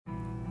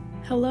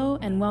Hello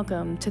and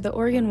welcome to the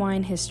Oregon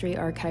Wine History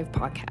Archive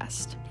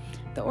podcast.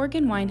 The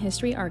Oregon Wine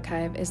History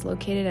Archive is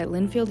located at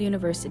Linfield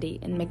University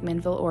in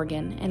McMinnville,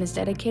 Oregon, and is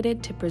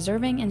dedicated to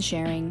preserving and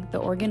sharing the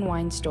Oregon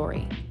wine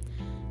story.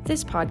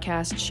 This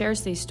podcast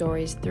shares these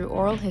stories through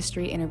oral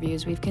history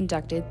interviews we've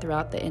conducted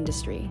throughout the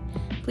industry.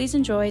 Please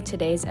enjoy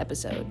today's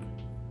episode.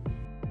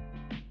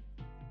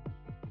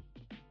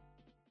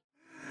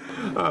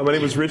 My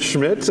name is Rich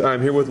Schmidt.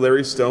 I'm here with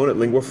Larry Stone at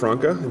Lingua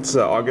Franca. It's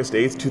August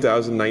 8th,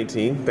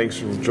 2019. Thanks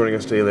for joining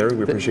us today, Larry.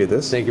 We appreciate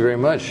this. Thank you very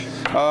much.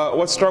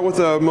 Let's start with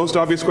the most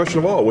obvious question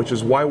of all, which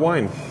is why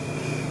wine?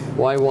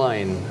 Why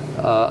wine?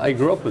 I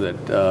grew up with it.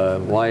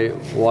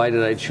 Why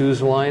did I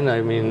choose wine?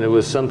 I mean, it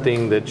was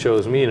something that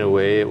chose me in a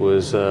way. It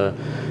was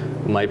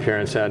my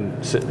parents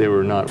they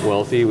were not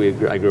wealthy.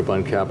 I grew up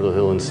on Capitol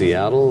Hill in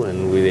Seattle,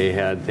 and they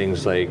had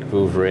things like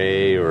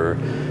Vouvray or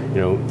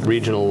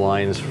regional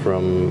wines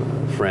from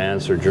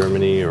France or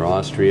Germany or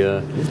Austria,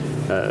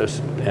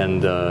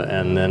 and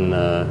then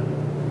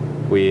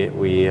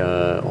we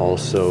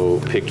also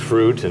picked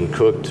fruit and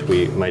cooked.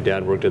 My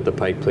dad worked at the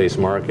Pike Place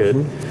Market.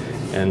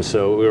 And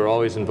so we were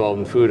always involved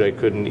in food. I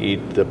couldn't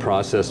eat the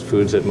processed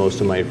foods that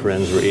most of my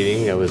friends were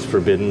eating. I was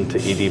forbidden to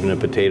eat even a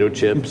potato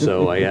chip,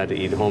 so I had to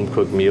eat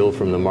home-cooked meal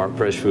from the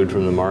fresh food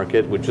from the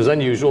market, which was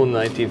unusual in the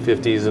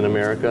 1950s in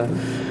America.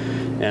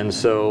 And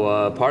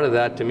so part of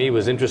that to me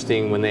was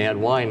interesting when they had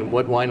wine.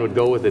 What wine would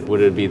go with it?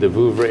 Would it be the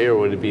Vouvray, or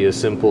would it be a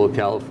simple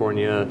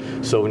California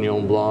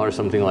Sauvignon Blanc or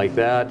something like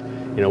that?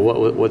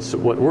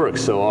 What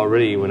works? So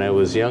already when I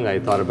was young, I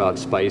thought about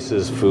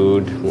spices,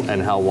 food,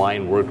 and how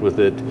wine worked with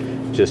it.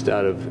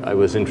 I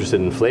was interested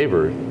in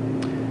flavor,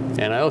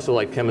 and I also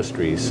like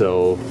chemistry.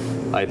 So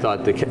I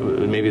thought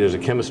maybe there's a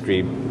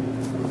chemistry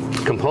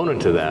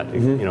component to that,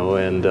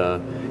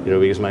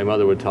 because my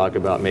mother would talk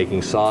about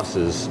making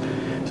sauces.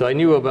 So I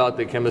knew about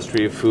the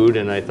chemistry of food,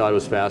 and I thought it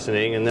was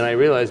fascinating. And then I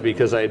realized,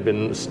 because I had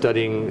been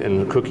studying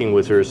and cooking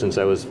with her since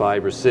I was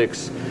 5 or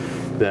 6,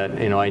 that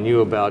I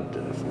knew about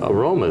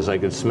aromas. I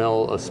could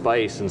smell a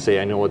spice and say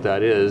I know what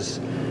that is,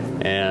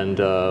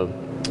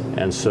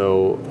 and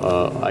so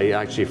I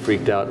actually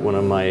freaked out one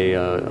of my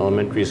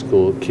elementary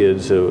school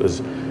kids who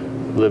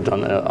lived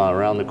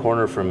around the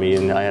corner from me,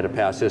 and I had to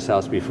pass his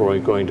house before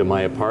going to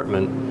my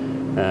apartment.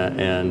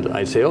 And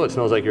I'd say, "Oh, it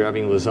smells like you're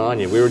having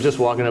lasagna." We were just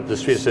walking up the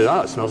street. I said,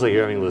 "Oh, it smells like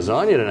you're having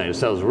lasagna tonight. It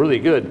smells really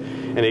good."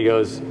 And he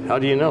goes, "How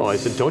do you know?" I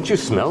said, "Don't you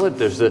smell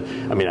it?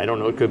 I don't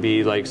know, it could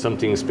be like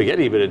something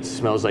spaghetti, but it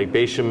smells like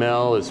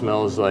bechamel. It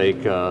smells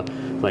like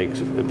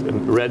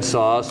red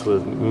sauce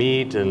with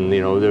meat, and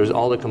there's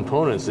all the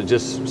components. It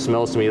just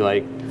smells to me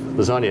like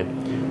lasagna."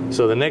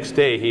 So the next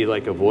day, he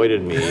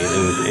avoided me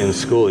in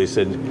school. He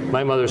said,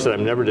 "My mother said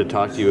I'm never to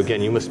talk to you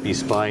again. You must be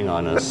spying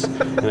on us."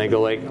 And I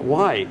go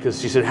 "Why?" Because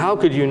she said, "How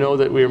could you know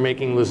that we were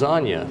making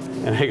lasagna?"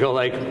 And I go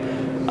 "I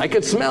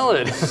could smell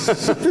it."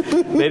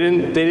 They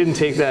didn't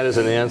take that as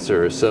an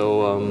answer.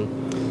 So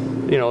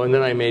and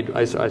then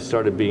I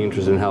started being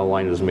interested in how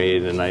wine was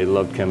made, and I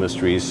loved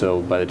chemistry. So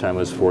by the time I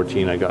was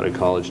 14, I got a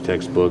college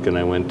textbook, and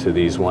I went to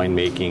these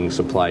winemaking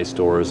supply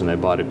stores, and I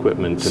bought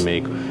equipment to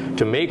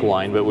make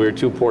wine, but we were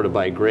too poor to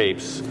buy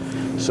grapes.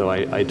 So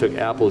I took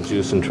apple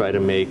juice and tried to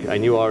make. I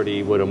knew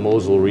already what a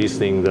Mosel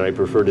Riesling, that I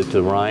preferred it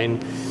to Rhine,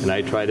 and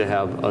I tried to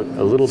have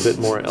a little bit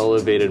more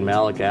elevated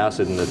malic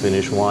acid in the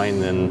finished wine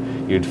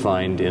than you'd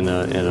find in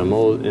a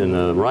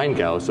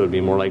Rheingau, so it'd be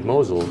more like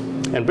Mosel.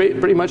 And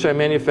pretty much I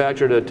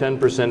manufactured a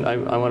 10%,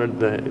 I wanted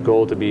the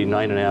goal to be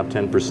 9.5%,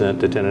 10%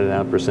 to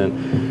 10.5%,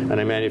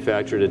 and I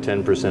manufactured a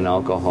 10%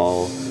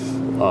 alcohol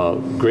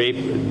grape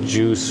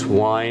juice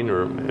wine,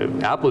 or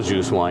apple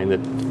juice wine, that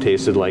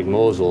tasted like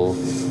Mosel.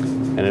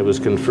 And it was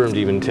confirmed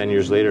even 10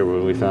 years later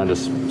when we found a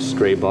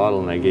stray bottle,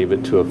 and I gave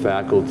it to a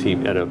faculty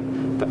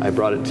I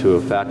brought it to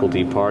a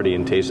faculty party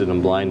and tasted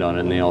them blind on it,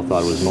 and they all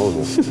thought it was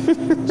Mosel.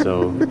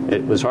 So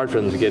it was hard for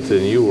them to get to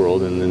the New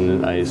World, and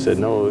then I said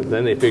no.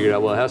 Then they figured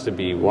out, well, it has to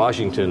be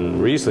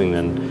Washington Riesling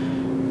then.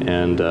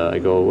 And I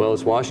go, "Well,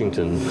 it's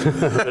Washington,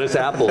 but it's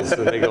apples."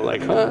 And they go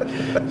 "Huh?"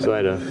 So I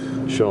had to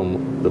show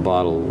them the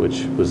bottle,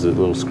 which was the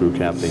little screw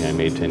cap thing I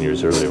made 10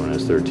 years earlier when I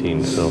was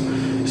 13. So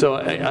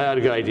I had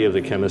a good idea of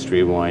the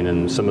chemistry of wine,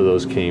 and some of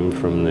those came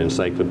from the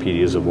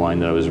encyclopedias of wine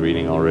that I was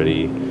reading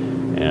already,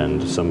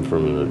 and some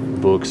from the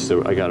books.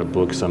 So I got a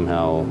book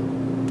somehow.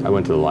 I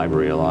went to the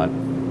library a lot.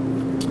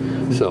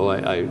 So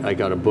I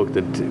got a book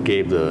that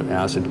gave the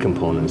acid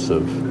components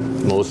of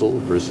Mosel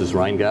versus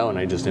Rheingau, and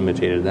I just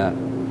imitated that.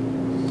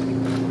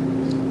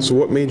 So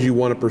what made you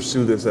want to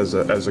pursue this as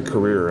a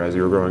career as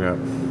you were growing up?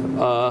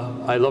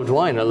 I loved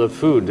wine. I loved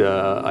food.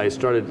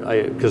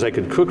 Because I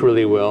could cook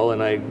really well,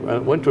 and I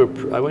went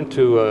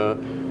to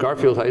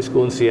Garfield High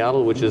School in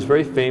Seattle, which is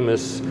very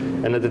famous.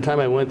 And at the time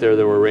I went there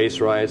were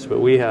race riots, but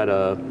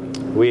it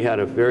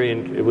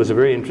was a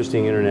very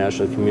interesting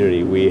international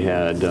community. We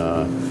had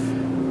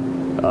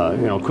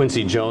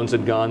Quincy Jones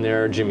had gone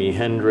there, Jimi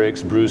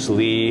Hendrix, Bruce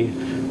Lee.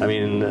 I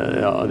mean,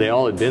 they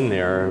all had been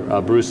there.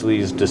 Bruce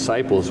Lee's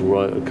disciples,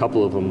 a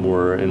couple of them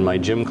were in my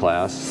gym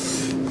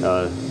class.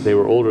 They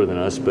were older than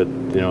us, but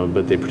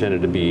but they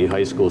pretended to be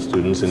high school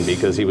students, and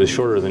because he was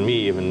shorter than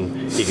me,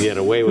 even he could get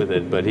away with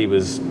it. But he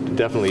was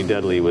definitely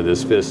deadly with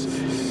his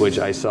fists, which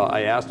I saw.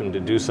 I asked him to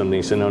do something.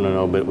 He said,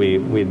 no. But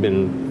we'd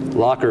been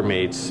locker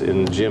mates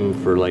in the gym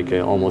for like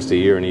almost a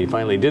year, and he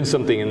finally did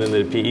something, and then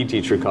the PE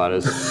teacher caught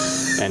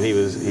us, and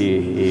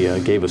he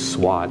gave us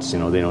swats. They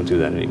don't do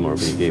that anymore,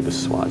 but he gave us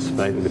swats.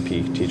 But I think the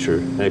PE teacher,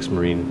 the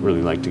ex-Marine,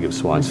 really liked to give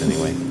swats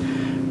anyway.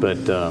 But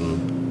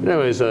it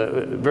was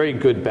a very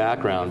good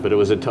background, but it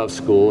was a tough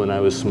school, and I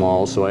was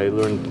small, so I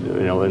learned,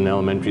 in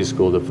elementary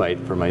school to fight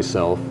for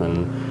myself,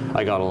 and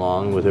I got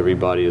along with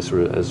everybody as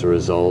a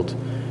result.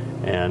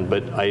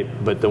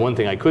 But the one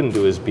thing I couldn't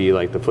do is be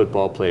like the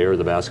football player,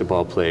 the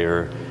basketball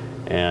player,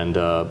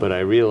 but I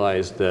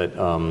realized that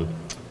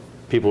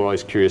people were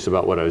always curious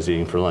about what I was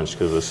eating for lunch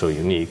because it was so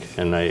unique,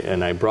 and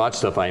I brought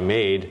stuff I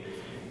made,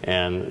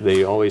 and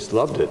they always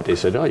loved it. They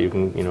said, oh, you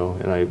can,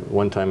 and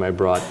one time I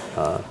brought.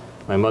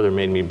 My mother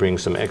made me bring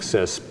some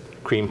excess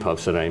cream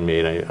puffs that I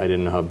made. I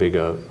didn't know how big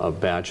a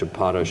batch of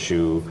pot au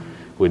choux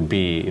would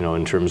be,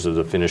 in terms of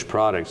the finished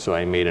product. So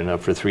I made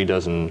enough for 3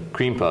 dozen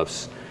cream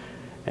puffs,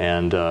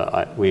 and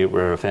we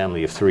were a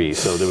family of 3,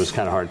 so it was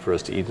kind of hard for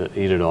us to eat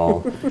it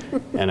all.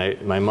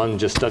 And my mom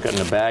just stuck it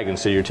in a bag and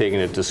said, "You're taking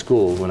it to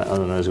school." When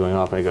I was going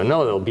off, I go,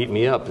 "No, they'll beat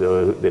me up.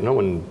 No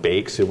one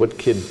bakes.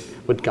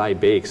 What guy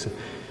bakes?"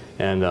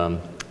 And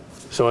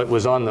so it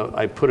was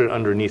I put it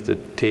underneath the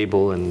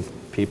table, and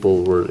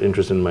people were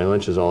interested in my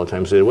lunches all the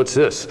time. Said, "What's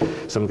this?"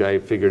 Some guy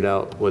figured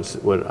out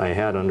what I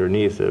had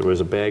underneath. There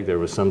was a bag there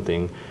with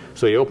something.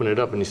 So he opened it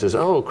up and he says,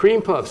 "Oh,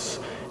 cream puffs!"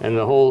 And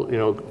the whole,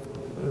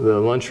 the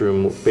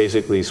lunchroom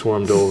basically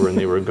swarmed over, and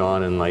they were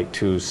gone in like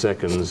 2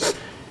 seconds.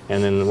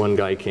 And then one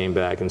guy came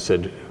back and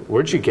said,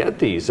 "Where'd you get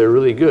these? They're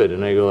really good."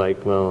 And I go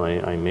like, "Well,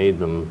 I made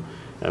them."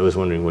 I was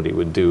wondering what he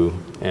would do.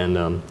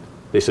 And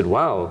they said,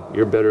 "Wow,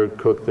 you're a better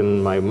cook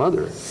than my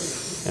mother."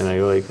 And I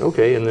go like,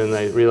 okay, and then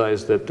I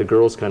realized that the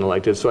girls kind of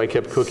liked it, so I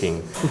kept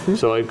cooking.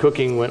 So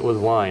cooking went with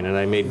wine, and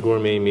I made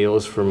gourmet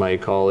meals for my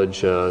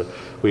college.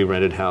 We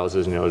rented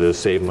houses, to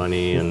save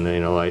money, and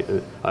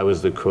I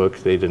was the cook.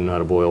 They didn't know how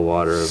to boil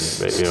water.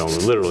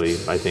 Literally,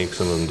 I think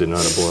some of them didn't know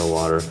how to boil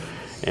water,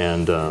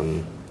 and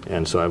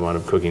so I wound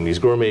up cooking these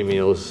gourmet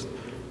meals.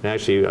 And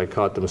actually, I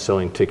caught them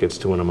selling tickets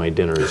to one of my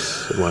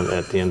dinners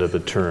at the end of the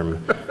term.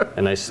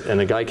 And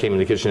a guy came in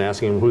the kitchen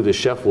asking him who the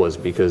chef was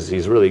because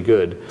he's really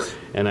good.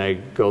 And I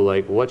go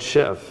like, "What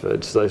chef?"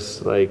 It's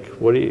like,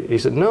 "What do you?" He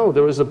said, "No,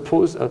 there was a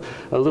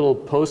little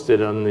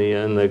post-it on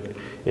the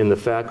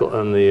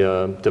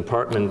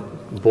department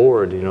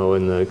board,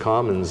 in the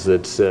Commons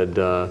that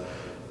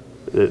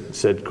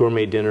said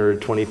gourmet dinner,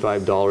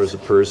 $25 a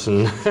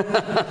person."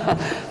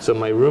 So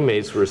my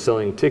roommates were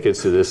selling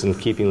tickets to this and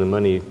keeping the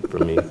money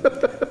from me.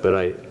 But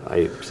I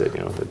said,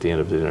 at the end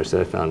of the dinner, I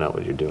said, "I found out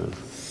what you're doing."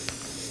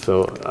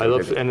 So I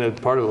loved, and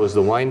part of it was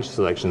the wine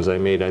selections I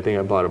made. I think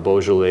I bought a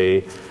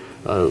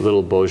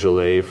little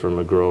Beaujolais from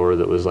a grower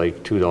that was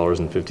like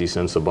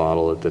 $2.50 a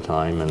bottle at the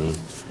time,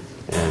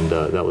 and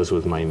that was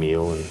with my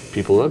meal, and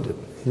people loved it.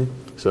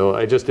 So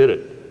I just did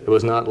it. It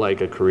was not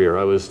like a career.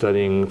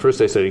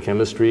 First I studied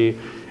chemistry,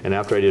 and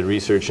after I did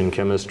research in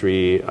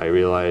chemistry, I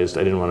realized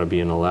I didn't want to be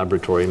in a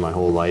laboratory my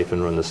whole life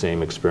and run the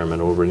same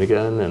experiment over and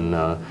again.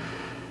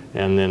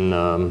 And then,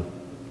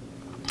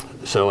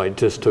 so I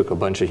just took a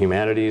bunch of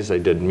humanities. I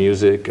did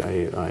music.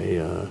 I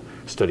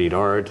studied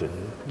art and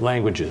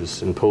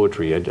languages and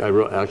poetry. I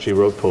actually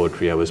wrote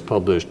poetry. I was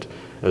published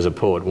as a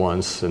poet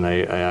once, and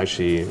I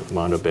actually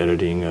wound up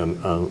editing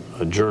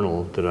a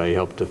journal that I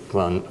helped to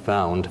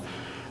found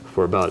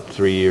for about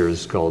 3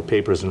 years called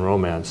Papers and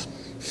Romance.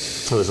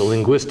 It was a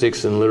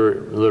linguistics and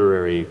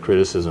literary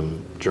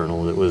criticism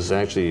journal that was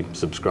actually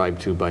subscribed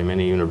to by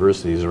many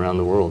universities around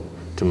the world,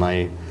 to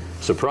my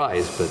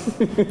surprise.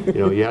 But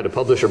you had to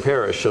publish or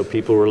perish, so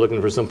people were looking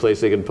for some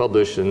place they could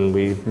publish, and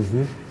we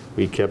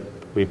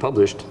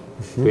published.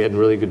 We had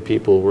really good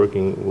people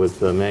working with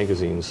the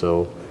magazine.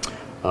 So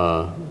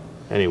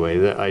anyway,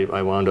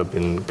 I wound up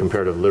in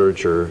comparative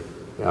literature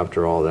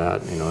after all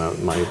that.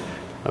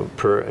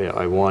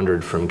 I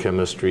wandered from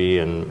chemistry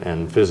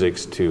and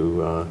physics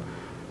to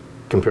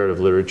comparative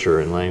literature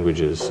and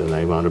languages, and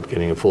I wound up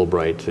getting a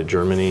Fulbright to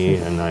Germany,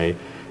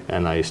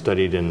 and I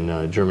studied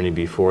in Germany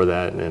before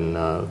that,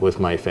 and with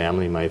my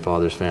family. My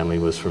father's family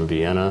was from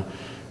Vienna,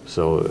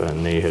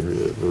 and they had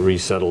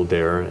resettled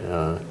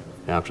there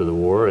after the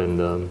war,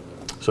 and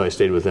so I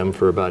stayed with them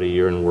for about a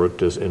year and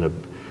worked as an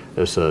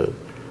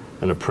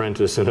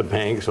apprentice in a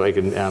bank, so I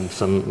could have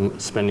some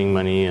spending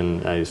money,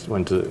 and I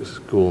went to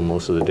school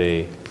most of the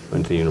day,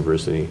 went to the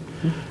University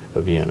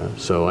of Vienna.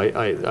 So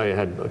I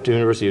had the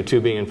University of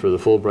Tübingen for the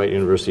Fulbright,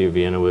 University of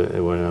Vienna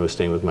when I was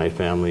staying with my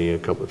family a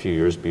few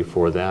years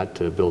before that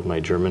to build my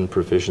German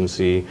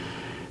proficiency.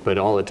 But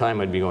all the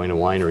time I'd be going to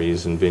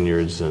wineries and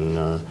vineyards, and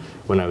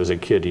when I was a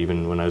kid,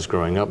 even when I was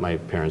growing up, my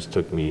parents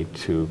took me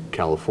to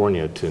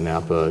California, to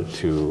Napa,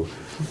 to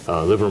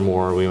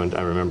Livermore.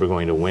 I remember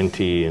going to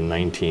Wente in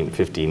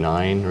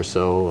 1959 or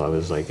so. I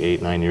was like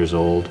 8, 9 years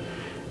old,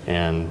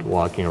 and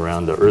walking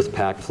around the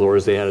earth-packed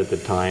floors they had at the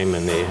time,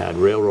 and they had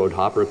railroad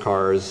hopper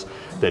cars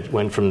that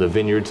went from the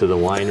vineyard to the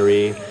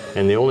winery.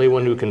 And the only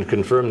one who can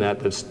confirm that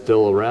that's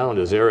still around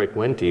is Eric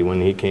Wente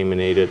when he came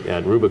and ate it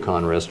at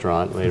Rubicon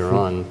Restaurant later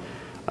on.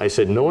 I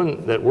said, no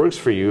one that works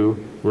for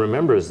you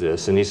remembers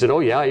this. And he said, oh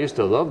yeah, I used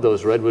to love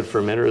those redwood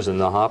fermenters and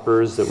the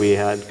hoppers that we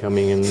had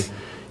coming in,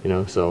 you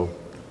know, so.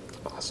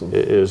 Awesome.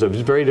 It was a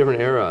very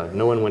different era.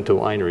 No one went to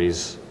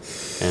wineries,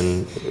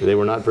 and they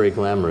were not very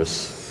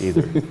glamorous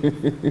either.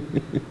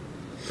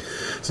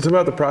 So tell me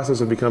about the process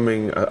of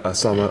becoming a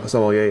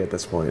sommelier at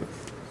this point.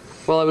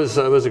 Well, I was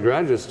a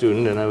graduate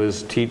student, and I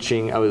was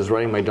teaching. I was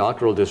writing my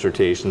doctoral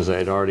dissertations. I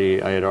had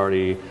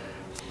already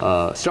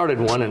started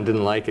one and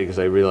didn't like it because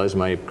I realized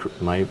my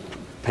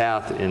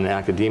path in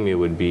academia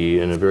would be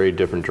in a very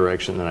different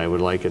direction than I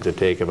would like it to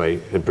take if I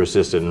had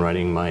persisted in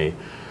writing my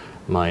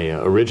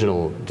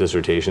original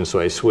dissertation. So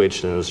I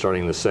switched and I was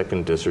starting the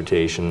second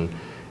dissertation,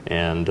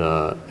 and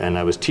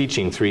I was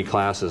teaching 3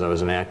 classes. I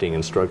was an acting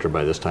instructor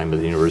by this time at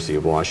the University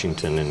of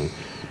Washington, and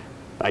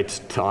I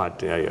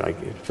taught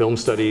film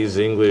studies,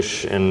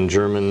 English and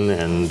German,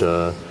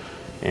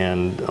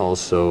 and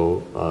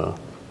also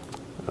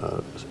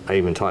I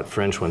even taught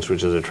French once,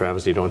 which is a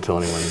travesty. Don't tell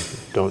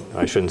anyone.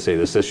 I shouldn't say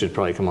this. This should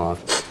probably come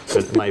off.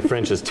 But my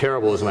French is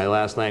terrible as my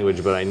last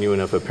language, but I knew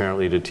enough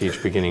apparently to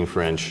teach beginning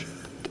French,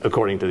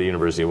 according to the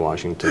University of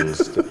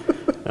Washington's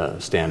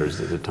standards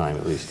at the time,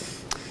 at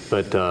least.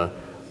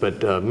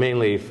 But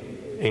mainly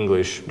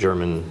English,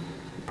 German,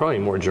 probably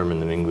more German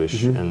than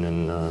English, and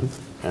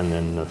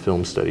then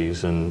film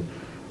studies. And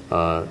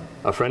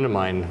a friend of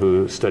mine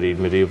who studied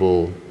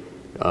medieval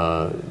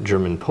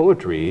German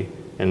poetry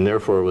and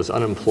therefore was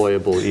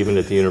unemployable even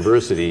at the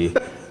university,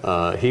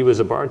 he was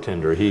a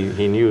bartender.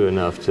 He knew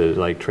enough to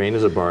like train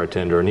as a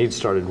bartender, and he'd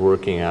started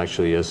working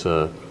actually as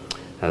a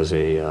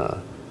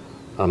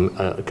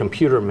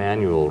computer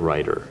manual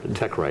writer,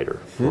 tech writer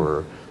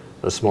for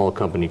a small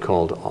company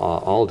called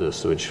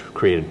Aldus, which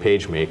created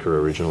PageMaker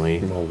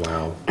originally. Oh,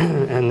 wow.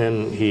 And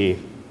then he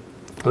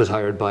was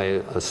hired by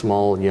a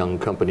small young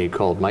company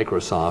called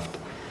Microsoft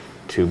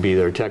to be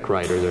their tech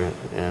writer there.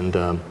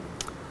 And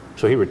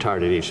so he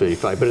retired at age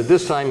 35. But at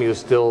this time, he was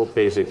still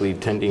basically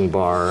tending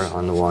bar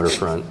on the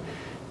waterfront.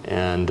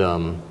 And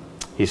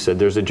he said,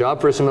 there's a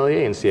job for a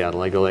sommelier in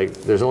Seattle. I go, like,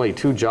 there's only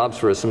 2 jobs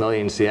for a sommelier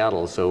in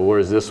Seattle, so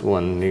where's this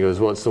one? And he goes,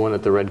 well, it's the one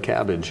at the Red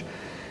Cabbage.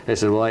 I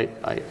said, well,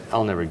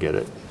 I'll never get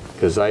it,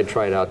 because I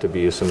tried out to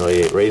be a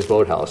sommelier at Ray's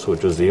Boathouse,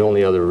 which was the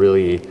only other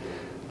really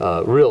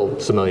real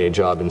sommelier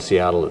job in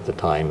Seattle at the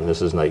time. And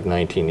this is like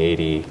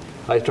 1980.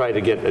 I tried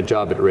to get a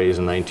job at Ray's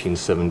in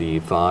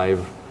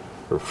 1975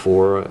 or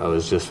 4. I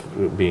was just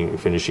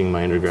finishing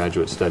my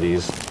undergraduate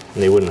studies,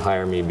 and they wouldn't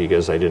hire me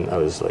because I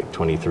was like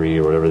 23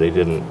 or whatever. They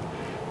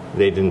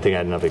didn't think I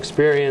had enough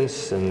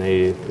experience, and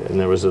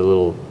there was a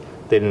little.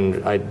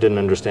 I didn't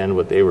understand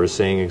what they were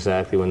saying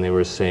exactly when they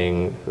were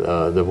saying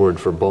the word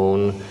for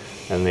bone,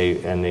 and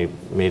they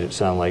made it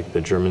sound like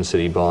the German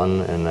city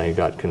Bonn, and I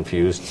got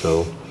confused.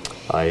 So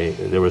I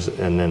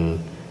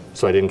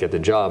didn't get the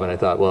job, and I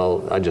thought,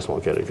 well, I just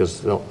won't get it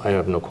because I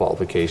have no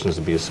qualifications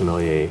to be a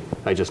sommelier.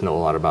 I just know a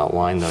lot about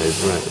wine that I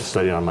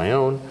studied on my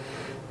own,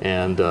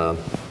 and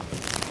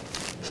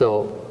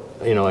so.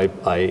 You know, we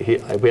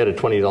had a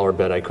 $20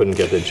 bet I couldn't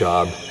get the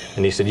job,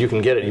 and he said, you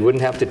can get it. You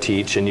wouldn't have to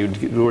teach, and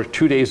you'd work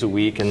 2 days a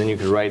week, and then you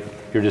could write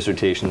your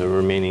dissertation the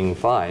remaining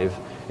 5,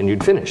 and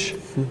you'd finish,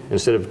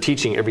 instead of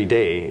teaching every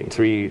day,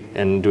 3,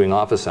 and doing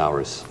office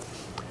hours.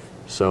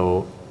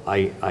 So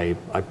I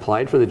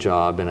applied for the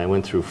job, and I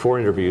went through 4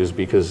 interviews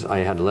because I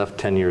had left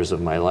 10 years of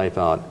my life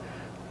out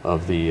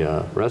of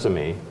the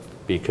resume,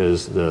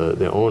 because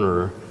the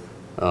owner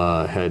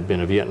had been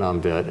a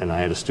Vietnam vet, and I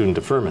had a student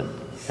deferment,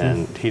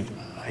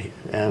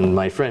 and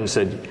my friend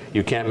said,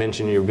 you can't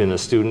mention you've been a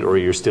student or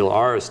you still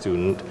are a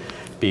student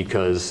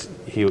because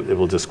it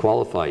will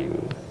disqualify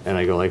you. And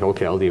I go like,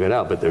 okay, I'll leave it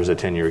out, but there's a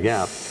 10-year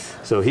gap.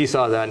 So he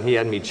saw that and he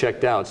had me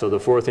checked out. So the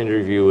 4th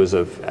interview was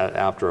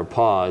after a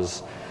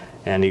pause,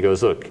 and he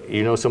goes, look,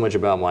 you know so much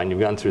about wine. You've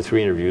gone through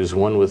 3 interviews,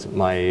 1 with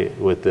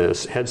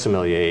the head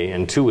sommelier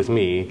and 2 with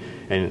me,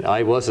 and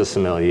I was a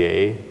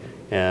sommelier,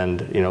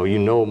 and you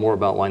know more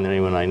about wine than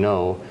anyone I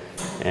know.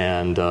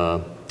 And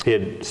he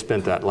had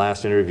spent that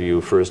last interview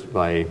first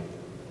by,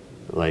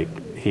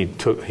 he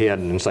had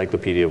an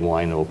encyclopedia of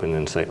wine open,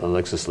 and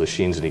Alexis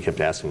Lischines, and he kept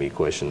asking me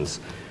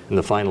questions. And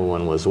the final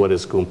one was, what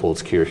is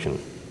Gumpoldskirchen?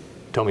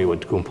 Tell me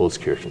what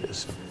Gumpoldskirchen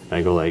is. And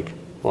I go like,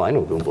 well, I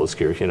know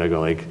Gumpoldskirchen. I go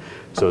like,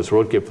 so it's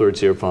Rotgipfler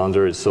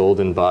Zierpflanzer, it's sold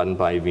in Baden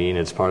by Wien,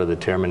 it's part of the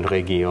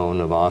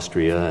Thermenregion of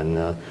Austria,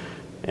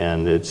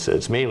 and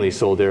it's mainly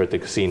sold there at the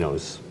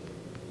casinos.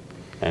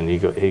 And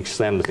he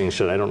slammed the thing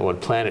shut. I don't know what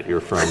planet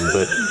you're from,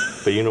 but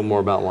you know more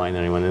about wine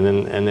than anyone.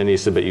 And then he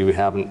said, but you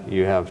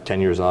have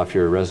 10 years off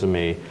your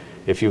resume.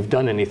 If you've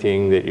done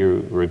anything that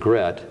you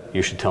regret,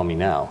 you should tell me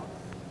now.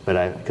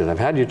 Because I've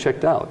had you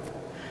checked out,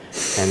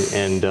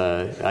 and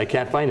I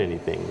can't find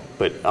anything.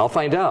 But I'll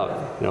find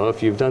out,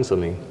 if you've done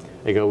something.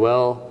 I go,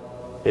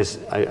 well,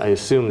 I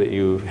assume that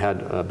you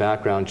had a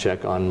background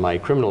check on my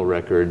criminal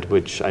record,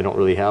 which I don't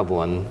really have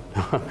one.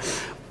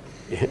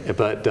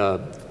 But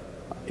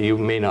you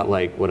may not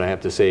like what I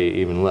have to say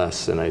even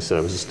less. And I said,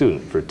 I was a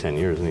student for 10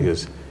 years. And he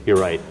goes, you're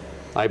right.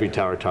 Ivory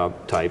tower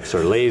types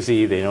are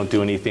lazy. They don't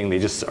do anything. They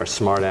just are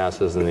smart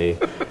asses, and they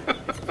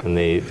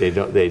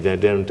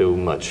don't do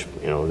much.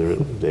 You know,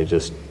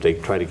 they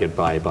try to get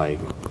by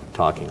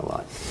talking a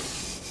lot.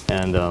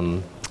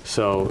 And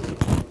so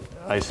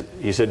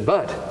he said,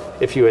 but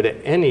if you had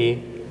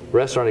any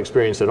restaurant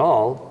experience at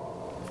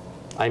all,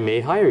 I may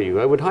hire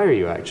you. I would hire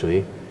you,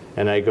 actually.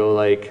 And I go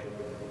like,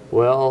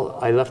 well,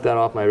 I left that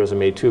off my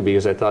resume too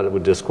because I thought it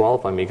would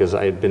disqualify me because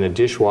I had been a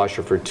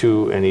dishwasher for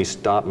 2, and he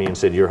stopped me and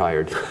said, you're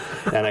hired.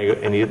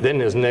 Then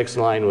his next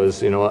line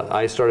was, you know,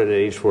 I started at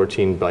age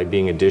 14 by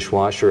being a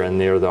dishwasher, and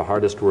they're the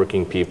hardest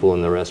working people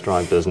in the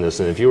restaurant business.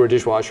 And if you were a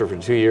dishwasher for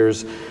 2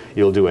 years,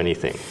 you'll do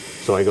anything.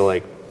 So I go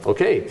like,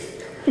 okay.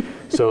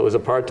 So it was a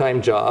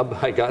part-time job.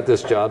 I got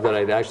this job that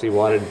I'd actually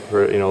wanted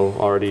for, you know,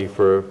 already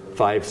for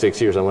 5,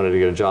 6 years. I wanted to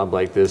get a job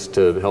like this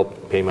to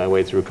help pay my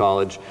way through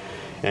college.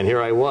 And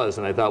here I was,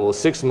 and I thought, well,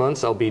 6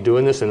 months I'll be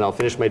doing this, and I'll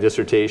finish my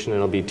dissertation,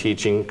 and I'll be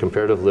teaching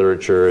comparative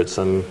literature at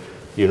some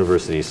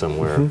university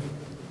somewhere.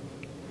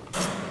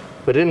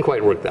 Mm-hmm. But it didn't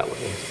quite work that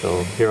way.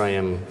 So here I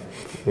am,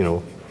 you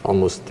know,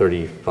 almost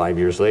 35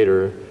 years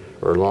later,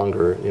 or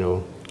longer, you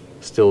know,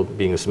 still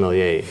being a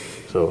sommelier.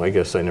 So I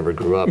guess I never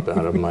grew up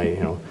out of my,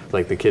 you know,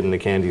 like the kid in the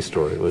candy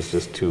store. It was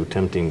just too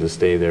tempting to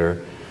stay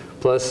there.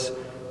 Plus,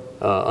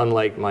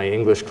 unlike my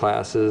English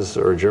classes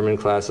or German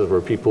classes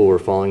where people were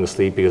falling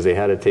asleep because they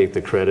had to take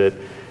the credit,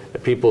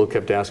 people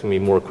kept asking me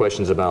more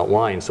questions about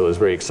wine. So it was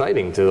very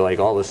exciting to like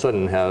all of a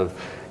sudden have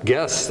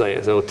guests.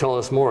 So tell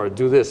us more,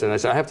 do this. And I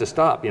said, I have to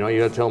stop. You know,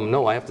 you have to tell them,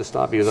 no, I have to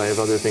stop because I have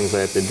other things I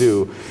have to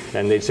do.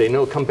 And they'd say,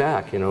 no, come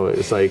back. You know,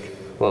 it's like,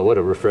 well, what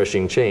a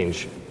refreshing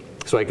change.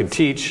 So I could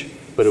teach,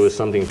 but it was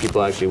something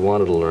people actually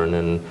wanted to learn.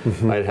 And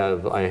mm-hmm.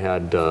 I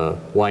had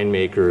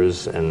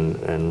winemakers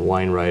and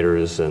wine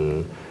writers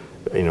and,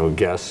 you know,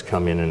 guests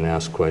come in and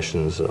ask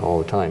questions all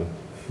the time.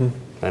 Hmm.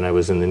 And I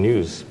was in the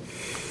news.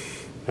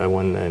 I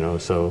won, you know,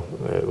 so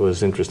it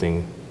was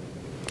interesting.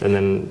 And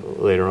then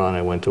later on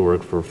I went to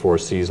work for Four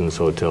Seasons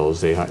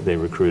Hotels. They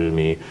recruited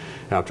me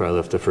after I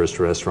left the first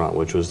restaurant,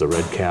 which was the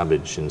Red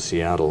Cabbage in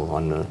Seattle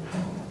on the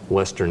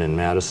Western and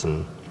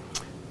Madison.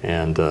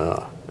 And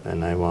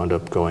I wound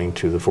up going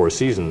to the Four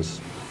Seasons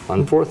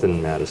on 4th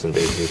and Madison,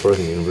 basically, 4th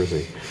and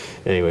University.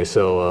 Anyway,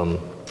 so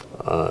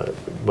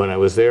when I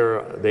was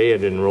there, they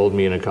had enrolled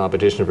me in a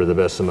competition for the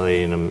best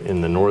sommelier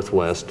in the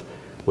Northwest,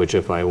 which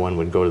if I won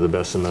would go to the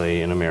best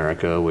sommelier in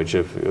America, which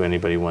if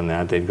anybody won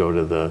that, they'd go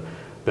to the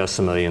best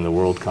sommelier in the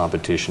world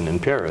competition in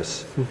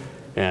Paris.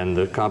 And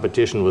the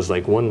competition was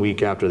like 1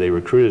 week after they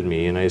recruited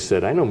me, and I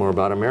said, I know more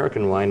about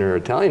American wine or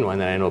Italian wine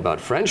than I know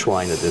about French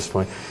wine at this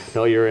point.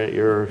 No, you're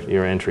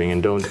entering,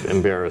 and don't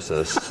embarrass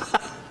us.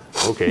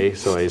 Okay,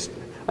 so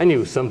I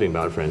knew something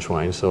about French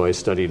wine, so I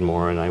studied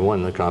more, and I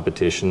won the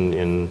competition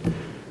in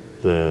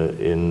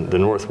the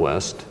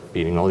Northwest,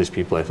 beating all these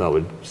people I thought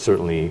would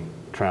certainly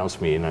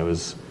trounce me, and I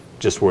was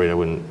just worried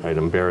I'd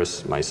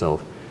embarrass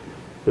myself.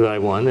 But I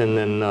won, and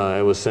then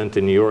I was sent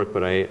to New York,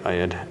 but I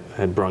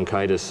had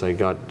bronchitis.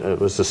 It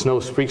was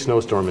a freak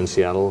snowstorm in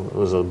Seattle. It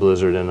was a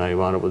blizzard, and I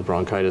wound up with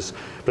bronchitis.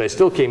 But I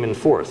still came in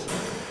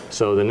 4th.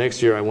 So the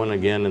next year I won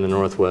again in the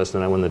Northwest,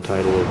 and I won the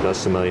title of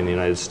Best Sommelier in the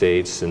United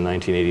States in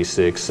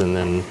 1986, and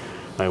then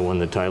I won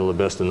the title of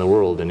Best in the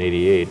World in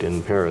 '88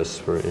 in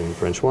Paris in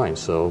French wine.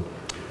 So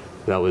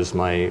that was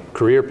my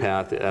career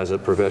path as a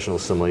professional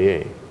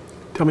sommelier.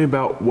 Tell me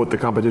about what the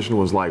competition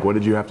was like. What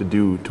did you have to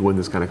do to win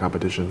this kind of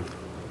competition?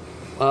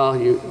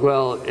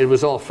 Well, it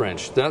was all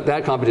French.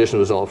 That competition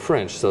was all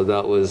French, so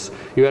that was,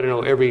 you had to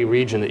know every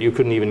region that you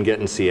couldn't even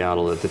get in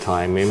Seattle at the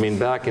time. I mean,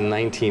 back in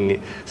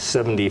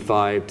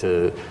 1975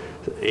 to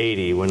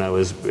 80, when I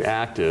was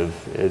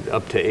active,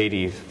 up to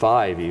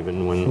 85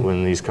 even,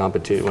 when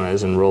I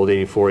was enrolled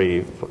 84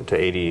 to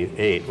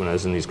 88, when I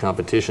was in these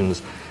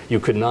competitions,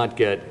 you could not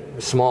get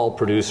small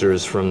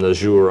producers from the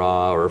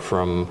Jura or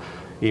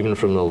even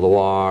from the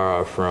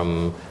Loire or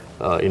from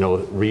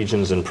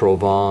regions in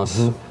Provence.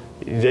 Mm-hmm.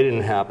 They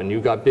didn't happen. You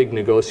got big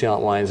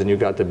negociant wines and you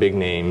got the big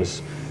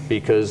names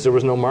because there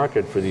was no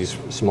market for these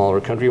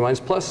smaller country wines.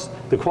 Plus,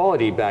 the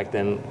quality back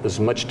then was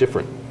much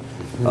different.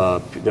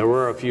 There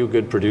were a few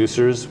good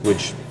producers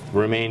which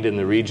remained in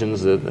the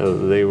regions that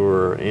they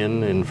were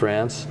in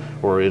France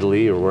or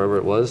Italy or wherever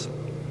it was.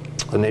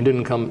 And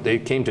they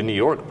came to New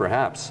York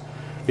perhaps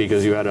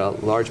because you had a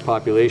large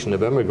population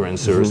of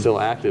immigrants who were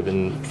still active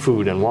in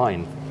food and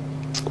wine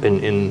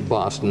in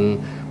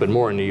Boston, but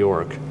more in New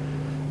York.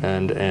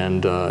 And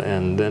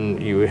then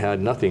you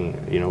had nothing,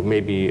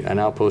 maybe an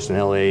outpost in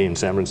LA and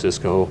San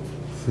Francisco.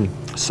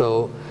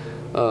 So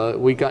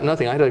we got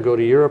nothing. I had to go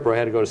to Europe or I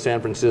had to go to San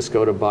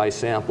Francisco to buy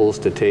samples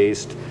to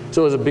taste.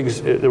 So it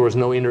was there was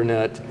no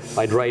internet.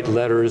 I'd write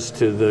letters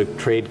to the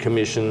trade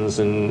commissions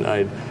and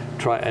I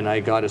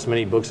got as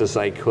many books as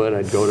I could.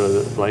 I'd go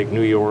to like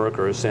New York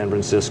or San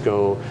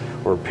Francisco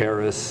or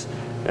Paris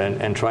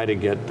and try to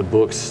get the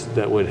books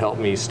that would help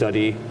me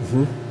study.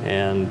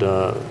 And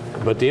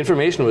but the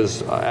information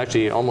was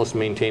actually almost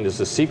maintained as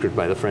a secret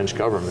by the French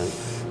government.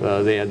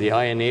 They had the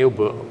INAO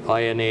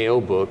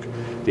book,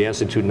 the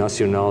Institut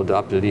National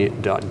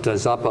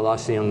des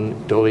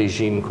Appellations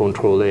d'Origine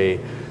Contrôlée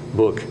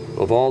book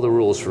of all the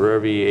rules for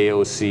every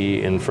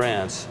AOC in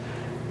France,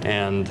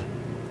 and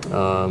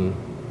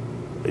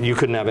you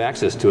couldn't have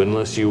access to it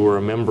unless you were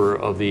a member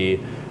of the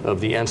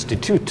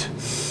institute.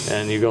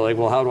 And you go like,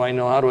 well, how do I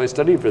know? How do I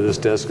study for this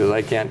test? Because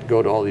I can't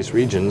go to all these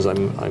regions. I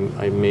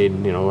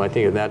made, you know, I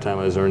think at that time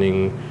I was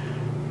earning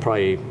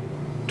probably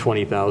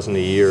 $20,000 a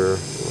year,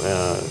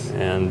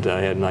 and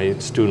I had my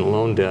student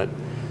loan debt,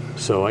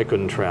 so I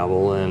couldn't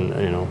travel, and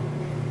you know,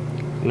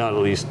 not at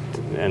least,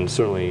 and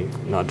certainly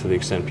not to the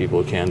extent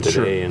people can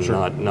today, and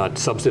not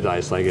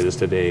subsidized like it is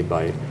today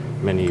by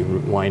many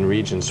wine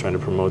regions trying to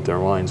promote their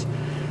wines.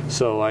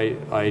 So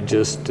I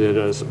just did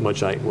as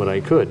much what I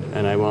could,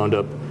 and I wound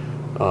up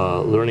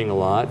learning a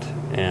lot,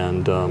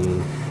 and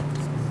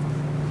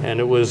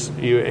it was,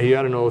 you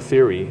had to know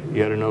theory.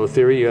 You had to know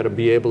theory. You had to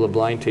be able to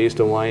blind taste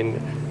a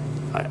wine.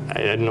 I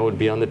didn't know it would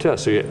be on the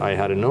test, so I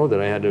had to know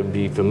that I had to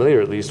be familiar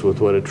at least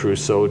with what a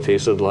Trousseau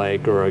tasted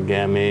like, or a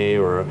Gamay,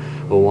 or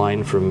a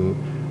wine from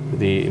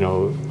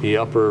the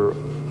upper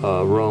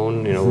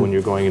Rhone, when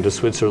you're going into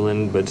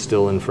Switzerland but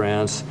still in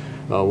France.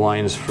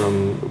 Wines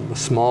from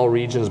small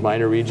regions,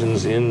 minor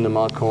regions in the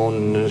Macon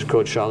and the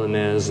Côte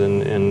Chalonnaise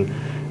and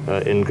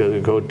in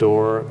Côte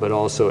d'Or, but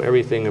also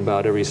everything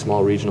about every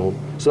small regional.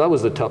 So that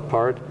was the tough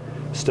part,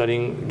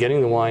 studying,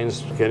 getting the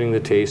wines, getting the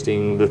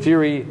tasting. The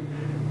theory,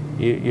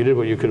 you did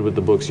what you could with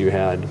the books you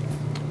had.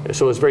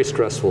 So it's very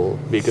stressful,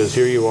 because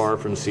here you are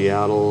from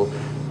Seattle,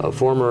 a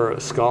former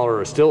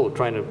scholar, still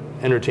trying to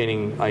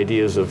entertaining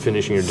ideas of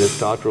finishing your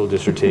doctoral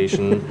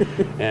dissertation,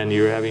 and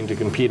you're having to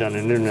compete on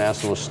an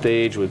international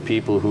stage with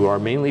people who are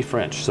mainly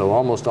French. So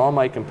almost all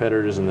my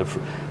competitors in the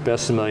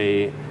best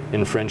sommelier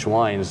in French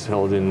wines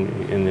held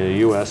in the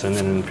US and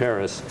then in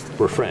Paris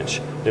were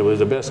French. There was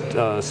the best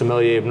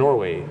sommelier of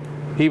Norway.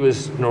 He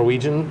was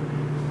Norwegian,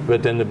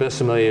 but then the best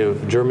sommelier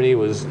of Germany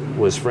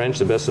was French,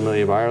 the best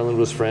sommelier of Ireland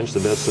was French,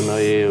 the best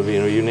sommelier of,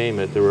 you name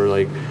it. There were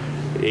like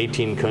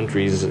 18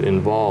 countries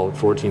involved,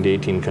 14 to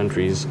 18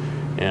 countries,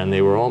 and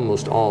they were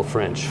almost all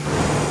French,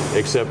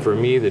 except for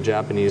me, the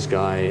Japanese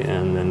guy,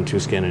 and then 2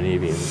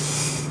 Scandinavians.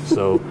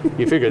 So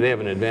you figure they have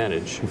an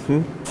advantage.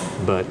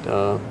 But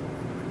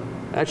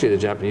actually the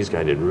Japanese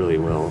guy did really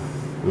well,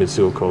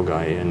 Mitsuo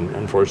Kogai, and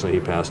unfortunately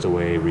he passed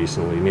away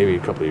recently, maybe a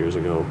couple of years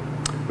ago.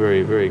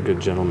 Very, very good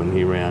gentleman.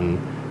 He ran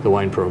the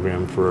wine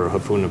program for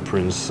Hafuna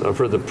Prince,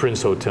 for the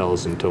Prince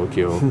Hotels in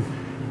Tokyo.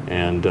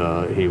 And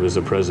he was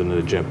the president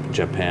of the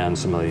Japan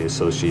Sommelier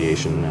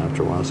Association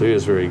after a while, so he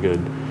was very good.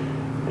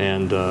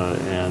 And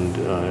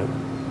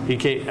he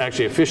came,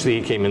 actually officially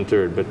he came in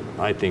 3rd, but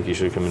I think he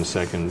should have come in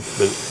 2nd.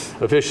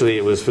 But officially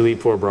it was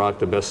Philippe Forbach,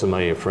 the best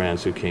sommelier of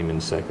France, who came in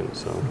 2nd.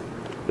 So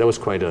that was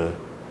quite a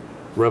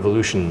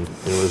revolution.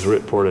 It was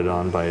reported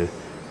on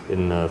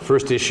in the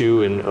first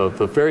issue, of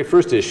the very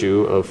first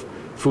issue of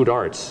Food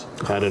Arts,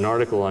 had an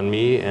article on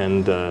me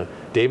and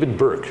David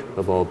Burke,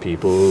 of all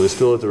people, who is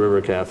still at the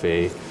River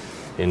Cafe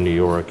in New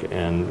York,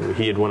 and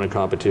he had won a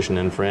competition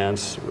in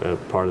France,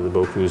 part of the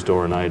Bocuse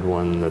d'Or, and I had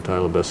won the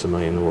title of best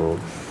sommelier in the world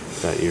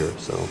that year.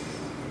 So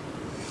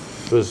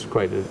it was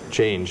quite a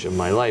change in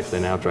my life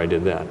then after I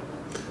did that.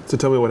 So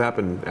tell me what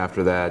happened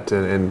after that,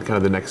 and kind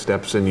of the next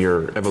steps in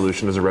your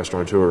evolution as a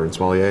restaurateur and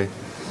sommelier.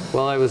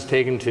 Well, I was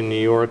taken to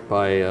New York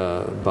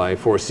by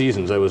Four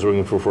Seasons. I was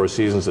working for Four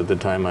Seasons at the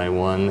time I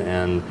won,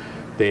 and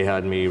they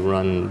had me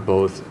run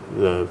both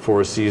the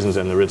Four Seasons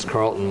and the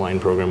Ritz-Carlton wine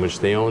program, which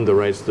they owned the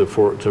rights to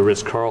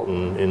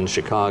Ritz-Carlton in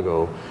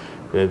Chicago.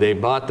 They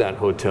bought that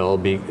hotel,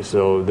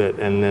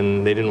 and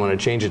then they didn't want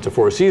to change it to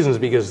Four Seasons,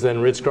 because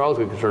then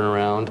Ritz-Carlton could turn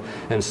around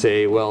and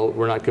say, well,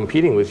 we're not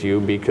competing with you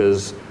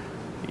because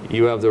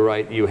you had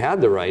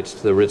the rights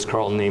to the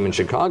Ritz-Carlton name in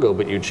Chicago,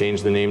 but you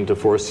changed the name to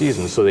Four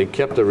Seasons. So they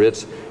kept the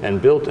Ritz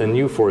and built a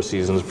new Four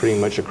Seasons pretty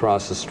much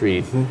across the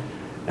street.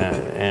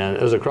 And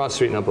it was across the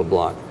street and up a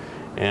block.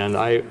 And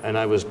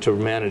I was to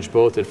manage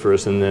both at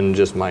first, and then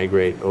just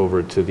migrate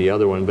over to the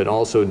other one, but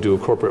also do a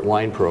corporate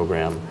wine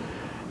program.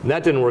 And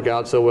that didn't work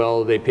out so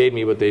well. They paid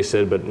me what they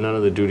said, but none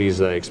of the duties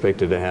I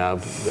expected to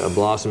have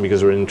blossomed, because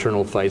there were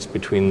internal fights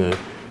between the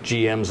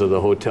GMs of the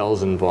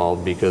hotels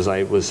involved, because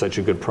I was such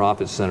a good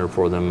profit center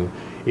for them.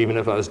 Even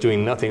if I was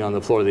doing nothing on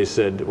the floor, they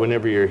said,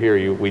 whenever you're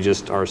here,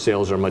 our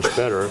sales are much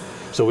better,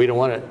 so we don't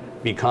want to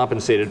be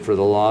compensated for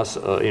the loss,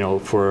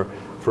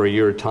 for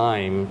your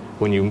time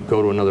when you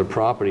go to another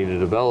property to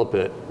develop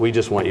it. We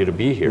just want you to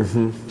be here.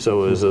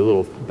 So it was a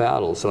little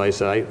battle. So I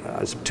said,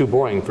 it's too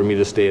boring for me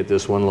to stay at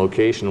this one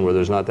location where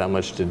there's not that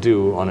much to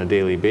do on a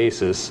daily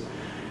basis.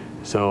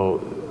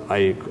 So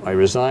I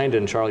resigned,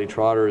 and Charlie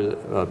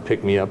Trotter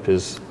picked me up.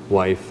 His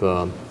wife,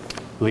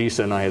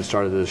 Lisa, and I had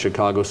started the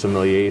Chicago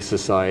Sommelier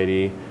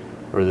Society,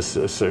 or I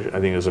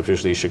think it was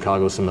officially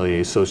Chicago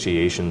Sommelier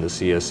Association, the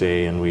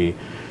CSA, and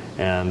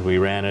we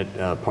ran it.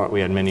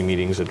 We had many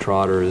meetings at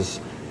Trotter's,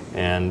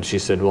 And she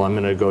said, well, I'm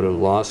going to go to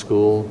law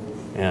school,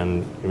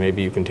 and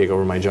maybe you can take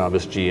over my job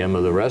as GM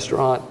of the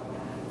restaurant.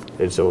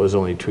 So it was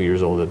only 2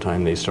 years old at the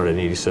time. They started in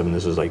 87.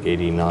 This was like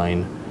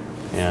 89.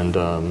 And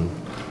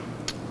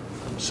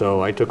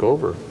so I took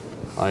over.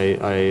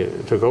 I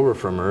took over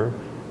from her,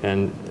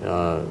 and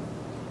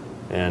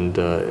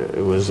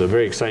it was a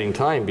very exciting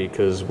time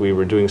because we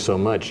were doing so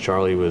much.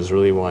 Charlie was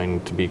really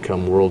wanting to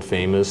become world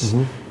famous,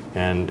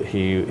 and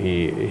he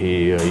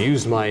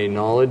used my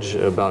knowledge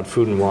about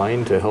food and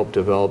wine to help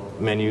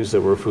develop menus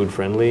that were food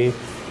friendly.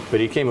 But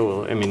he came,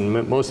 I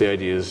mean, most of the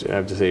ideas, I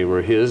have to say,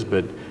 were his,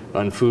 but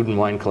on food and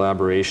wine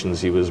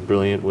collaborations, he was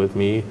brilliant with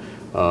me.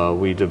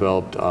 We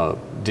developed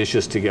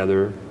dishes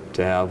together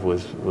to have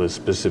with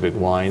specific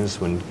wines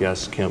when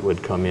guests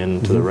would come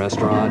in to the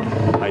restaurant.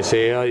 I'd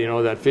say, you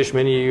know, that fish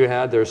menu you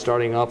had, they're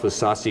starting off with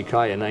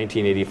sassicaia in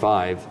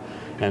 1985.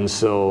 And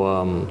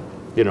so,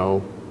 you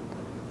know,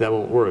 that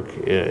won't work.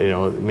 You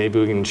know, maybe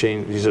we can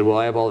change. He said, well,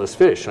 I have all this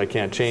fish. I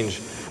can't change.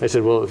 I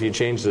said, well, if you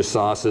change the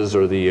sauces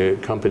or the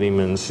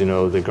accompaniments, you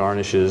know, the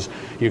garnishes,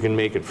 you can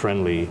make it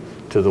friendly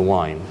to the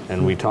wine.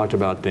 And we talked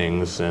about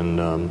things,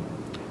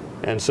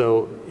 and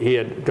so he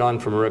had gone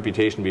from a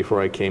reputation before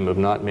I came of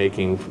not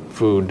making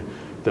food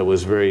that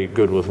was very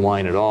good with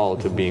wine at all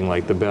to being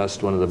like the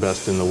best, one of the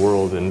best in the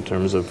world in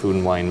terms of food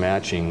and wine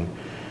matching.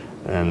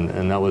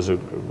 And that was a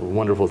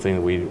wonderful thing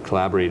that we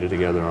collaborated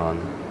together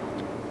on.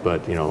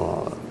 But, you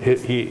know,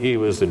 he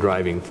was the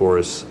driving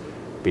force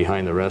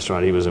behind the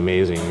restaurant. He was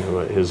amazing,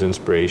 his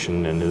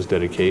inspiration and his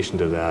dedication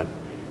to that.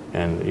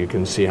 And you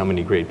can see how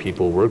many great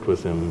people worked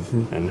with him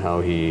and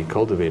how he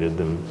cultivated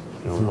them,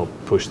 you know,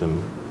 helped push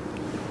them.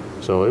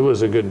 So it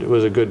was a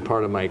good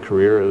part of my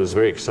career. It was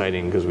very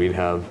exciting because we'd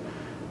have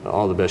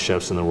all the best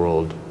chefs in the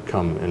world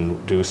come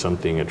and do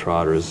something at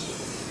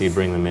Trotter's. He'd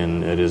bring them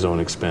in at his own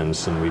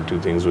expense, and we'd do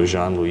things with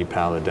Jean-Louis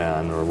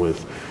Paladin or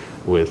with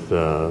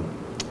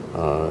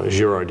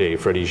Girardet,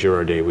 Freddie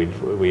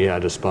Girardet. We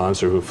had a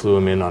sponsor who flew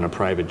him in on a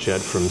private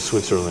jet from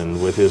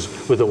Switzerland with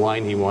the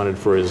wine he wanted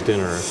for his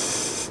dinner.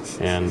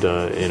 And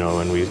you know,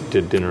 and we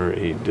did dinner.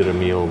 He did a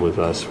meal with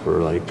us for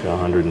like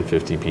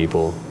 150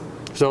 people.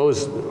 So it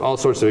was all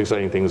sorts of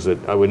exciting things that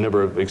I would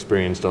never have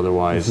experienced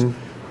otherwise.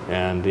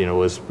 And you know, it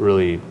was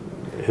really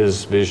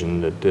his vision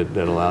that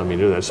allowed me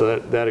to do that. So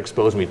that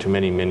exposed me to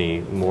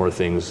many more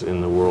things in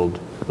the world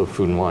of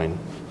food and wine.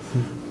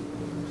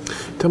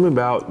 Tell me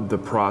about the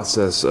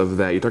process of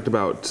that. You talked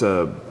about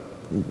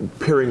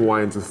pairing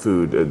wines with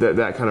food,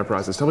 that kind of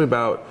process. Tell me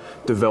about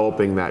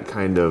developing that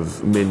kind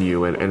of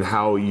menu and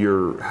how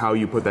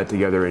you put that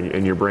together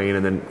in your brain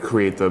and then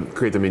create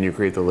the menu,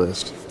 create the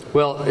list.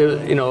 Well,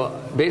 you know,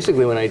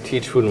 basically when I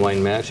teach food and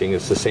wine matching,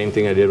 it's the same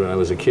thing I did when I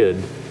was a kid.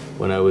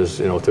 When I was,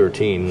 you know,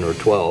 13 or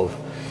 12,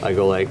 I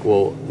go like,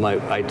 well,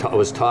 I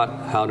was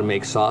taught how to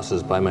make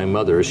sauces by my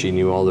mother. She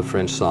knew all the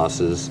French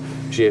sauces.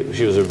 She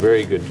was a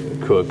very good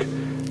cook.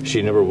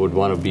 She never would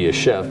want to be a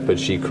chef, but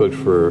she cooked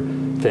for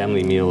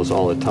family meals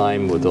all the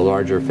time with a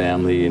larger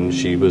family, and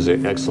she was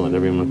excellent.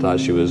 Everyone thought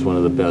she was one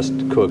of the best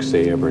cooks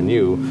they ever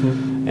knew.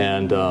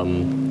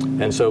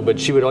 And so, but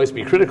she would always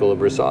be critical of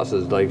her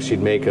sauces. Like she'd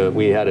make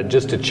we had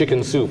just a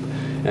chicken soup,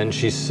 and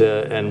she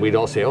said, and we'd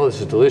all say, "Oh, this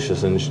is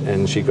delicious,"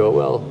 and she'd go,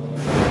 "Well,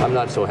 I'm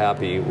not so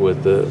happy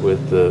with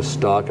the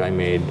stock I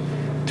made.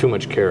 Too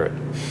much carrot."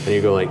 And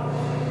you go like,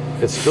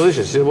 "It's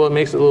delicious." She said, "Well, it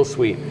makes it a little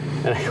sweet."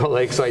 And I go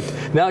like, so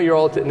now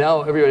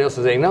everybody else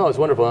is saying, "No, it's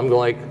wonderful." I'm going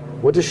like,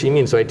 "What does she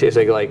mean?" So I taste.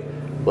 I go like,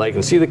 "Well, I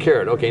can see the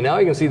carrot." Okay, now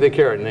I can see the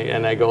carrot,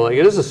 and I go like,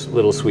 "It is a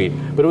little sweet,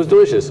 but it was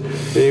delicious."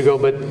 And you go,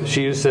 but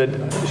she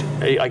said,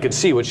 I could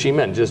see what she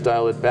meant. Just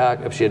dial it back.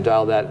 If she had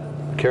dialed that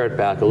carrot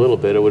back a little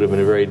bit, it would have been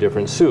a very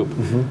different soup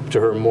to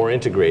her, more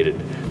integrated.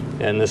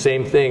 And the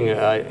same thing,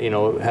 you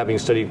know, having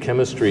studied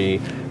chemistry,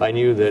 I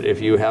knew that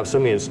if you have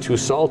something that's too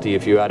salty,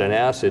 if you add an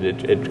acid,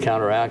 it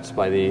counteracts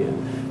by you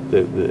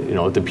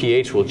know, the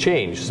pH will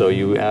change. So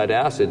you add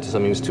acid to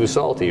something that's too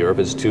salty, or if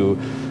it's too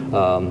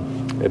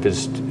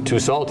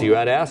salty, you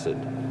add acid.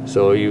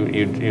 So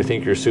you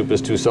think your soup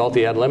is too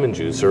salty, add lemon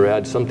juice or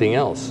add something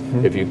else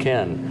if you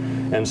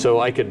can. And so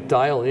I could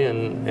dial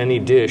in any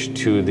dish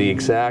to the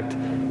exact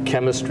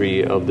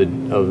chemistry of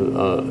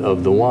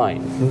the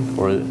wine,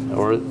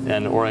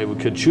 or I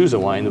could choose a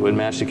wine that would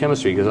match the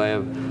chemistry, because I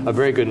have a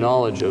very good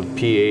knowledge of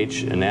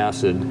pH and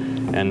acid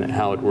and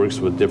how it works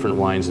with different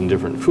wines and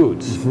different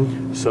foods.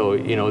 So,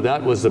 you know,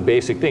 that was the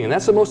basic thing, and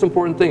that's the most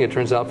important thing, it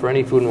turns out, for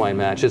any food and wine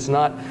match. It's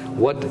not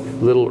what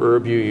little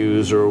herb you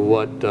use or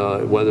what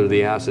whether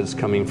the acid's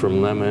coming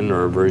from lemon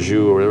or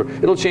verjus or whatever.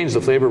 It'll change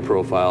the flavor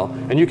profile,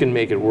 and you can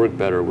make it work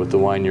better with the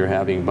wine you're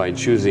having by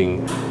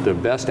choosing the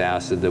best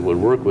acid that would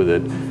work with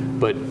it.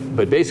 But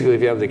basically,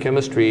 if you have the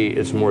chemistry,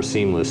 it's more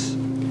seamless,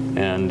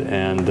 and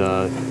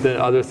the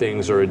other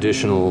things are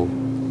additional,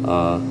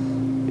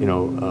 you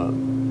know,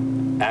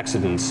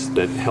 accidents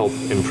that help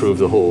improve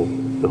the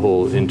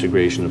whole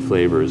integration of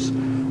flavors.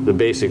 The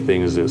basic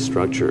thing is the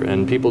structure,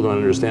 and people don't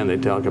understand. They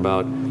talk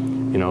about,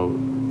 you know,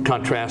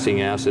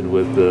 contrasting acid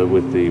with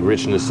the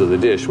richness of the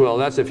dish. Well,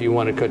 that's if you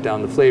want to cut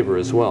down the flavor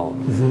as well.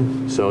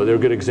 So there are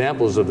good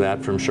examples of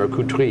that from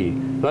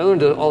charcuterie. But I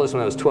learned all this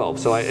when I was 12.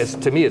 So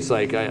to me, it's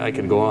like I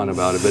could go on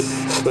about it.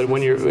 But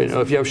when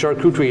if you have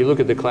charcuterie, you look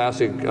at the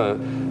classic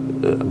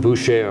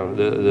bouchère,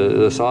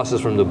 the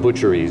sauces from the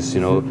butcheries.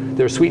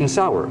 They're sweet and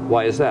sour.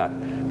 Why is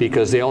that?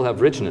 Because they all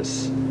have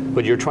richness.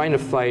 But you're trying to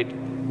fight.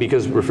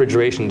 Because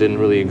refrigeration didn't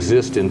really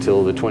exist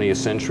until the 20th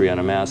century on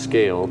a mass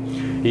scale,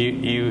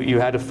 you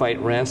had to fight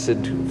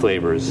rancid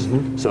flavors.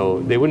 So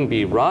they wouldn't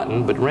be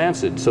rotten, but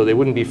rancid, so they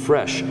wouldn't be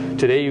fresh.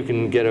 Today you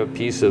can get a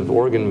piece of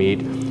organ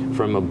meat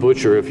from a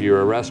butcher if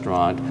you're a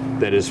restaurant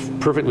that is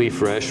perfectly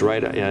fresh,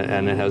 right,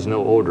 and it has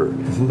no odor.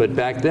 But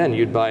back then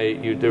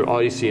there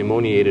always see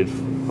ammoniated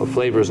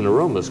flavors and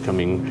aromas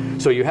coming,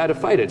 so you had to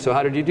fight it. So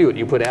how did you do it?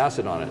 You put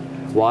acid on it.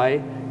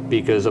 Why?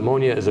 Because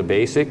ammonia is a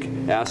basic,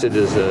 acid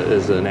is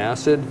an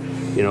acid,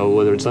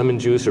 whether it's lemon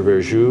juice or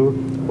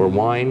verjus or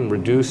wine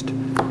reduced,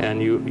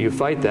 and you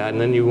fight that, and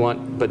then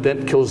but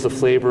that kills the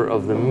flavor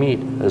of the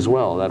meat as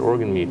well, that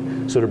organ meat.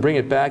 So to bring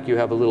it back, you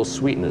have a little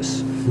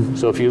sweetness.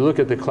 So if you look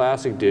at the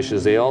classic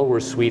dishes, they all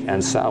were sweet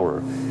and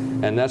sour.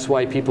 And that's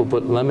why people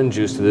put lemon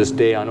juice to this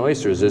day on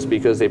oysters, is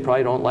because they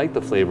probably don't like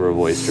the flavor of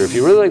oyster. If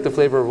you really like the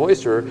flavor of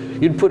oyster,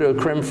 you'd put a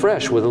creme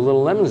fraiche with a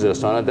little lemon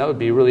zest on it. That would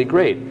be really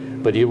great.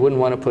 But you wouldn't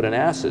want to put an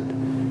acid.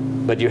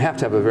 But you have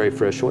to have a very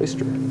fresh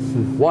oyster.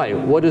 Why?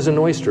 What is an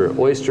oyster?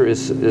 Oyster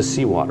is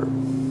seawater.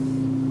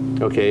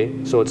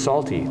 Okay, so it's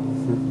salty.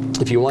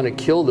 If you want to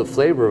kill the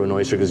flavor of an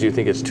oyster because you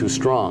think it's too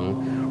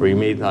strong, or you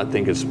may not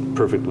think it's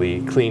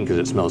perfectly clean because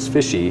it smells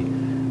fishy,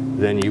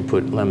 then you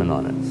put lemon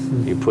on it.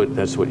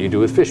 That's what you do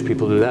with fish.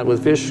 People do that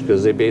with fish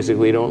because they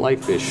basically don't like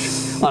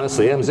fish.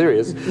 Honestly, I'm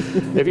serious.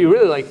 If you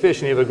really like fish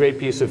and you have a great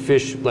piece of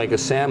fish like a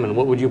salmon,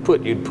 what would you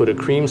put? You'd put a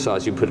cream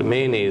sauce, you'd put a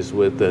mayonnaise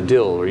with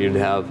dill, or you'd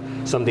have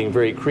something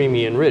very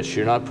creamy and rich.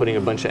 You're not putting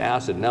a bunch of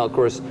acid. Now, of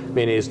course,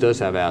 mayonnaise does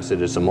have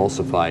acid, it's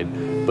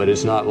emulsified, but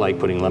it's not like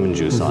putting lemon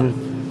juice on it.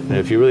 And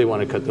if you really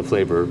want to cut the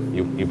flavor,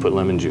 you put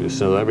lemon juice,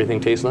 so everything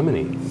tastes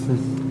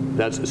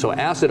lemony. So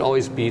acid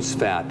always beats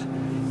fat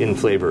in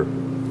flavor.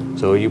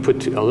 So you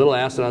put a little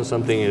acid on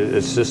something,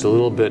 it's just a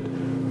little bit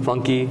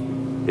funky,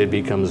 it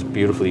becomes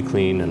beautifully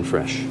clean and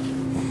fresh.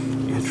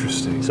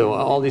 Interesting. So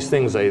all these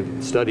things I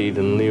studied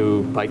and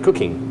knew by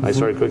cooking. I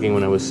started cooking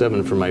when I was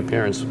 7 for my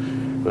parents.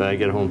 When I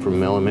get home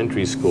from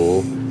elementary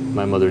school,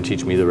 my mother would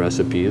teach me the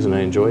recipes and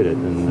I enjoyed it.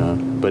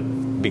 But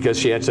because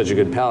she had such a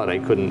good palate, I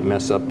couldn't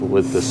mess up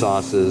with the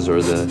sauces or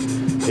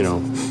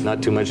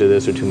not too much of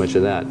this or too much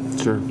of that.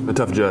 Sure, a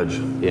tough judge.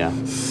 Yeah.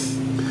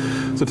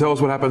 So tell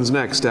us what happens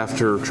next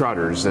after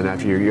Trotters, and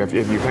after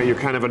you're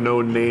kind of a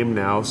known name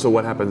now. So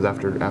what happens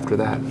after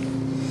that?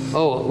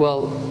 Oh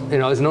well,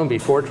 I was known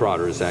before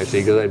Trotters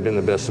actually because I'd been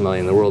the best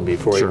sommelier in the world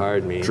before he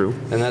hired me. True.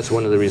 And that's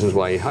one of the reasons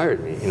why he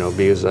hired me.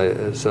 Because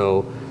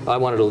I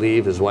wanted to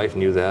leave. His wife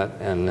knew that,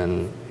 and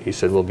then he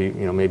said, "Well,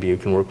 maybe you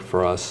can work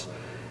for us."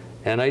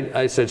 And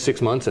I said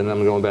 6 months, and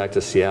I'm going back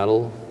to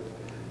Seattle,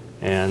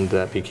 and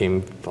that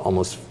became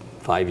almost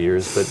 5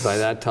 years. But by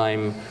that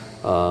time.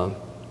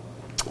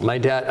 My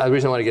dad, the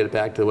reason I want to get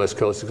back to the West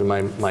Coast is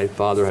because my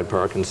father had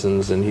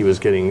Parkinson's and he was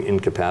getting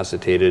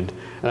incapacitated.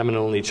 And I'm an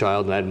only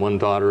child and I had one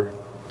daughter.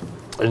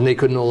 And they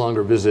could no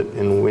longer visit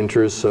in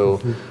winters,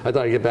 so I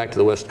thought I'd get back to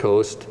the West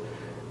Coast.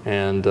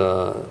 And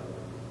so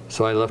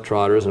I left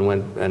Trotters and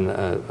went, and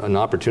an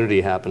opportunity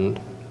happened.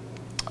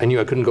 I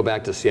knew I couldn't go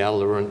back to Seattle.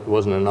 There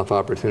wasn't enough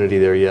opportunity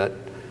there yet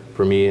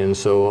for me. And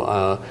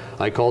so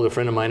I called a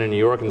friend of mine in New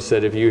York and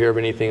said, if you hear of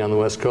anything on the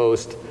West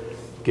Coast,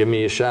 give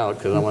me a shout,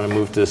 because I want to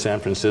move to San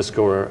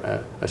Francisco,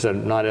 or I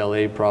said not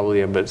LA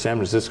probably, but San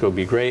Francisco would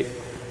be great.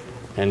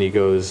 And he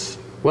goes,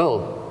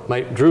 well,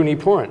 Drew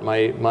Nieporent,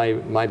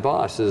 my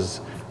boss,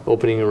 is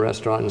opening a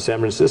restaurant in San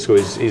Francisco.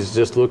 He's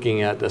just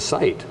looking at a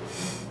site.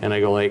 And I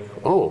go like,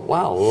 oh,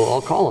 wow, well,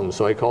 I'll call him.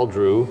 So I called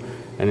Drew,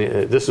 and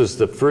this was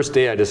the first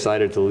day I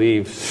decided to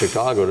leave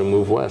Chicago to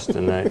move west.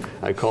 And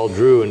I called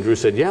Drew, and Drew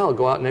said, yeah, I'll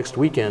go out next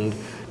weekend.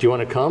 Do you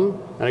want to come?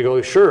 And I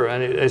go, sure.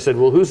 And I said,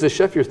 well, who's the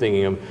chef you're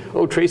thinking of?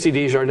 Oh, Tracy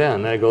Desjardins.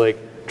 And I go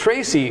like,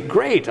 Tracy,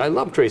 great, I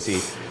love Tracy.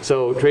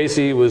 So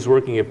Tracy was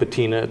working at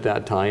Patina at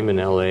that time in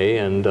LA,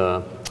 and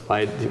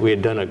we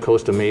had done a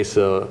Costa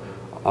Mesa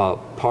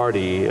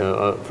party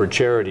for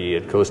charity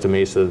at Costa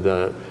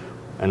Mesa,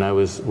 and I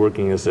was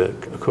working as a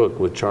cook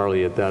with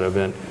Charlie at that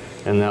event,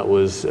 and that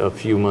was a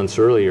few months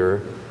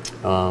earlier.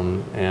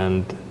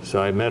 And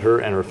so I met her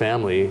and her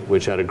family,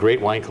 which had a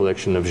great wine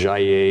collection of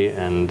Jaillet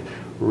and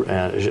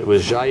it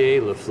was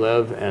Jaillet, Le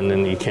Fleuve, and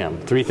then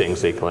Yquem. 3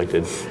 things they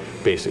collected,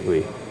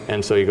 basically.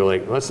 And so you go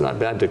like, well, that's not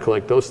bad to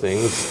collect those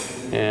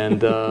things.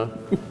 And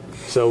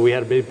so we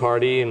had a big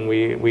party, and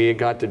we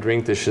got to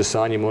drink the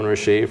Chassagne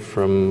Montrachet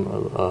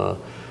from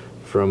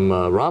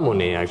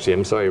Ramonet, actually.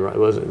 I'm sorry,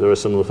 there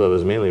was some Le Fleuve, it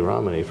was mainly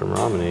Ramonet, from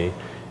Ramonet.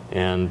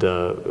 And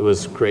it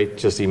was great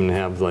just to even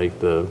have like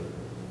the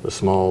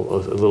small, a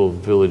little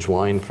village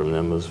wine from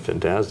them. It was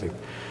fantastic.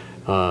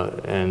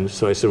 And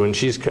so I said,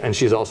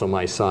 she's also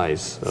my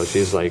size, so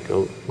she's like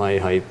my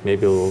height,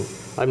 maybe a little,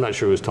 I'm not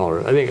sure who's taller.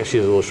 I think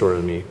she's a little shorter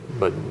than me,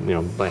 but you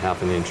know, by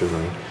half an inch or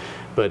something.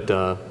 But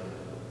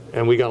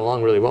and we got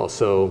along really well.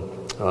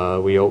 So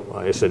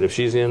I said, if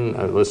she's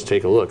in, let's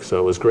take a look. So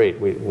it was great.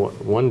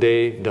 One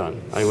day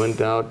done. I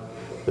went out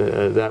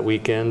that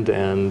weekend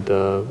and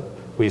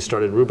we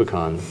started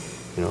Rubicon.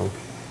 You know,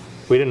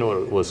 we didn't know what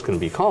it was going to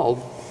be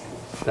called.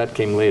 That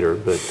came later.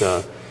 But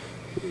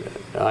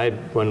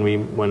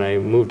when I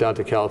moved out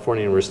to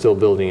California and we're still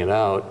building it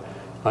out,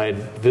 I had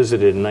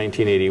visited in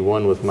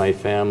 1981 with my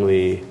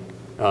family.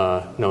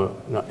 No,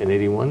 not in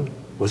 81.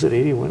 Was it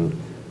 81?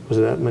 Was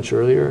it that much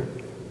earlier?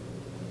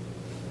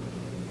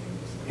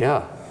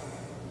 Yeah.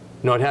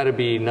 No, it had to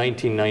be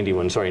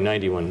 1991. Sorry,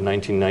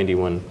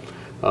 1991.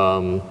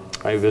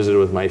 I visited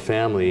with my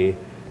family,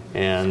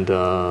 and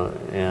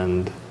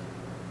Tony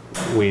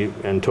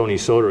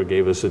Soder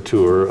gave us a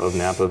tour of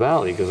Napa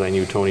Valley because I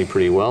knew Tony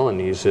pretty well,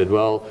 and he said,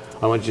 "Well,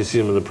 I want you to see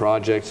some of the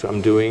projects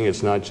I'm doing.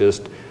 It's not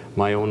just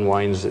my own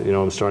wines. You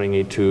know, I'm starting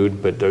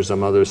Etude, but there's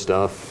some other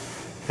stuff."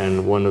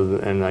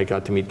 And I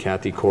got to meet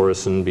Kathy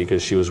Corison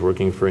because she was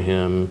working for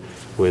him.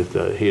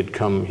 He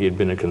had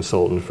been a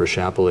consultant for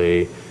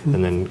Chapelet,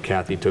 and then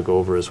Kathy took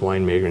over as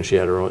winemaker, and she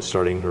had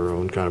starting her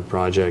own kind of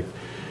project.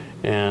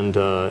 And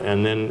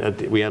then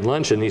we had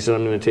lunch, and he said,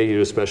 "I'm going to take you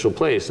to a special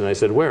place." And I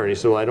said, "Where?" And he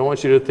said, "Well, I don't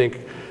want you to think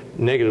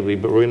negatively,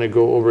 but we're going to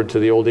go over to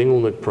the old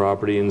Inglenook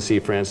property and see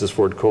Francis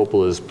Ford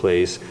Coppola's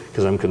place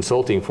because I'm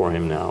consulting for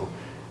him now."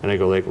 And I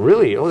go like,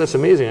 "Really? Oh, that's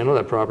amazing. I know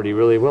that property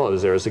really well. I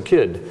was there as a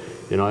kid.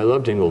 You know, I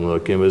loved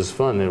Inglenook. It was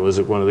fun. It was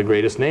one of the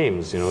greatest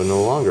names, you know,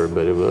 no longer,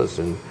 but it was."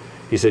 And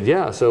he said,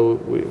 "Yeah, so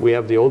we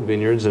have the old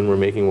vineyards and we're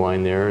making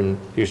wine there and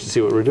you should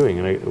see what we're doing."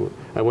 And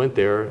I went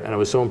there and I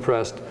was so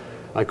impressed.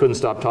 I couldn't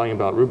stop talking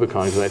about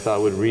Rubicon because I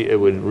thought it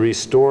would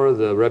restore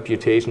the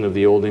reputation of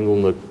the old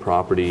Inglenook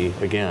property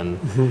again.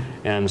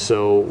 And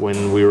so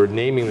when we were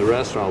naming the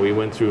restaurant, we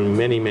went through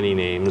many, many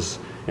names.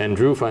 And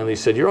Drew finally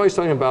said, "You're always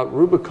talking about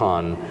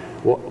Rubicon.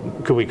 Well,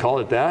 could we call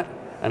it that?"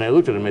 And I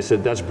looked at him and I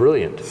said, "That's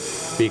brilliant,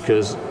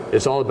 because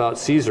it's all about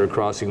Caesar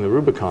crossing the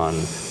Rubicon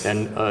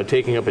and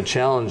taking up a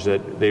challenge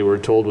that they were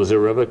told was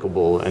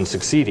irrevocable and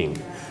succeeding."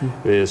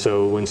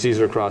 So when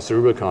Caesar crossed the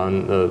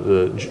Rubicon,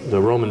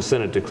 the Roman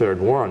Senate declared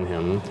war on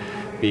him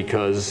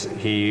because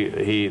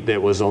there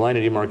was a line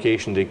of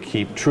demarcation to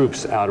keep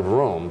troops out of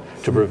Rome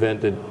to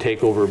prevent the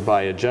takeover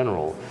by a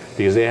general.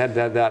 Because they had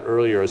that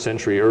earlier, a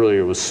century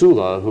earlier, was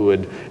Sulla, who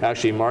had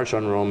actually marched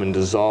on Rome and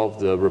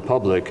dissolved the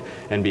republic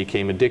and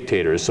became a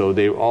dictator. So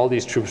all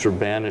these troops were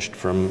banished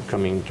from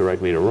coming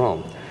directly to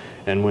Rome.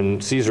 And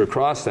when Caesar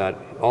crossed that,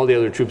 all the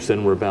other troops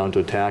then were bound to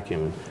attack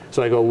him.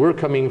 So I go, I'm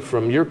coming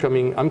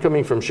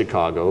from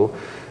Chicago,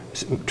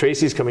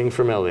 Tracy's coming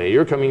from LA,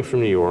 you're coming from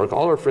New York,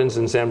 all our friends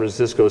in San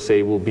Francisco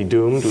say we'll be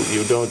doomed,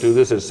 you don't do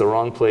this, it's the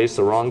wrong place,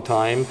 the wrong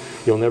time,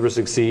 you'll never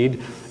succeed.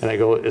 And I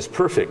go, it's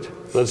perfect,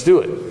 let's do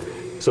it.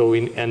 So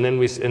they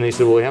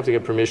said, well, we have to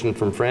get permission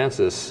from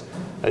Francis.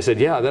 I said,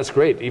 yeah, that's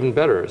great, even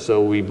better.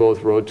 So we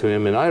both wrote to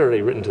him, and I'd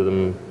already written to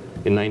them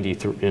in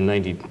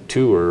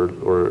 92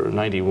 or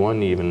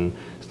 91 even,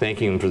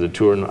 thanking them for the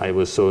tour, and I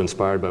was so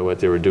inspired by what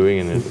they were doing,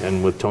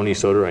 and with Tony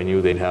Soder I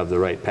knew they'd have the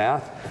right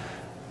path.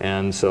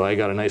 And so I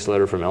got a nice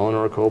letter from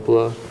Eleanor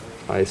Coppola.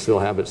 I still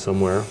have it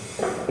somewhere.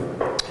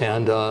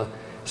 And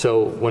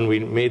so when we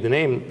made the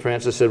name,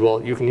 Francis said, well,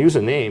 you can use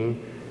a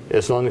name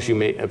as long as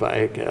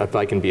if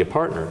I can be a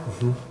partner.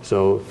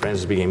 So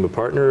Francis became a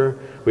partner.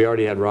 We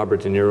already had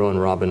Robert De Niro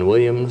and Robin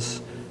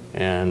Williams,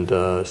 and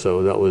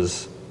so that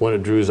was one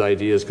of Drew's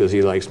ideas because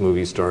he likes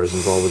movie stars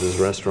involved with his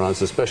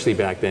restaurants, especially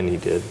back then he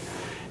did.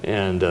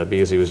 And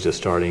because he was just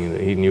starting,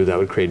 he knew that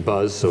would create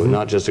buzz. So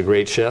not just a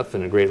great chef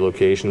and a great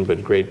location,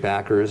 but great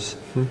backers.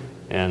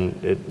 And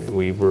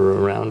we were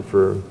around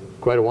for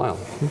quite a while.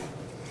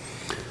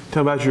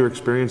 Tell about your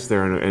experience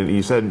there. And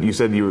you said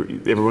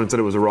everyone said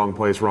it was the wrong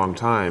place, wrong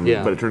time,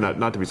 but it turned out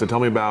not to be. So tell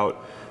me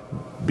about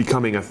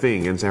becoming a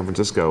thing in San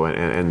Francisco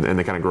and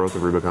the kind of growth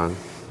of Rubicon.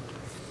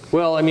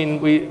 Well, I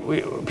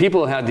mean,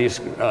 people had these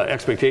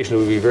expectations it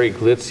would be very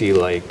glitzy,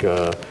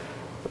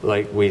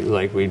 like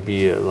we'd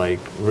be like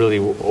really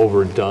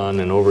overdone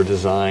and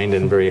over-designed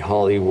and very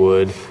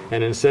Hollywood,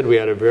 and instead we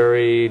had a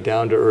very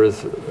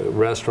down-to-earth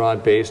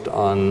restaurant based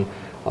on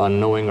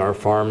knowing our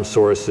farm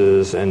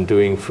sources and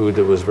doing food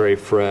that was very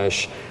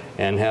fresh,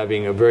 and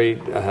having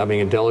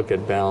a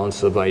delicate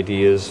balance of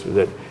ideas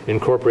that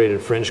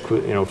incorporated French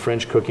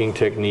cooking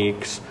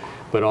techniques,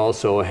 but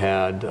also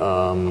had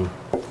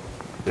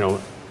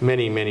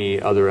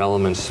many other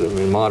elements,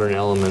 modern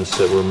elements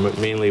that were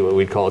mainly what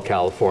we'd call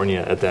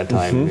California at that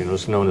time. It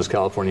was known as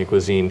California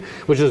cuisine,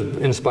 which was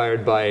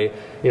inspired by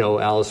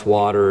Alice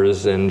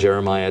Waters and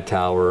Jeremiah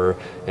Tower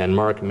and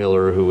Mark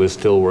Miller, who was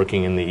still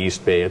working in the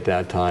East Bay at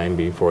that time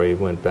before he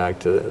went back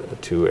to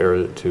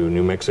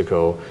New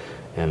Mexico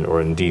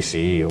or in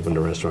D.C. He opened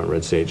a restaurant,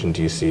 Red Sage, in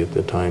D.C. at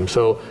the time.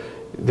 So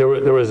there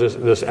was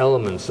this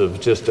elements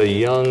of just a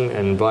young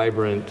and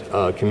vibrant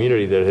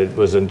community that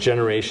was a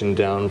generation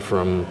down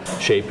from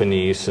Chez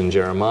Panisse and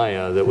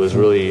Jeremiah that was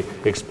really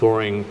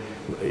exploring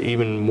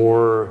even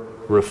more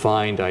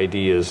refined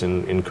ideas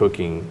in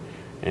cooking.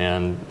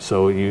 And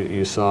so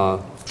you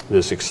saw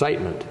this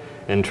excitement.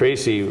 And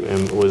Tracy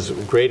was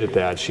great at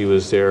that. She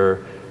was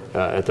there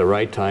at the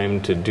right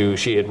time to do,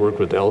 she had worked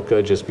with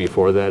Elka just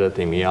before that at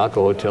the Miyako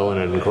Hotel and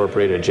had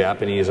incorporated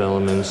Japanese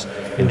elements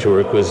into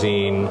her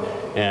cuisine.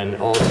 And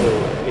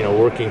also, you know,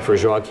 working for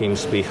Joaquin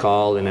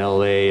Spijal in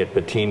LA at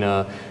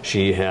Patina,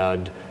 she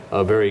had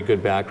a very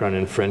good background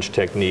in French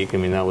technique. I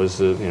mean, that was,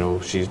 you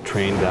know, she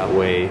trained that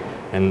way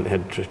and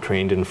had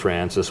trained in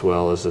France as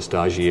well as a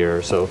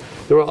stagiaire. So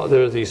there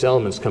were these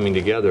elements coming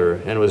together,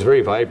 and it was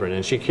very vibrant.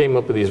 And she came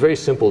up with these very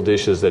simple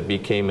dishes that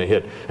became a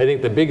hit. I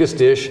think the biggest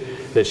dish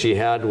that she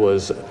had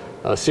was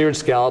a seared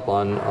scallop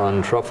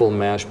on truffle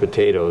mashed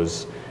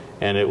potatoes,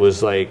 and it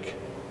was like,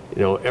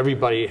 you know,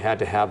 everybody had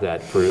to have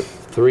that for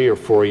 3 or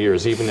 4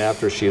 years, even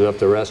after she left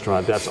the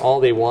restaurant. That's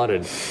all they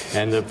wanted.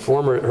 And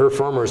her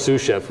former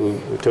sous chef who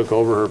took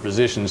over her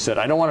position said,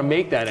 I don't want to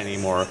make that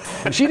anymore.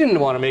 And she didn't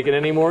want to make it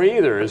anymore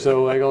either.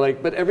 So I go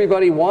like, but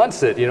everybody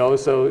wants it, you know?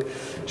 So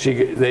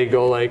they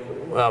go like,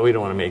 well, we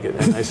don't want to make it.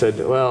 And I said,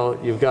 well,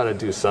 you've got to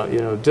do something,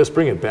 you know, just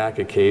bring it back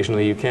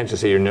occasionally. You can't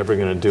just say you're never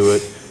going to do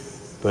it.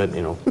 But,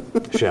 you know,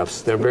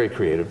 chefs, they're very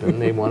creative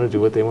and they want to do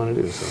what they want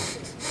to do.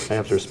 So I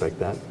have to respect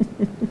that.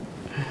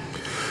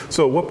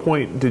 So at what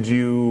point did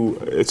you,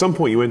 at some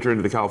point you entered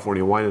into the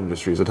California wine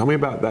industry. So tell me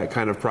about that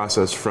kind of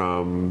process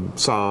from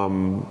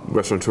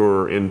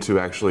restaurateur into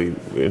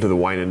the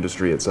wine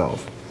industry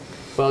itself.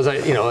 Well,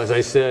 as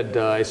I said,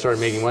 I started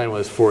making wine when I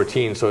was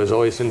 14, so I was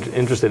always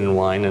interested in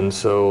wine, and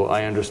so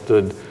I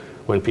understood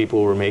when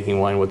people were making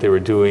wine what they were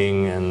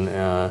doing,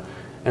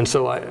 and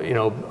so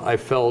I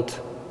felt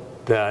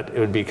that it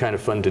would be kind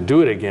of fun to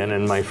do it again.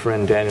 And my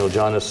friend Daniel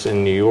Jonas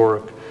in New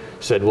York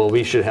said, well,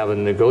 we should have a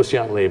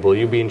negociant label.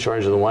 You be in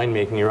charge of the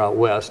winemaking, you're out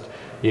west.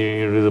 You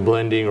do the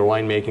blending or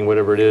winemaking,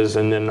 whatever it is,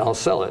 and then I'll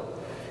sell it.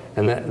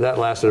 And that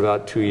lasted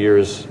about 2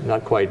 years,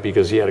 not quite,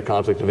 because he had a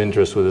conflict of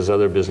interest with his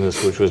other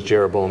business, which was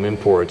Jeroboam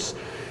Imports.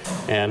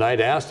 And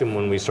I'd asked him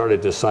when we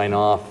started to sign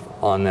off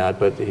on that,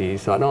 but he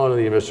thought, no,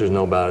 the investors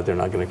know about it, they're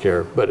not going to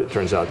care. But it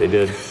turns out they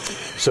did.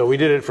 So we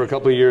did it for a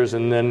couple of years,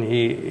 and then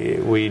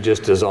we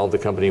just dissolved the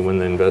company when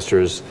the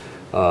investors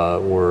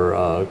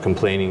were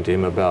complaining to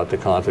him about the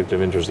conflict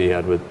of interest he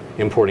had with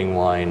importing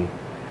wine.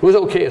 It was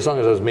okay as long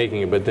as I was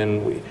making it, but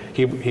then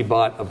he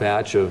bought a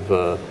batch of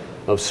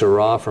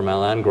Syrah from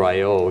Alain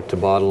Graillot to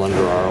bottle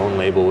under our own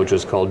label, which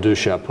was called Deux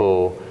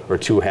Chapeaux, or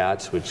Two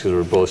Hats, which we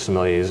were both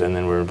sommeliers, and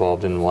then we're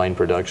involved in wine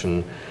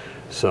production.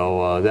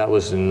 So that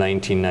was in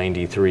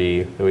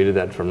 1993. We did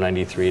that from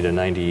 93 to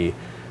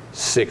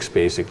 96,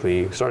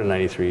 basically. Started in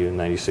 93 and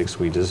 96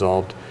 we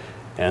dissolved,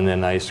 and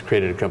then I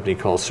created a company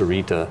called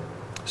Sarita.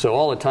 So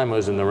all the time I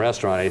was in the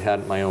restaurant, I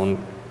had my own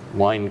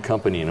wine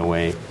company in a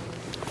way.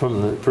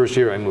 From the first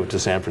year I moved to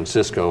San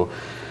Francisco,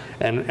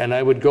 and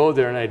I would go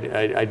there and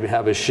I'd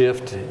have a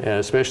shift,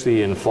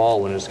 especially in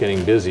fall when it's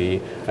getting busy.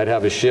 I'd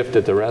have a shift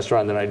at the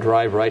restaurant, then I'd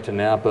drive right to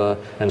Napa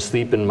and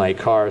sleep in my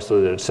car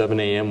so that at 7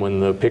 a.m. when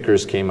the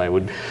pickers came, I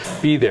would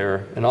be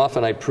there. And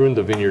often I pruned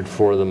the vineyard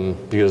for them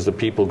because the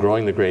people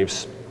growing the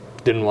grapes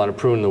didn't want to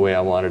prune the way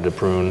I wanted to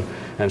prune.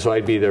 And so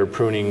I'd be there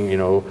pruning,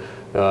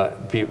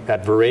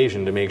 at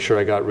Verasion to make sure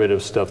I got rid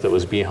of stuff that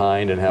was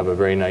behind and have a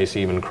very nice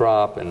even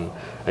crop, and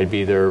I'd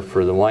be there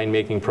for the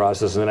winemaking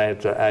process, and then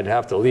I'd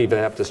have to leave. I'd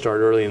have to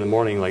start early in the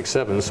morning, like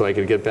 7, so I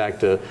could get back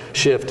to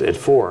shift at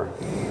 4.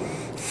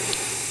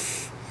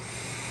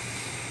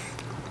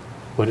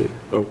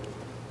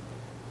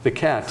 The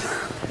cat.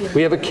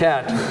 We have a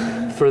cat.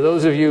 For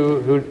those of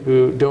you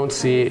who don't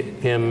see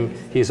him,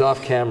 he's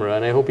off camera,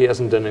 and I hope he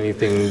hasn't done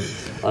anything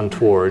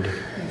untoward.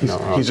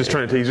 He's just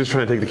trying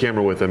to take the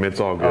camera with him. It's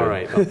all good. All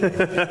right.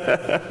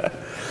 Okay.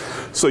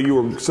 So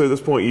at this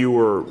point you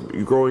were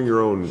growing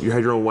your own. You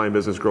had your own wine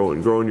business,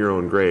 growing your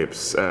own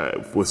grapes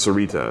with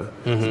Sarita.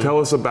 Mm-hmm. So tell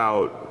us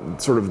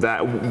about sort of that.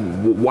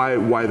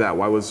 Why that?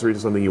 Why was Sarita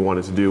something you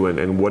wanted to do,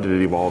 and what did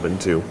it evolve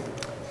into?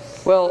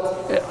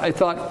 Well, I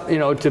thought,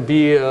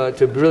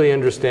 to really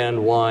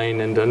understand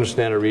wine and to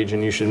understand a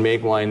region, you should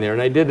make wine there.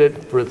 And I did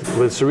it with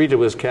Sarita. It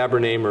was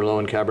Cabernet, Merlot,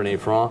 and Cabernet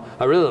Franc.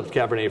 I really loved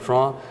Cabernet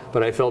Franc,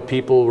 but I felt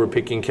people were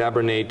picking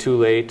Cabernet too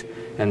late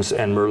and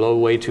Merlot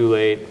way too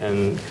late.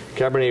 And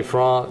Cabernet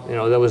Franc,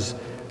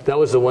 that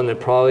was the one that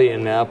probably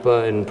in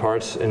Napa and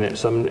parts in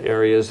some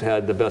areas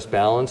had the best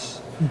balance,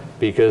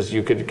 because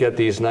you could get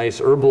these nice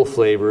herbal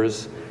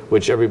flavors,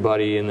 which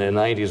everybody in the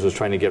 90s was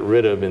trying to get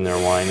rid of in their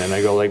wine. And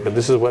I go like, but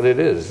this is what it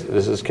is.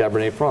 This is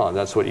Cabernet Franc.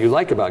 That's what you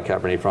like about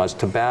Cabernet Franc. It's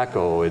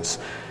tobacco, it's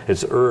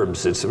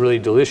herbs, it's really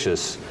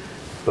delicious.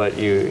 But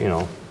you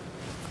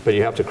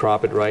have to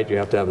crop it right, you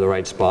have to have the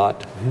right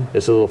spot. Mm-hmm.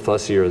 It's a little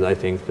fussier, I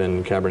think,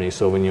 than Cabernet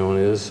Sauvignon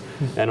is.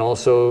 Mm-hmm. And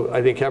also,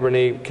 I think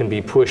Cabernet can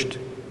be pushed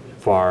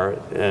far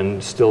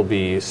and still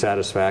be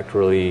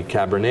satisfactorily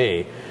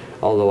Cabernet,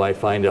 although I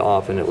find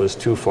often it was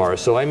too far.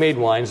 So I made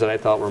wines that I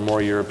thought were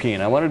more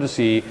European. I wanted to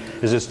see,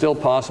 is it still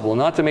possible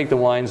not to make the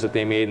wines that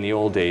they made in the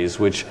old days,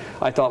 which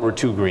I thought were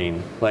too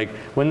green. Like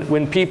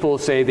when people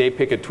say they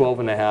pick a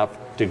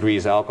 12.5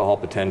 degrees alcohol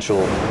potential,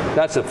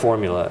 that's a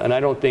formula. And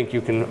I don't think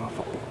you can,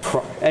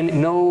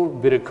 and no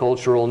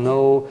viticultural,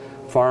 no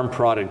farm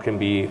product can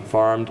be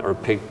farmed or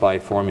picked by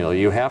formula.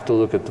 You have to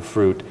look at the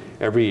fruit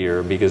every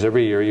year, because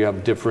every year you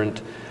have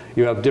different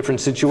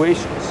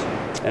situations.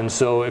 And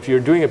so if you're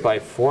doing it by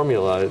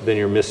formula, then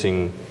you're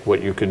missing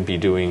what you could be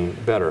doing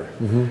better.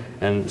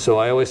 And so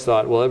I always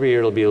thought, well, every year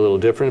it'll be a little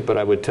different, but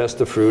I would test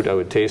the fruit, I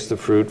would taste the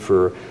fruit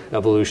for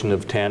evolution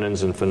of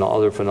tannins and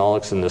other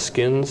phenolics in the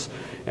skins,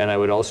 and I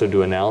would also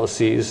do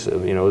analyses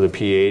of, you know, the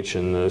pH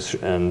and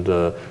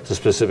the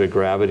specific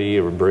gravity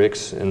or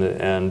Brix,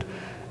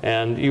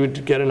 and you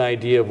would get an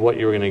idea of what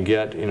you were going to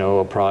get, you know,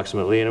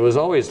 approximately, and it was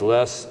always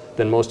less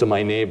than most of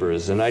my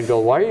neighbors. And I'd go,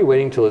 why are you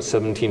waiting till it's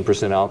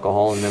 17%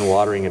 alcohol and then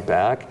watering it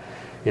back,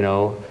 you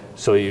know?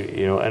 So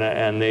you know,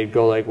 and they'd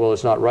go like, well,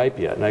 it's not ripe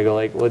yet. And I go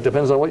like, well, it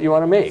depends on what you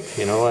want to make.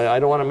 You know, I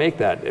don't want to make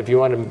that. If you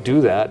want to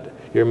do that,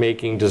 you're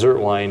making dessert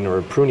wine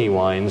or pruny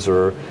wines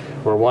or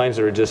wines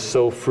that are just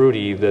so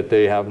fruity that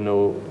they have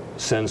no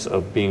sense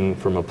of being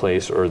from a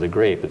place or the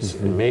grape it's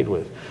made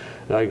with.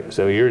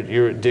 So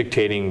you're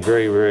dictating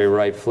very, very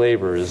ripe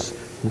flavors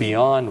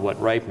beyond what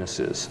ripeness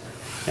is.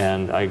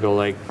 And I go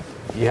like,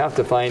 you have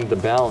to find the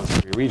balance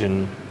of your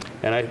region.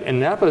 And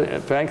Napa,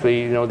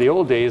 frankly, you know, the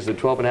old days, the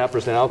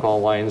 12.5%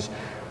 alcohol wines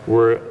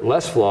were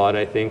less flawed,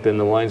 I think, than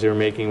the wines they were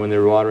making when they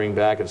were watering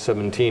back at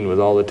 17 with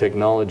all the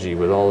technology,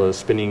 with all the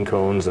spinning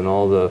cones and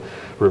all the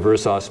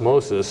reverse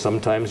osmosis.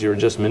 Sometimes you're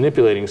just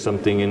manipulating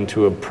something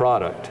into a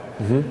product.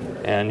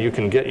 And you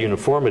can get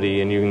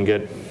uniformity, and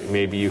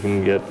maybe you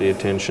can get the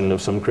attention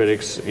of some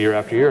critics year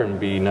after year and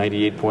be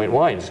 98-point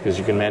wines because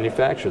you can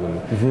manufacture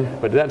them.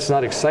 But that's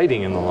not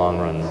exciting in the long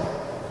run.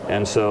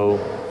 And so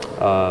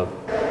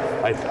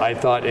I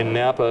thought in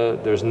Napa,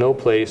 there's no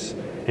place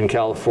in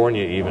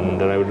California even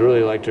that I would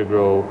really like to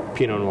grow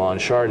Pinot Noir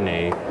and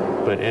Chardonnay,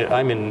 but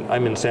I'm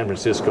in San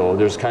Francisco.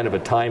 There's kind of a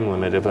time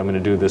limit if I'm going to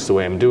do this the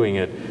way I'm doing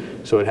it,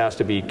 so it has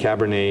to be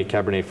Cabernet,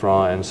 Cabernet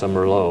Franc, and some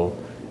Merlot.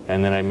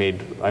 And then I made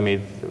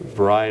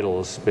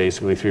varietals,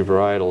 basically 3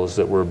 varietals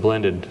that were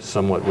blended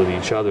somewhat with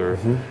each other,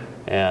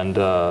 and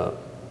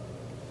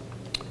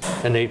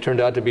they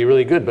turned out to be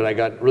really good. But I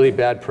got really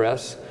bad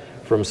press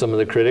from some of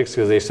the critics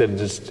because they said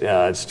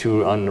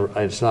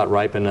it's not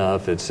ripe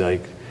enough. It's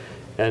like,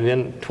 and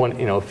then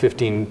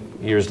 15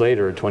 years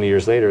later or 20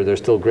 years later, they're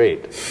still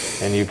great,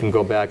 and you can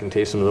go back and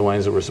taste some of the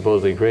wines that were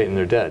supposedly great and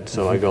they're dead.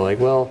 So I go like,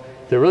 well,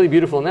 they're really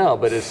beautiful now,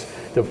 but it's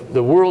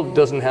the world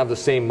doesn't have the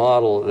same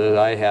model that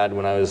I had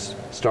when I was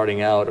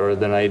starting out or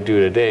than I do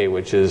today,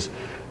 which is,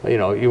 you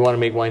know, you want to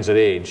make wines that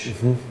age,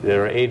 that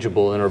are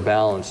ageable and are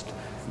balanced,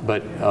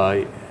 but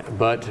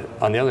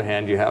on the other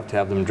hand, you have to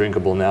have them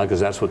drinkable now because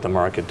that's what the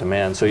market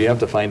demands. So you have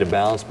to find a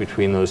balance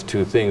between those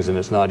two things, and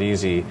it's not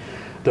easy.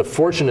 The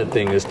fortunate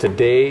thing is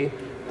today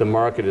the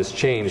market has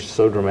changed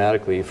so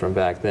dramatically from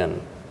back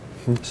then,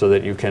 so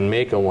that you can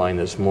make a wine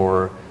that's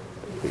more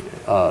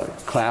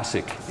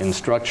classic in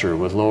structure,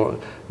 with lower,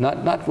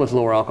 not with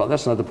lower alcohol.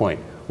 That's not the point.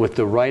 With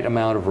the right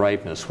amount of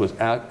ripeness, with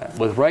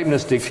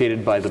ripeness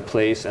dictated by the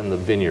place and the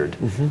vineyard,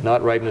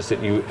 not ripeness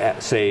that you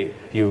say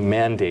you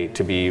mandate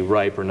to be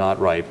ripe or not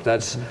ripe.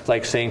 That's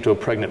like saying to a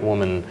pregnant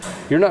woman,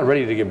 "You're not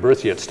ready to give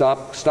birth yet.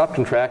 Stop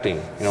contracting.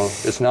 You know,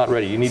 it's not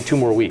ready. You need 2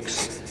 more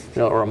weeks."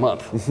 You know, or a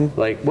month.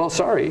 Like, well,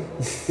 sorry,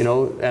 you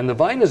know. And the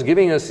vine is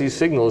giving us these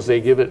signals. They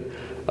give it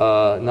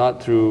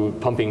not through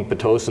pumping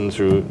Pitocin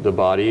through the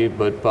body,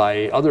 but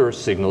by other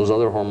signals,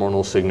 other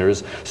hormonal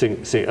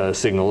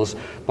signals,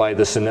 by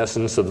the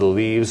senescence of the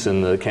leaves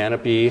and the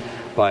canopy,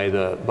 by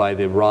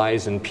the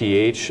rise in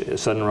pH,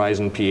 sudden rise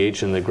in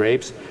pH in the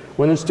grapes.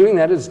 When it's doing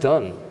that, it's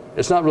done.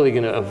 It's not really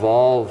going to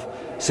evolve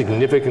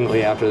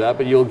significantly after that,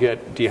 but you'll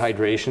get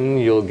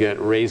dehydration, you'll get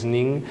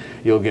raisoning,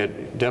 you'll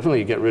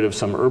definitely get rid of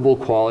some herbal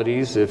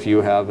qualities if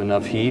you have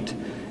enough heat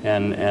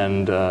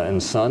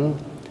and sun.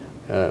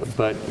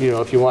 But you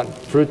know, if you want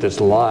fruit that's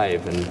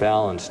live and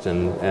balanced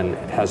and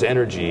has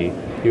energy,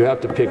 you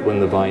have to pick when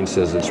the vine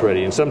says it's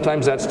ready. And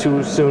sometimes that's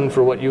too soon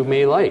for what you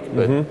may like,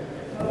 but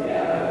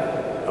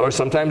or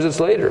sometimes it's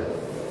later.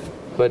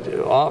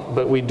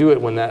 But we do it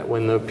when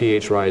the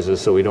pH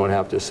rises, so we don't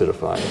have to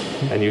acidify,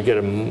 and you get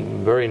a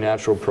very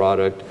natural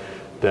product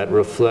that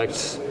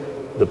reflects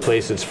the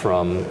place it's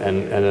from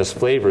and has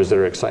flavors that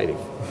are exciting.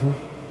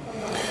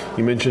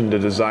 You mentioned a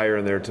desire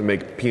in there to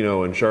make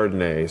Pinot and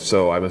Chardonnay,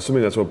 so I'm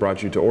assuming that's what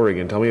brought you to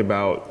Oregon. Tell me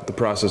about the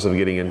process of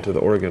getting into the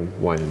Oregon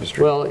wine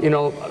industry. Well, you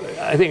know,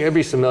 I think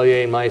every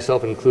sommelier, and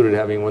myself included,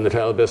 having won the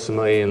title of best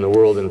sommelier in the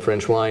world in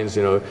French wines,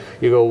 you know,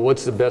 you go,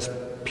 what's the best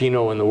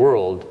Pinot in the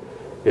world?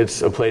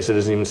 It's a place that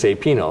doesn't even say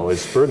Pinot.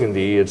 It's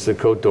Burgundy, it's the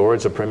Côte d'Or,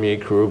 it's a Premier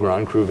Cru,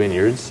 Grand Cru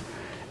vineyards.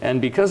 And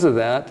because of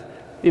that,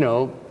 you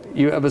know,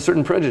 you have a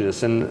certain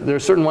prejudice. And there are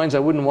certain wines I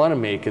wouldn't want to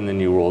make in the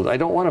New World. I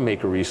don't want to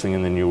make a Riesling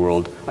in the New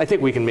World. I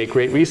think we can make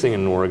great Riesling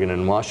in Oregon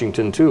and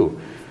Washington too.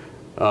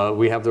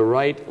 We have the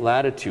right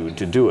latitude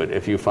to do it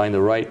if you find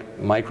the right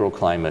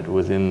microclimate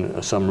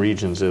within some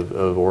regions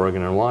of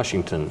Oregon and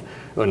Washington.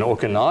 And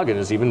Okanagan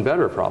is even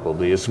better,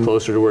 probably. It's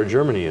closer to where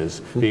Germany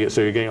is.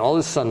 So you're getting all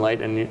this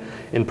sunlight, and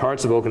in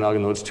parts of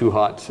Okanagan, though, it's too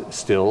hot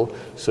still,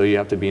 so you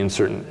have to be in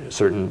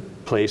certain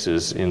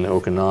places in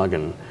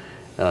Okanagan.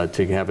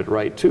 to have it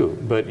right too.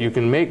 But you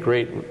can make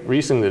great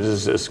Riesling that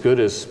is as good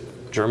as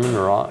German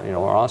or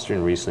or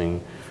Austrian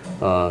Riesling,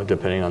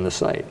 depending on the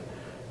site.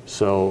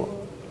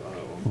 So,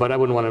 but I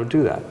wouldn't want to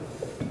do that,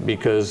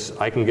 because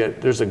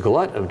there's a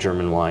glut of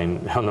German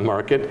wine on the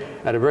market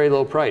at a very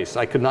low price.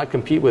 I could not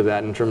compete with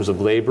that in terms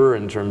of labor,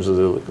 in terms of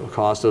the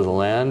cost of the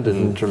land,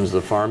 in terms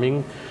of the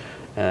farming.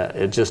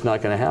 It's just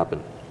not going to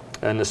happen.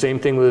 And the same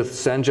thing with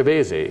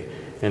Sangiovese.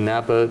 In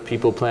Napa,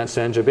 people plant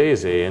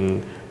Sangiovese,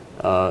 and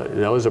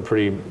that was a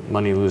pretty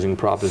money-losing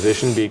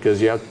proposition,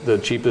 because you have the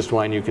cheapest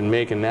wine you can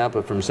make in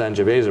Napa from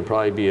Sangiovese would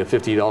probably be a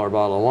 $50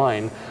 bottle of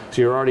wine.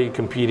 So you're already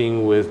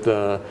competing with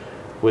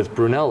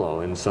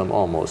Brunello in some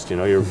almost.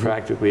 You're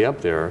practically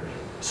up there.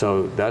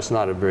 So that's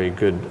not a very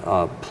good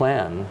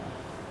plan.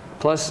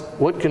 Plus,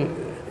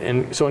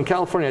 so in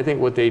California, I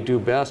think what they do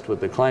best with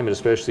the climate,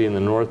 especially in the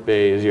North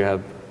Bay, is you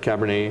have the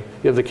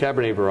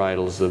Cabernet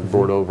varietals, the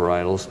Bordeaux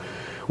varietals.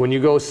 When you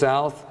go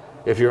south,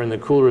 if you're in the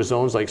cooler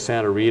zones like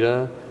Santa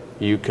Rita,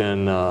 you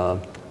can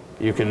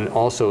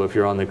also, if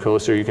you're on the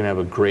coast there, you can have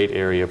a great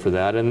area for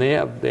that. And they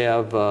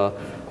have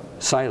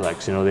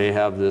silex. They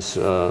have this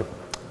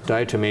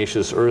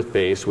diatomaceous earth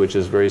base, which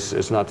is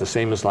it's not the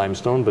same as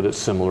limestone, but it's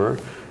similar.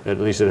 At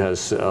least it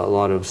has a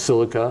lot of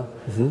silica,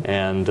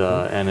 and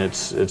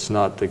it's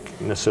not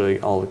necessarily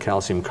all the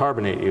calcium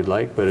carbonate you'd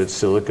like, but it's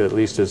silica. At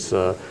least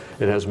it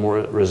has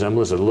more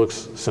resemblance. It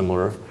looks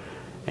similar.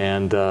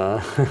 And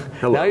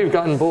now you've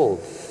gotten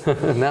bold.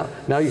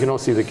 now you can all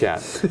see the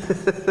cat.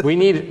 We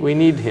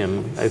need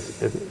him.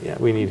 Yeah,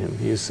 we need him.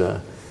 He's a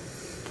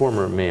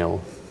former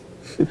male,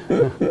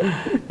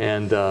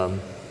 and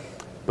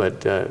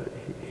but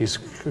he's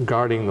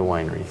guarding the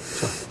winery.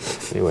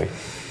 So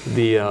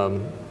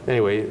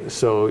anyway,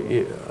 so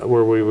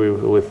where were we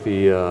with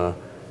the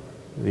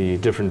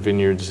different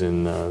vineyards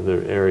in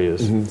the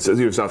areas? So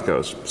you're South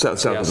Coast,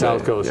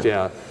 South Coast,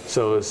 yeah.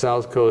 So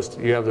South Coast,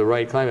 you have the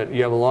right climate.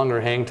 You have a longer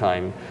hang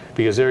time,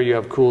 because there you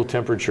have cool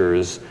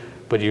temperatures,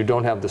 but you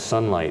don't have the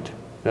sunlight.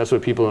 That's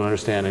what people don't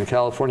understand. In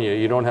California,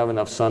 you don't have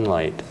enough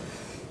sunlight.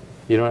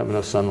 You don't have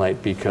enough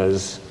sunlight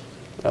because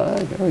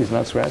he's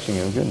not scratching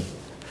you. Good.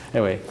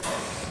 Anyway,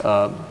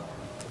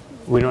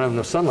 we don't have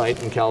enough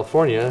sunlight in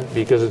California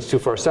because it's too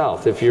far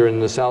south. If you're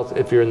in the south,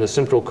 if you're in the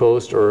Central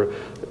Coast or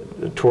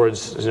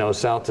towards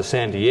south to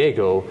San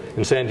Diego,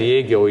 in San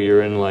Diego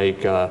you're in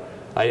like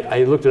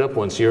I looked it up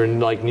once. You're in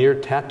like near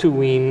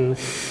Tatooine,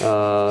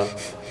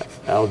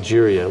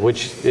 Algeria,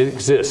 which it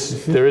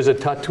exists. There is a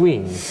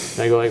Tatooine.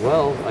 And I go like,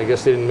 well, I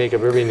guess they didn't make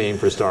up every name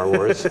for Star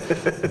Wars,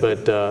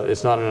 but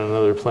it's not on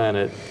another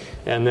planet.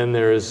 And then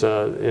there's,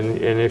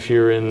 and if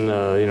you're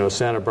in,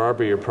 Santa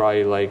Barbara, you're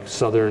probably like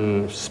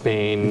southern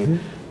Spain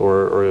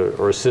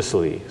or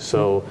Sicily.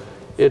 So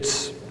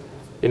it's,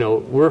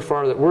 we're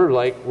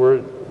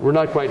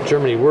not quite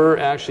Germany. We're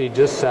actually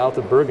just south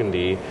of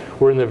Burgundy.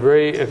 We're in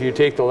if you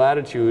take the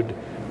latitude,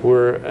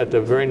 we're at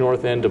the very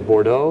north end of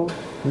Bordeaux,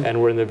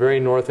 and we're in the very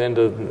north end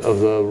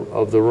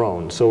of the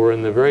Rhone. So we're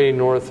in the very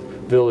north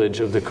village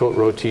of the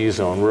Côte-Rôtie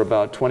zone. We're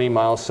about 20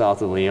 miles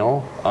south of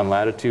Lyon on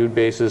latitude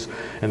basis,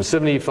 and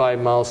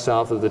 75 miles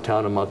south of the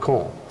town of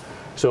Mâcon.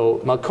 So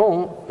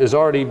Mâcon is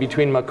already,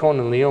 between Mâcon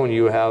and Lyon,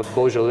 you have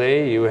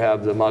Beaujolais, you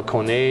have the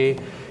Mâconnais,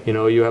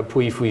 you have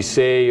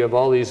Puy-Fuissé, you have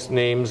all these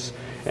names.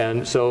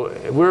 And so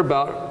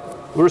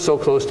we're so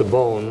close to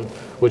Beaune,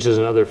 which is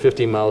another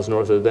 50 miles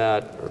north of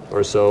that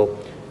or so,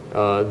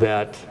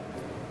 that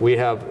we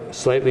have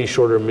slightly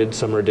shorter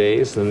midsummer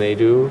days than they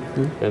do,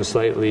 and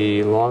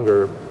slightly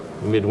longer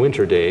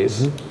midwinter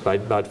days by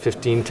about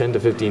 10 to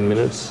 15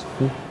 minutes.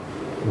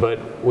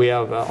 But we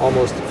have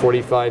almost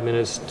 45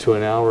 minutes to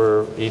an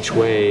hour each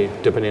way,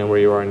 depending on where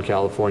you are in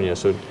California.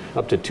 So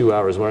up to 2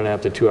 hours,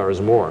 1.5 to 2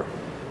 hours more.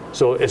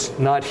 So it's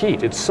not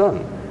heat, it's sun.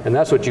 And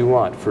that's what you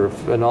want for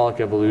phenolic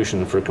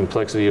evolution, for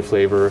complexity of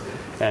flavor.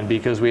 And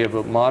because we have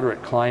a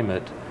moderate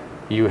climate,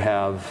 you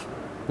have,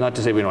 not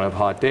to say we don't have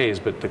hot days,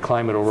 but the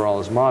climate overall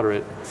is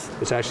moderate.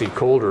 It's actually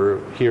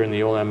colder here in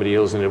the Willamette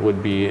Hills than it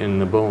would be in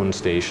the Beaune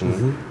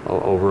station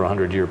over a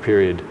 100-year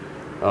period.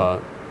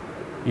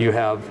 You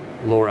have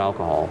lower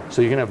alcohol.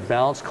 So you can have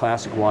balanced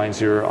classic wines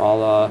here, a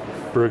la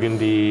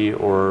Burgundy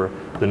or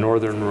the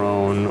Northern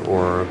Rhone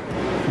or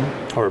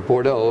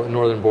Bordeaux,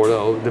 Northern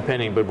Bordeaux,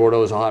 depending, but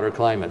Bordeaux is a hotter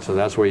climate, so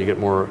that's where you get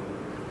more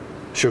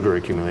sugar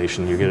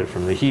accumulation. You get it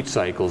from the heat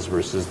cycles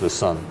versus the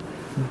sun.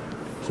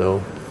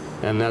 So,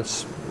 and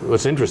that's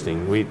what's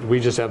interesting.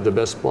 We just have the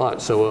best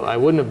spot. So I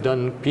wouldn't have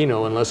done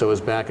Pinot unless I was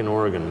back in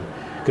Oregon,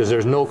 because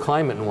there's no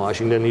climate in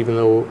Washington, even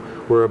though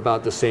we're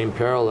about the same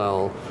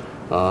parallel.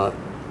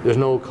 There's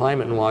no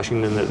climate in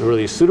Washington that's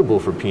really suitable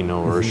for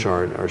Pinot or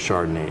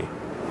Chardonnay.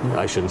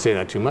 I shouldn't say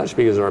that too much,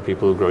 because there are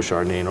people who grow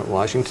Chardonnay in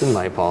Washington.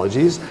 My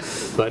apologies,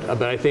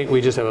 but I think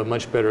we just have a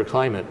much better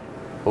climate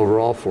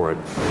overall for it,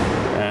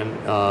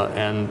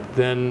 and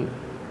then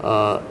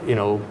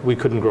we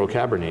couldn't grow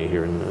Cabernet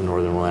here in the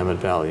northern Willamette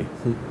Valley.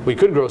 We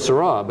could grow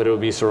Syrah, but it would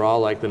be Syrah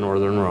like the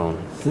Northern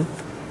Rhone.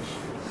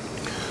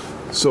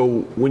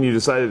 So when you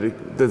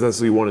decided that's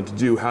what you wanted to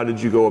do, how did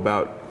you go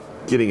about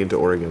getting into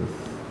Oregon?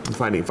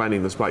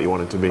 finding the spot you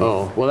wanted to be?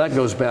 Oh, well, that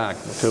goes back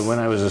to when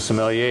I was a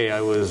sommelier.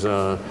 I was in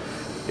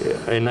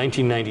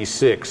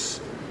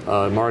 1996.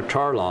 Mark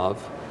Tarlov,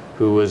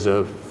 who was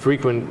a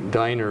frequent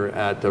diner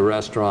at the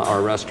restaurant,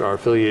 our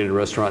affiliated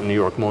restaurant in New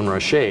York, Mon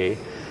Rocher.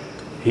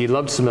 He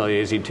loved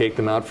sommeliers. He'd take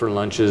them out for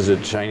lunches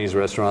at Chinese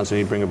restaurants, and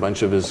he'd bring a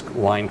bunch of his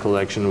wine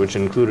collection, which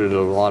included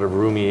a lot of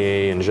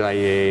Roumier and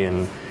Jaillet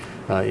and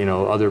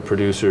other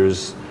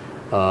producers.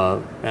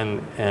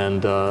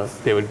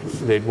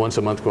 They'd once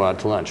a month go out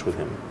to lunch with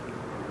him.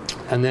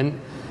 And then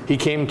he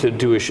came to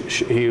do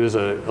he was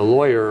a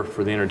lawyer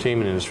for the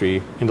entertainment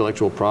industry,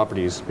 intellectual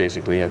properties,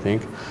 basically, I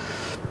think.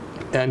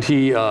 And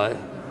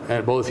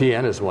both he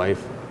and his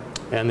wife,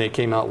 and they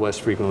came out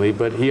west frequently,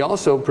 but he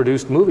also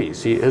produced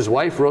movies. His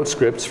wife wrote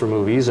scripts for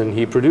movies, and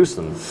he produced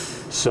them.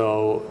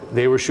 So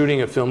they were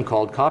shooting a film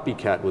called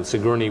Copycat with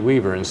Sigourney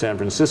Weaver in San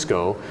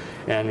Francisco,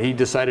 and he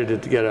decided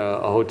to get a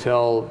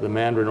hotel, the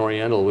Mandarin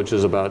Oriental, which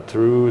is about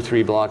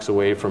 3 blocks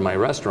away from my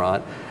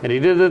restaurant, and he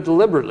did it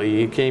deliberately.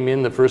 He came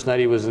in the first night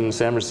he was in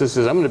San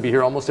Francisco, says, I'm going to be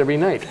here almost every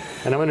night,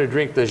 and I'm going to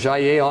drink the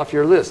Jaillet off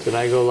your list. And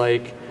I go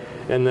like,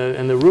 and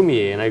the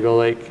Roumier, and I go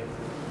like,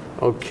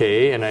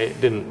 okay, and I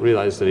didn't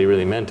realize that he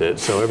really meant it.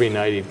 So every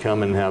night he'd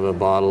come and have a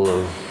bottle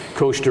of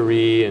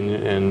Costerie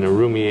and a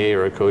Roumier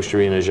or a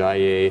Costerie and a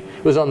Jaillet.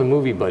 It was on the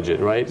movie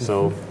budget, right?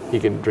 So he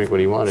could drink what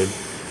he wanted.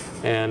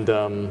 And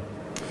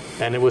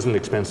it wasn't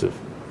expensive,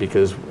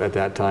 because at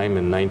that time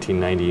in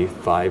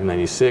 1995,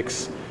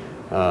 96,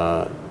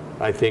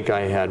 I think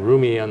I had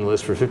Roumier on the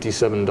list for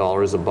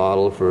 $57 a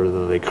bottle for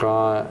the Le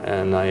Cras,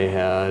 and I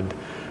had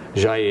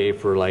Jaillet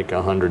for like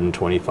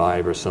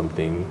 125 or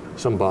something.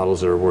 Some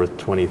bottles are worth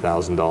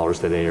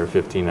 $20,000 today, or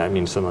 15. I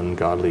mean, some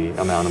ungodly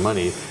amount of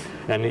money.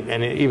 And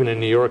even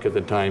in New York at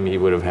the time, he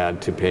would have had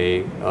to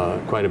pay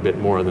quite a bit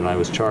more than I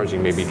was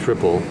charging, maybe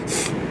triple.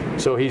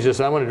 So he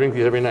just, I want to drink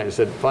these every night. I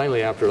said,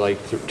 finally, after like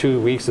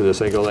 2 weeks of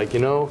this, I go like,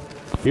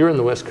 you're in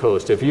the West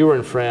Coast. If you were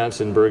in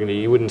France, in Burgundy,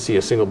 you wouldn't see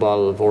a single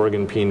bottle of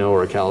Oregon Pinot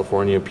or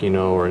California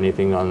Pinot or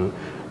anything on.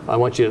 I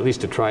want you at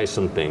least to try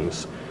some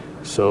things.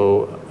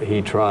 So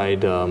he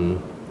tried,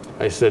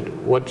 I said,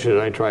 what should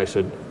I try? I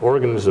said,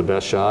 Oregon is the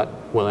best shot.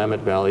 Willamette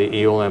Valley,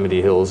 Eola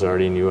Hills, I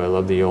already knew I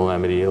loved the Eola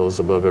Hills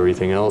above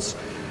everything else.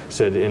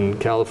 Said in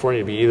California,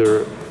 it'd be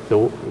either the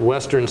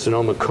western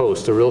Sonoma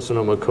coast, the real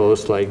Sonoma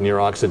coast, like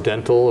near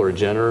Occidental or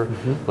Jenner,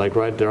 like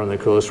right there on the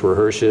coast where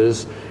Hirsch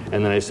is.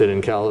 And then I said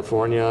in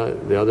California,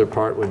 the other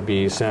part would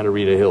be Santa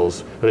Rita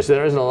Hills. But I said,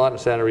 there isn't a lot in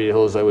Santa Rita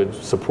Hills I would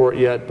support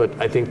yet, but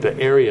I think the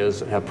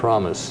areas have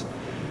promise.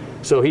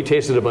 So he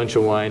tasted a bunch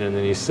of wine, and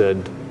then he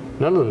said,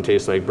 none of them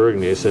taste like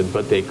Burgundy. I said,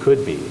 but they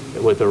could be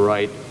with the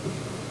right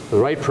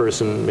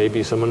person,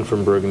 maybe someone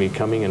from Burgundy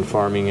coming and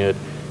farming it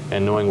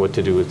and knowing what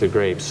to do with the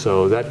grapes.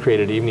 So that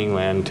created Evening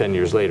Land 10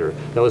 years later.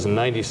 That was in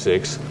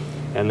 96,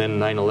 and then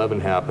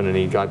 9/11 happened, and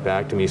he got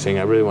back to me saying,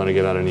 I really want to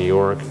get out of New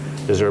York.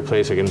 Is there a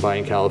place I can buy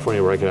in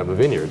California where I could have a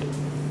vineyard?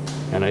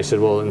 And I said,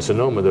 well, in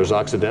Sonoma, there's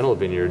Occidental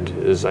Vineyard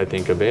is, I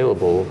think,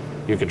 available.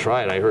 You could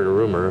try it. I heard a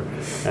rumor.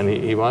 And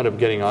he wound up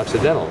getting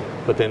Occidental.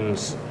 But then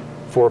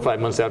 4 or 5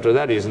 months after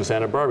that, he's in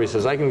Santa Barbara. He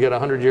says, I can get a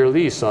 100-year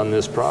lease on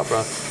this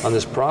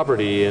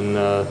property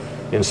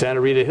in Santa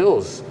Rita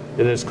Hills.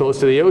 And it's close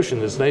to the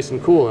ocean. It's nice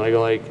and cool. And I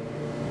go like,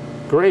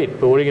 great,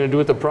 but what are you going to do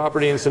with the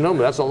property in Sonoma?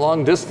 That's a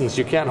long distance.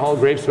 You can't haul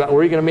grapes back. Where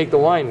are you going to make the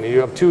wine? You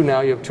have two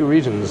now. You have 2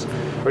 regions.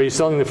 Are you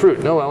selling the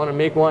fruit? No, I want to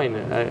make wine.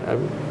 I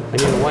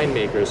need a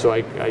winemaker. So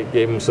I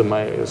gave him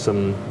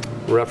some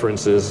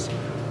references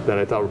that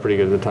I thought were pretty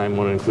good at the time.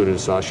 One included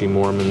Sashi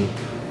Mormon,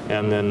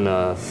 and then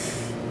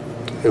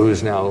it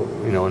was now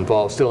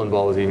still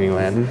involved with Evening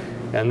Land.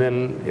 And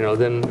then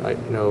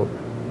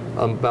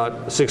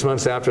about 6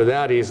 months after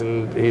that, he's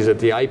at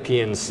the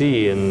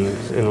IPNC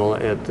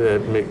at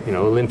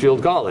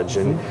Linfield College,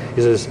 and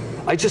he says,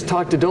 I just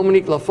talked to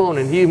Dominique Lafon,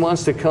 and he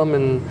wants to come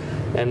and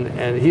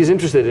he's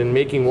interested in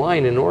making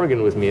wine in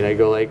Oregon with me. And I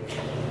go like,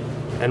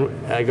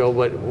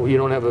 but you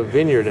don't have a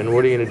vineyard, and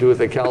what are you going to do with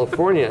the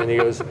California? And he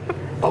goes,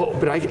 oh,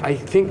 but I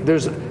think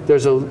there's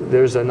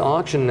an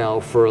auction now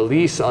for a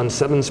lease on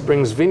Seven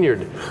Springs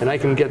Vineyard, and I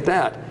can get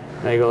that.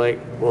 And I go like,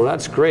 well,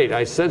 that's great.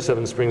 I said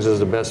Seven Springs is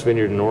the best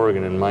vineyard in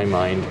Oregon in my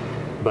mind,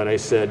 but I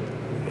said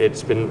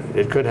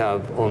it could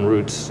have own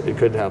roots, it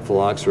could have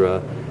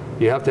phylloxera.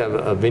 You have to have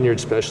a vineyard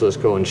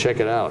specialist go and check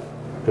it out,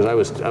 because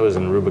I was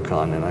in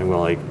Rubicon, and I'm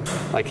like,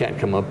 I can't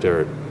come up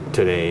there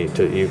today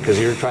because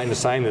you're trying to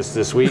sign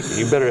this week.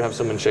 You better have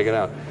someone check it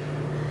out.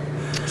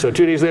 So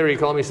 2 days later, he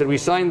called me and said, we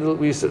signed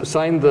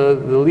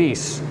the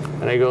lease.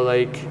 And I go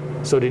like,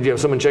 so did you have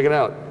someone check it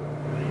out?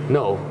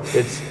 No,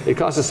 it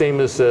costs the same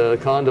as a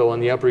condo on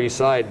the Upper East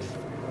Side.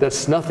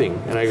 That's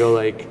nothing. And I go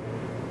like,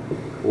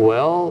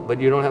 well, but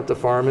you don't have to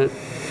farm it.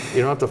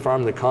 You don't have to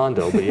farm the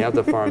condo, but you have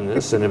to farm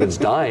this. And if it's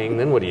dying,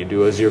 then what do you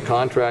do? Does your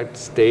contract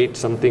state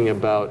something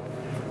about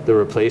the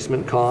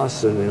replacement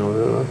costs? And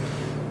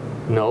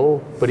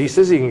no, but he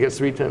says he can get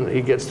 3 tons.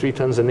 He gets 3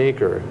 tons an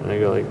acre. And I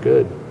go like,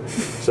 good.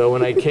 So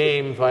when I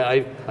came,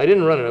 I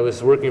didn't run it. I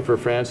was working for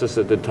Francis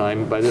at the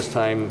time. By this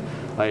time,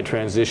 I had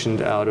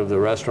transitioned out of the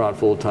restaurant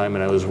full-time,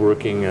 and I was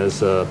working as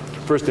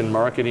first in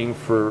marketing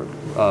for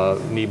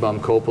Nibam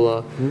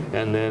Coppola,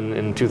 and then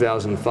in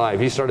 2005,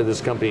 he started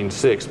this company in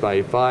 2006. By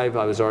 2005,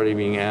 I was already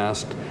being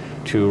asked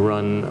to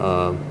run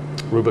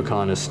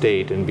Rubicon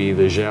Estate and be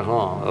the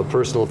gérant, a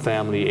personal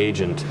family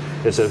agent.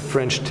 It's a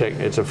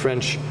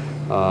French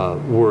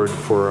word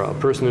for a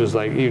person who's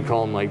like, you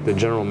call him like the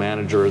general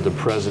manager or the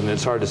president.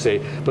 It's hard to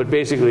say, but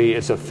basically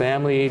it's a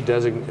family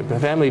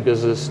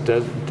business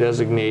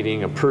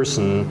designating a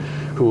person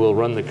who will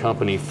run the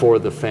company for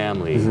the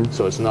family.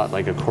 So it's not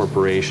like a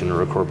corporation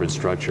or a corporate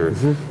structure.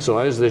 So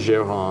I was the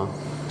gérant.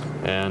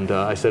 And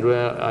I said,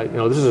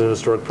 well, this is an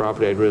historic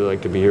property. I'd really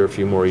like to be here a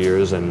few more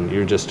years, and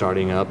you're just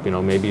starting up.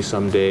 Maybe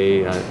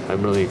someday.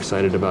 I'm really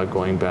excited about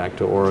going back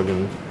to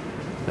Oregon.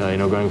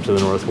 Going to the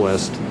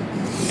Northwest.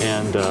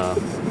 And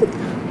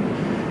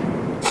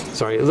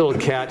sorry, a little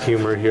cat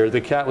humor here.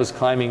 The cat was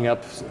climbing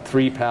up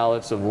 3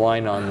 pallets of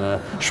wine on the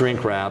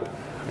shrink wrap,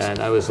 and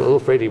I was a little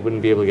afraid he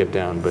wouldn't be able to get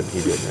down, but he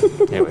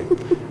did. Anyway,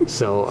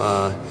 so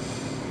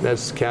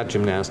that's cat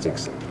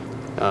gymnastics.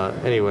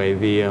 Anyway,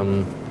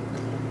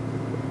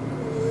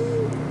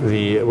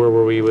 where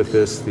were we with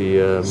this?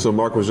 So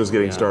Mark was just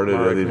getting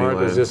started. Mark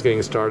was just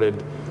getting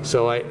started.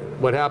 So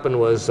what happened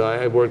was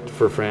I worked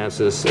for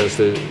Francis as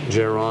the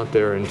gérant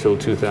there until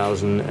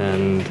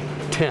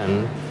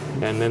 2010,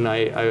 and then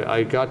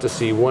I got to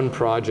see one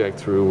project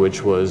through,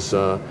 which was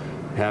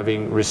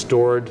having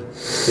restored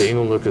the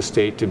Inglenook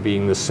Estate to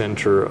being the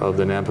center of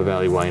the Napa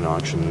Valley Wine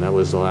Auction. That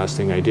was the last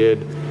thing I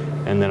did,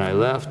 and then I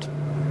left.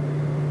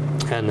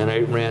 And then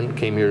I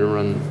came here to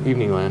run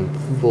Evening Land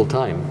full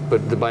time.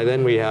 But by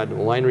then we had a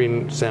winery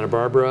in Santa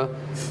Barbara,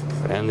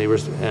 and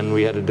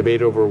we had a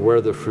debate over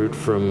where the fruit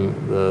from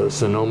the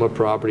Sonoma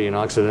property in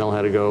Occidental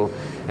had to go,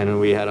 and then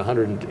we had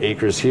 100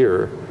 acres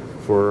here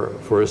for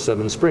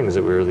 7 Springs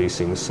that we were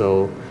leasing.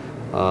 So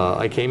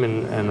I came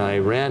in and I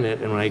ran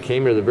it, and when I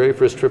came here, the very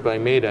first trip I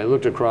made, I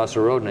looked across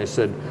the road and I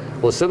said,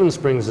 well, 7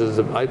 Springs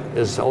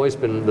has always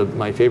been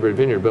my favorite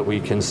vineyard, but we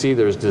can see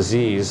there's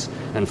disease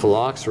and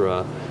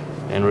phylloxera,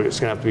 and it's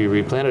going to have to be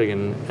replanted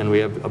again, and we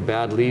have a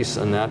bad lease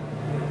on that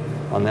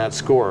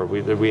score.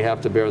 We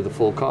have to bear the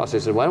full cost. They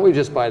said, why don't we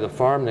just buy the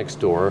farm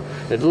next door?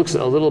 It looks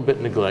a little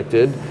bit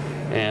neglected,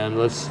 and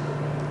let's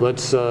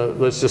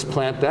just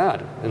plant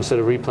that instead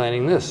of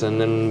replanting this, and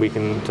then we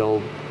can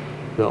tell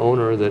the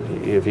owner that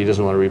if he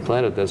doesn't want to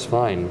replant it, that's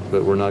fine,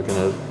 but we're not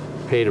going to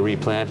pay to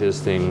replant his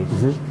thing,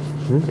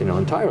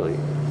 entirely.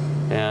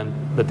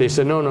 But they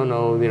said, no.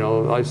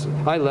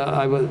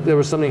 There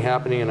was something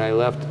happening, and I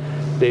left.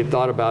 They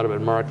thought about it,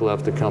 but Mark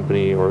left the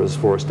company or was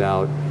forced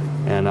out,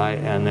 and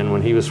then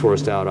when he was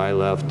forced out, I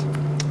left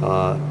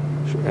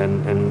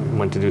and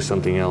went to do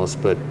something else.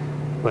 But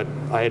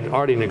I had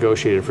already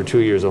negotiated for 2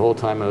 years. The whole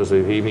time I was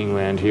at Evening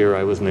Land here,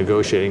 I was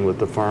negotiating with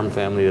the farm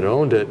family that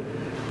owned it.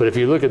 But if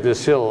you look at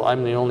this hill,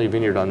 I'm the only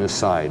vineyard on this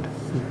side.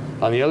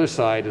 On the other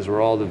side is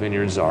where all the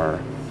vineyards are.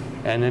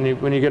 And then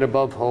when you get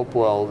above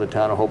Hopewell, the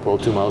town of Hopewell,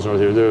 2 miles north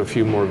here, there are a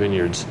few more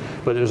vineyards.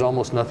 But there's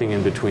almost nothing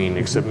in between,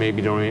 except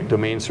maybe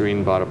Domaine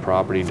Serene bought a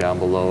property down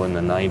below in the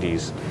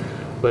 90s.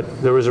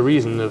 But there was a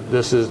reason that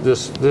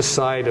this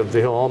side of the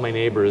hill, all my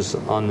neighbors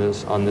on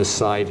this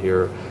side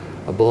here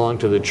belong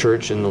to the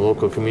church in the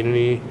local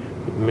community.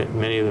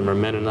 Many of them are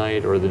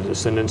Mennonite or the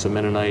descendants of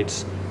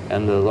Mennonites.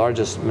 And the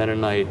largest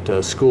Mennonite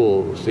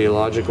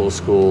theological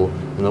school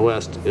in the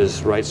West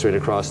is right straight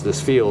across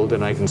this field,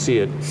 and I can see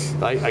it.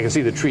 I can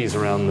see the trees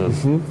around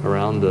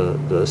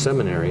the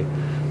seminary.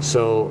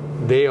 So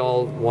they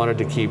all wanted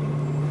to keep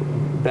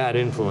bad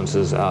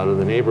influences out of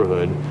the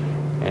neighborhood,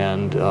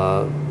 and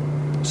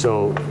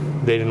so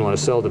they didn't want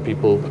to sell to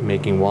people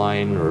making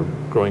wine or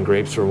growing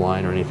grapes for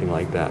wine or anything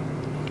like that.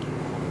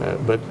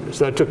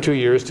 So that took 2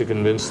 years to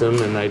convince them,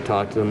 and I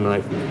talked to them.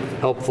 And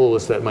helpful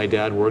was that my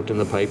dad worked in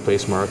the Pike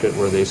Place market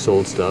where they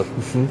sold stuff.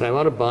 And I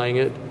wound up buying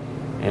it,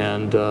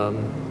 and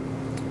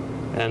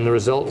the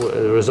result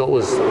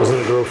was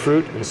going to grow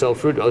fruit and sell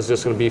fruit. I was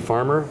just going to be a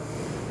farmer,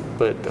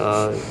 but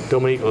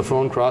Dominique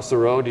Lafone crossed the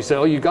road. He said,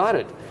 "Oh, you got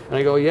it." And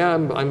I go, "Yeah,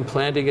 I'm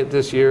planting it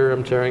this year.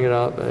 I'm tearing it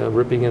up,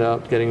 ripping it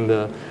up, getting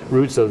the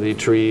roots of the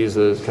trees.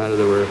 There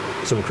were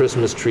some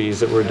Christmas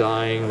trees that were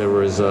dying. There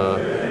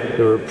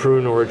were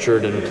prune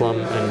orchard and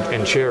plum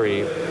and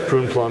cherry,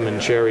 prune, plum,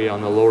 and cherry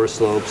on the lower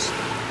slopes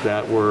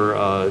that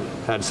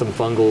had some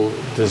fungal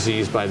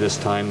disease by this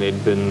time.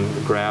 They'd been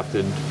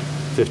grafted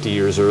 50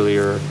 years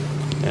earlier,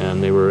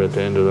 and they were at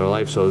the end of their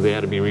life, so they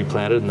had to be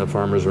replanted, and the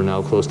farmers were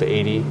now close to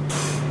 80.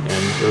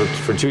 And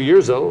for 2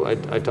 years, though,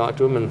 I talked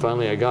to them, and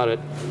finally I got it.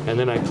 And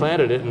then I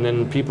planted it, and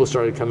then people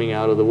started coming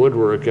out of the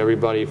woodwork.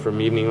 Everybody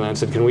from Evening Land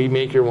said, "Can we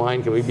make your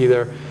wine? Can we be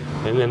there?"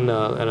 And then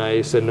and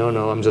I said,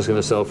 no, I'm just going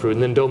to sell fruit.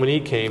 And then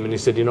Dominique came, and he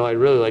said, "I'd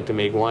really like to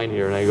make wine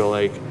here." And I go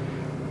like,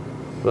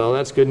 well,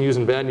 that's good news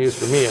and bad news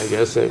for me, I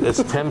guess.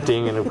 It's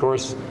tempting, and of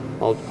course,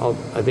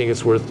 I think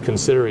it's worth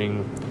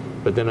considering.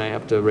 But then I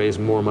have to raise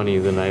more money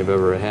than I've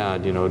ever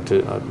had.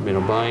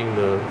 Buying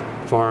the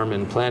farm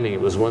and planting it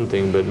was one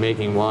thing, but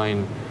making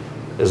wine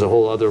is a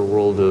whole other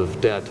world of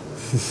debt.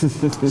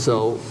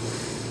 So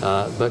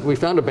But we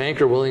found a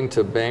banker willing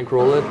to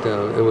bankroll it.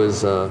 It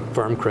was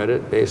farm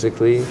credit,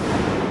 basically,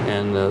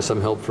 and some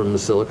help from the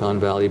Silicon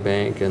Valley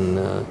Bank.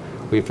 And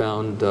we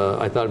found,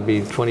 I thought it'd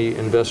be 20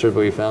 investors, but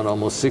we found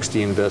almost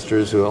 60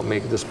 investors who helped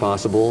make this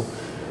possible.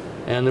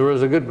 And there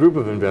was a good group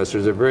of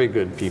investors. They're very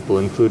good people,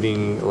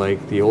 including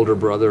like the older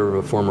brother of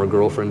a former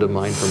girlfriend of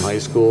mine from high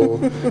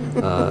school.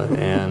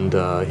 And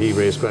he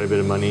raised quite a bit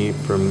of money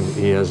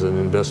he has an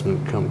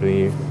investment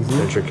company,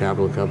 venture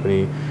capital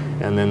company.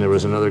 And then there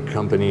was another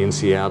company in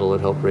Seattle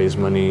that helped raise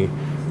money.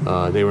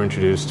 They were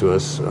introduced to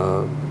us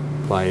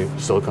by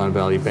Silicon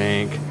Valley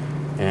Bank,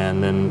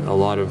 and then a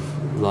lot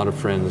of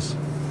friends,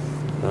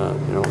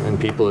 you know, and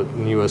people that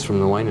knew us from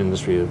the wine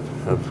industry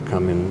have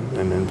come in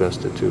and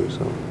invested too.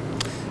 So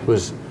it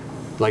was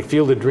like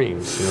Field of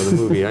Dreams, you know, the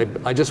movie.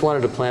 I just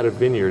wanted to plant a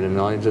vineyard, and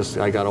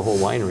I got a whole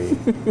winery.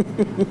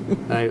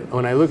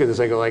 When I look at this,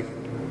 I go like,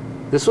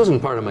 this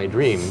wasn't part of my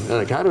dream.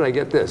 Like, how did I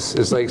get this?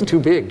 It's like too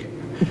big.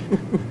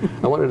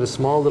 I wanted a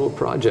small little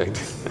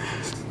project.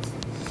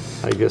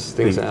 I guess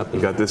things happen.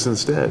 You got this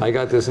instead. I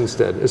got this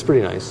instead. It's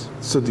pretty nice.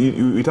 So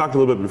we talked a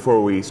little bit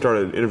before we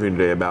started interviewing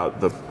today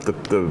about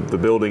the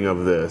building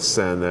of this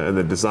and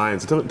the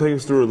designs. Take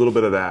us through a little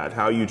bit of that.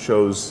 How you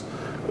chose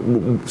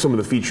some of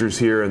the features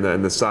here and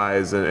the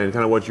size and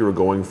kind of what you were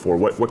going for.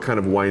 What kind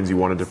of wines you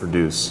wanted to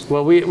produce?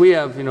 Well, we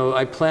have, you know,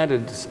 I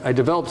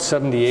developed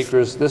 70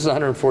 acres. This is a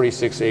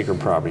 146 acre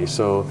property.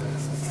 So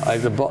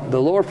the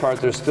lower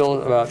part, there's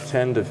still about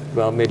 10 to,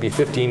 well, maybe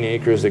 15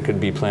 acres that could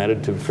be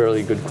planted to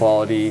fairly good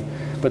quality.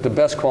 But the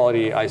best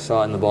quality I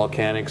saw in the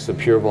volcanics, the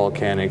pure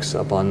volcanics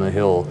up on the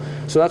hill.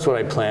 So that's what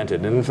I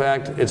planted. And in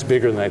fact, it's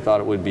bigger than I thought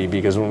it would be,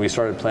 because when we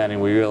started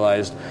planting, we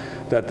realized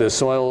that the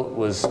soil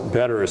was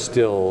better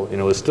still, you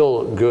know, was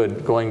still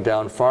good going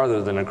down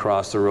farther than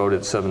across the road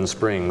at Seven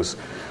Springs.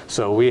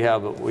 So we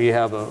have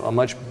a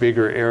much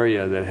bigger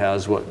area that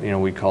has what, you know,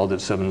 we called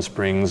it Seven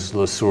Springs,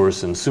 La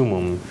Source, and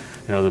Sumum.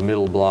 You know, the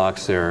middle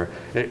blocks there.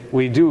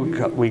 We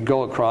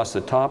go across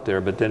the top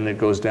there, but then it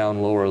goes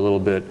down lower a little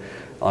bit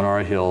on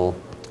our hill.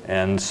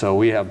 And so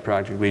we have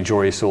practically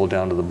Jory soil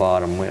down to the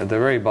bottom. At the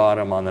very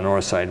bottom on the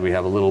north side, we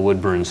have a little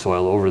woodburn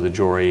soil over the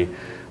Jory.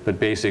 But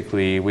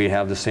basically, we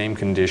have the same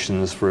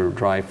conditions for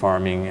dry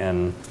farming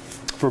and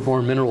for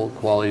more mineral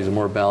qualities, a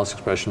more balanced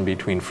expression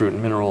between fruit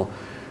and mineral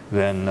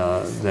than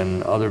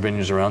other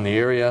vineyards around the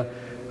area.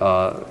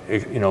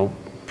 You know,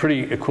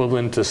 pretty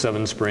equivalent to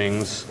Seven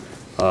Springs.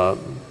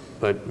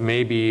 But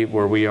maybe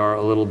where we are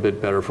a little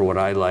bit better for what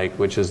I like,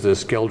 which is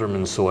this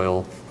Gelderman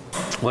soil.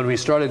 When we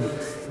started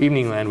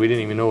Evening Land, we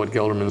didn't even know what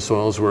Gelderman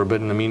soils were, but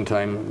in the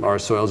meantime, our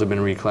soils have been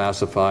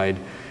reclassified,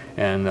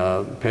 and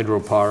Pedro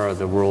Parra,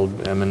 the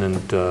world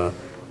eminent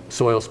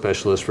soil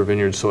specialist for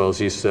vineyard soils,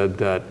 he said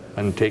that,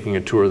 I'm taking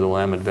a tour of the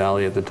Willamette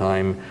Valley at the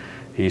time,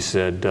 he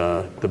said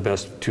the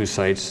best two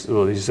sites,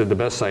 well, he said the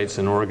best sites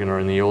in Oregon are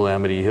in the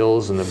Yosemite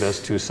Hills, and the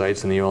best two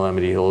sites in the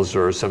Yosemite Hills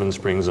are Seven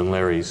Springs and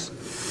Larry's.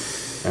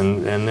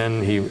 And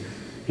then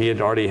he had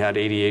already had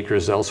 80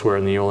 acres elsewhere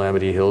in the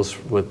Yosemite Hills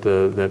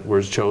that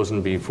was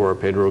chosen before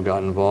Pedro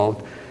got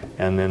involved.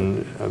 And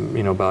then,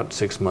 you know, about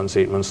 6 months,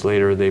 8 months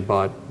later, they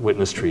bought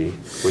Witness Tree,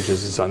 which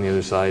is on the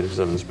other side of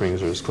Seven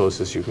Springs, or as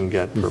close as you can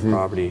get per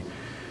property.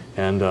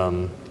 And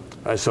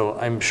so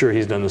I'm sure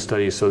he's done the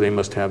studies, so they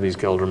must have these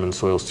Gelderman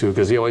soils too,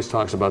 because he always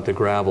talks about the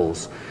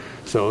gravels.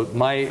 So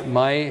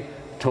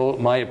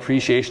my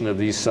appreciation of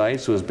these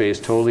sites was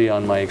based totally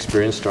on my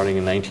experience starting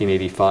in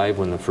 1985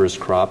 when the first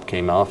crop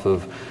came off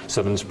of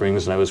Seven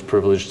Springs, and I was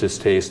privileged to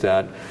taste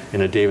that in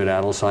a David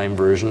Adelsheim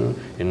version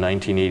in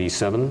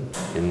 1987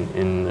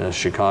 in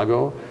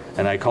Chicago.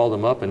 And I called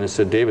him up and I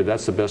said, David,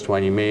 that's the best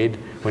wine you made.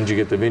 When did you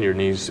get the vineyard?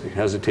 And he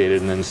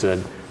hesitated and then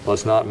said, well,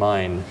 it's not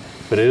mine,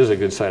 but it is a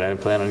good site. I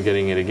plan on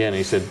getting it again. And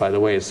he said, by the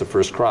way, it's the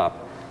first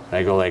crop. And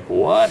I go like,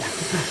 what?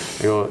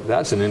 I go,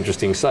 that's an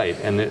interesting site.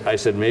 And I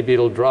said, maybe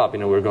it'll drop. You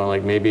know, we're going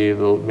like, maybe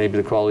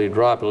the quality will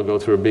drop. It'll go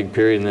through a big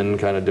period and then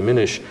kind of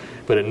diminish.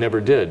 But it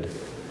never did.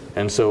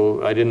 And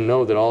so I didn't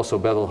know that also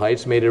Bethel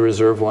Heights made a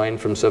reserve wine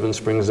from Seven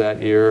Springs that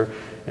year.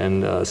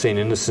 And St.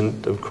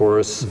 Innocent, of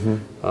course.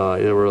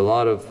 There were a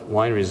lot of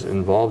wineries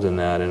involved in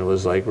that. And it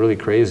was like really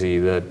crazy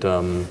that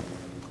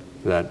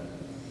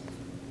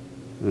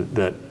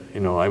you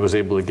know, I was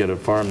able to get a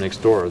farm next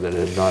door that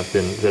had not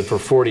been, that for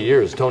 40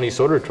 years, Tony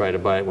Soder tried to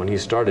buy it when he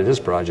started his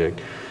project.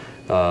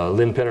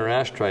 Lynn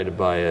Penner-Ash tried to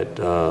buy it.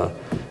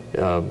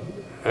 A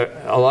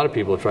lot of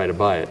people tried to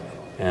buy it.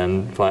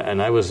 And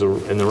I was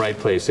in the right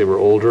place. They were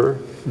older,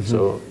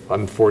 so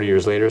I'm 40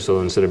 years later,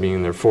 so instead of being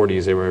in their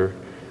 40s, they were,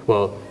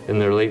 well, in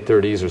their late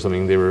 30s or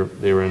something, they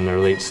were in their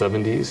late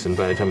 70s, and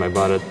by the time I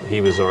bought it,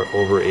 he was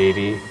over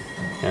 80.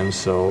 And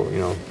so, you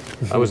know,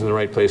 I was in the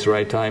right place, the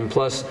right time.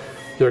 Plus,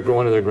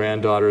 one of their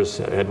granddaughters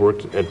had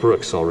worked at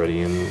Brooks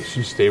already, and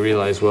they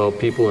realized, well,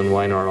 people in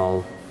wine aren't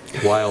all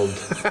wild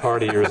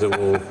partiers that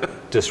will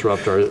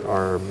disrupt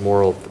our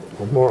moral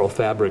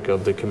fabric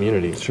of the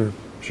community. Sure,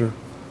 sure.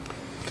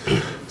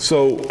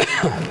 So,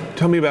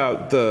 tell me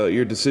about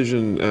your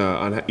decision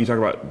on. You talk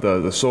about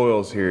the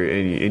soils here,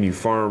 and you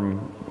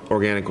farm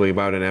organically,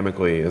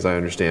 biodynamically, as I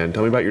understand.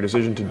 Tell me about your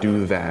decision to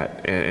do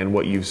that and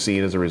what you've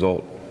seen as a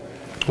result.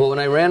 Well, when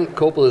I ran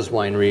Coppola's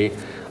winery,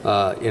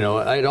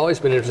 I'd always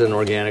been interested in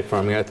organic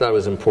farming. I thought it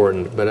was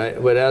important, but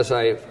as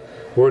I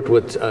worked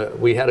with,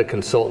 we had a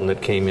consultant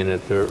that came in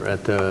at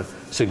the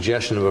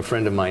suggestion of a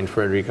friend of mine,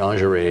 Frédéric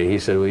Angeret. He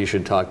said, well, you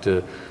should talk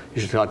to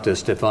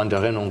Stéphane de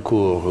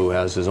Renoncourt, who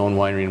has his own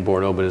winery in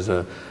Bordeaux,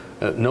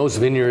 but knows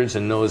vineyards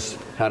and knows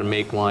how to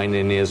make wine,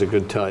 and he has a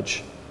good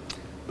touch.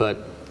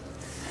 But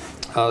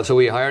so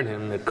we hired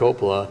him at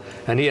Coppola,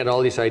 and he had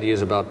all these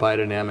ideas about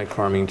biodynamic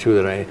farming too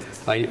that I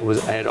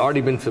had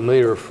already been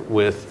familiar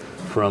with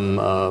from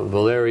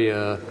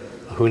Valeria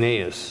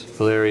Huneeus.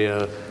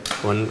 Valeria,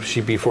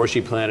 before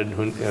she planted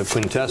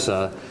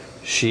Quintessa,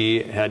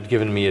 she had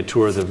given me a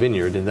tour of the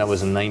vineyard, and that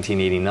was in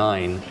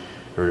 1989.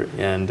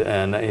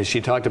 And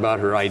she talked about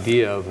her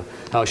idea of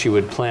how she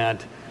would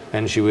plant,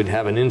 and she would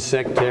have an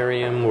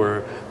insectarium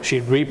where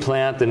she'd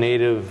replant the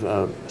native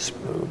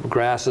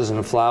grasses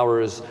and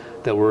flowers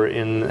that were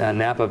in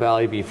Napa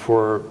Valley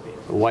before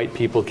white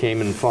people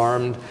came and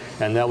farmed,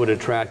 and that would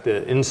attract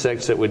the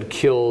insects that would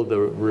kill the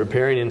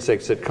riparian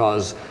insects that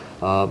cause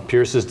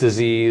Pierce's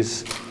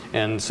disease.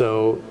 And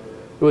so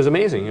it was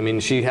amazing. I mean,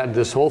 she had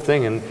this whole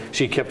thing, and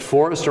she kept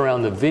forest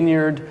around the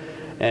vineyard,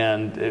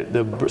 and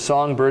the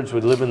songbirds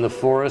would live in the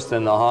forest,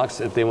 and the hawks,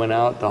 if they went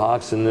out, the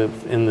hawks in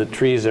the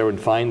trees there would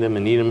find them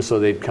and eat them, so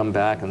they'd come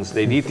back and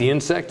they'd eat the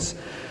insects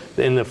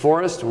in the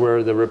forest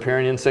where the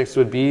riparian insects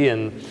would be,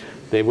 and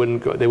they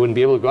wouldn't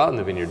be able to go out in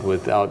the vineyard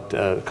without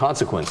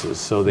consequences,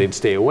 so they'd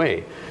stay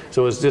away.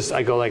 So it's just,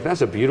 I go like,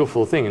 that's a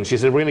beautiful thing. And she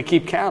said, we're going to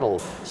keep cattle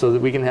so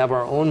that we can have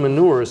our own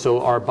manure,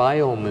 so our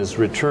biome is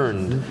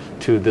returned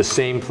to the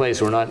same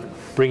place. We're not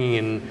bringing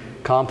in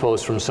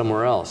compost from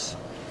somewhere else.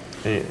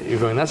 And you're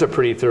going, that's a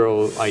pretty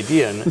thorough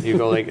idea. And you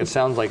go like, it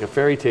sounds like a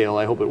fairy tale.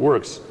 I hope it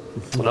works.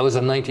 Well, that was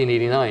in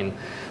 1989.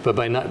 But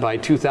by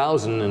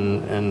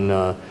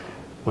 2000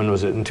 when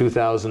was it? In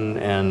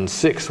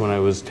 2006, when I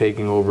was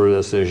taking over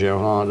as the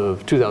gérant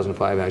of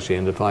 2005, actually,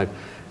 ended 5,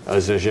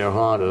 as the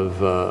gérant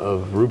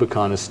of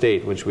Rubicon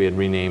Estate, which we had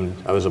renamed.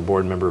 I was a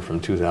board member from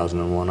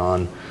 2001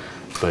 on,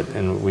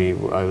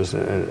 I was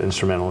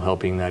instrumental in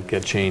helping that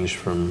get changed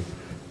from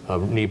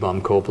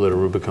Niebaum Coppola to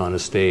Rubicon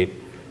Estate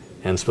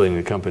and splitting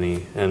the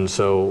company. And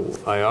so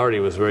I already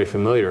was very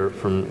familiar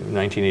from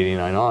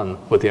 1989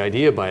 on with the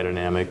idea of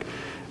biodynamic.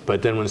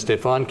 But then when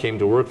Stéphane came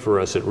to work for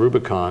us at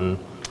Rubicon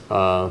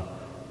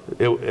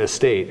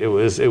Estate, it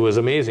was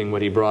amazing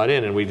what he brought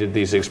in, and we did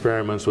these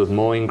experiments with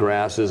mowing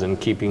grasses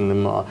and keeping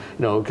them,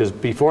 because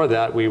before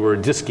that we were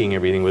disking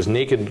everything. It was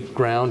naked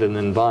ground and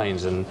then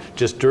vines, and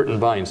just dirt and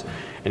vines.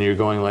 And you're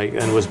going like,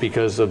 and it was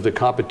because of the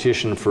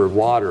competition for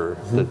water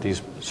that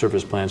these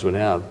surface plants would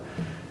have.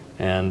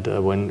 And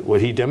what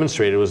he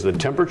demonstrated was the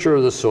temperature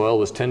of the soil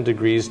was 10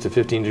 degrees to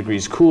 15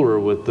 degrees cooler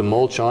with the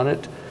mulch on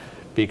it,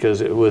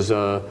 because it was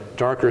a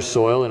darker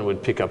soil and it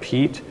would pick up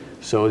heat.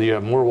 So you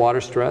have more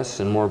water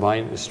stress and more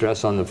vine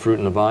stress on the fruit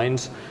and the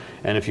vines.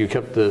 And if you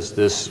kept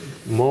this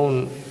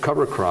mown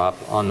cover crop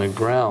on the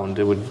ground,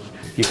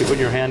 you could put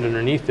your hand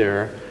underneath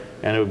there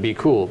and it would be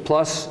cool.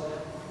 Plus,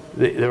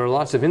 there were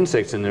lots of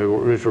insects in there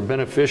which were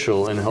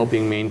beneficial in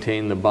helping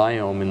maintain the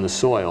biome in the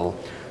soil.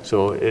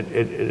 So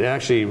it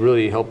actually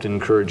really helped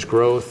encourage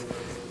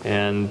growth,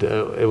 and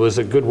it was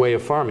a good way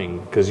of farming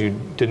because you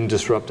didn't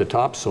disrupt the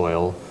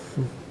topsoil.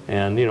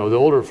 And the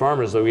older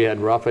farmers, that we had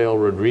Rafael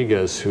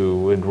Rodriguez,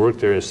 who had worked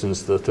there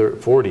since the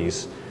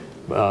 40s,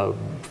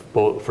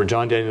 for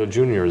John Daniel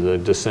Jr., the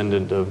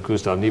descendant of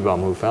Gustav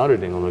Niebaum, who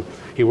founded Englewood.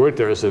 He worked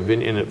there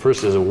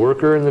first as a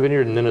worker in the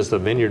vineyard and then as the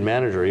vineyard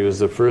manager. He was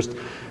the first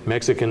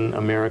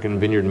Mexican-American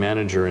vineyard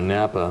manager in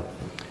Napa.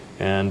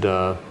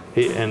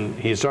 And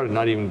he started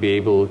not even be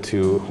able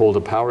to hold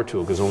a power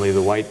tool because only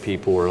the white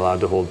people were allowed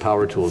to hold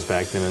power tools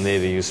back then, and they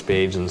had to use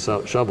spades and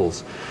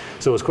shovels.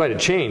 So it was quite a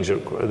change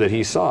that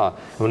he saw.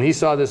 When he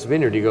saw this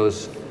vineyard, he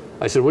goes,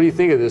 I said, what do you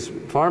think of this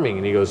farming?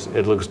 And he goes,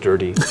 it looks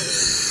dirty.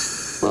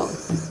 Well,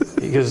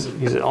 because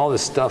he said, all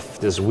this stuff,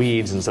 this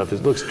weeds and stuff,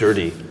 it looks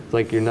dirty,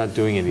 like you're not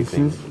doing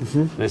anything.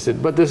 And I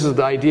said, but this is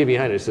the idea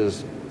behind it. He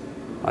says,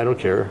 I don't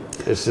care.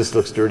 It just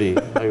looks dirty.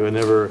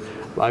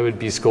 I would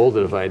be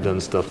scolded if I had done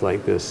stuff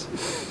like this.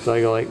 So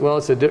I go like, well,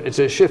 it's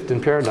a shift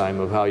in paradigm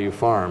of how you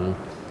farm,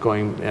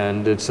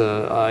 and it's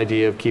an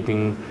idea of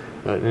keeping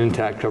an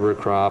intact cover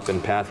crop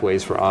and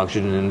pathways for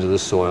oxygen into the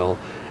soil.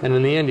 And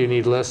in the end, you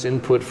need less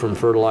input from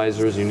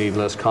fertilizers. You need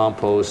less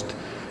compost.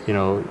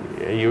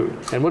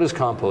 And what is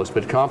compost?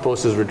 But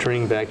compost is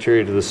returning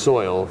bacteria to the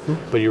soil,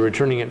 but you're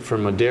returning it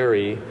from a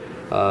dairy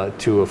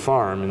to a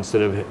farm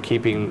instead of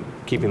keeping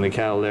the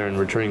cattle there and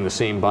returning the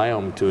same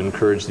biome to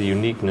encourage the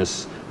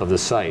uniqueness of the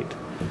site.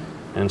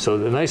 And so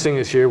the nice thing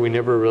is here, we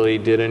never really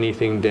did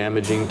anything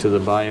damaging to the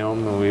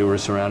biome, and we were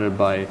surrounded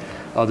by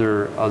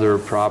other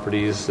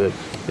properties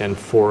and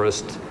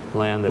forest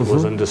land that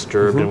was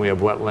undisturbed, and we have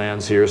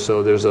wetlands here,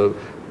 so there's a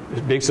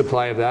big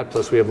supply of that.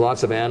 Plus we have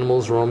lots of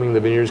animals roaming the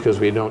vineyards because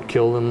we don't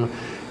kill them,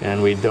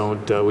 and we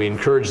don't. We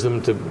encourage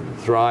them to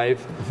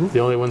thrive. The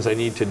only ones I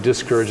need to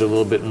discourage a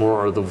little bit more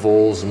are the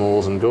voles,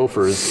 moles, and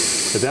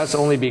gophers. But that's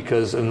only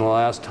because in the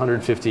last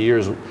 150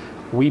 years,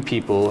 we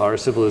people, our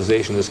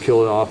civilization, has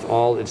killed off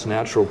all its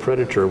natural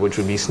predator, which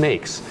would be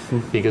snakes,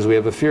 because we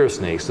have a fear of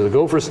snakes. So the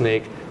gopher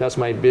snake, that's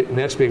my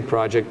next big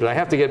project, but I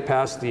have to get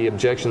past the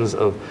objections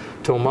of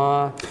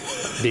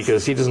Thomas,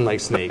 because he doesn't like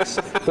snakes.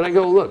 But I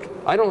go, look,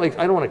 I don't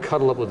want to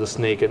cuddle up with a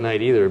snake at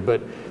night either,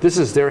 but this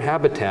is their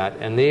habitat,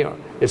 and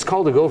it's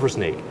called a gopher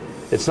snake.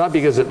 It's not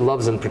because it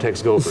loves and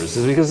protects gophers,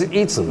 it's because it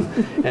eats them.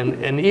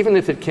 And even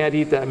if it can't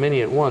eat that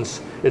many at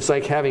once, it's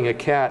like having a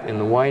cat in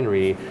the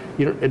winery.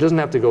 It doesn't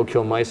have to go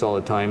kill mice all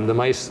the time. The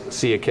mice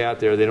see a cat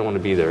there, they don't want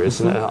to be there.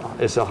 It's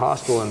a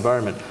hostile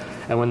environment.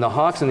 And when the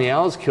hawks and the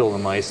owls kill the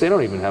mice, they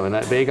don't even have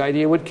a vague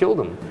idea what killed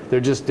them.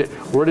 They're just,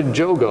 where did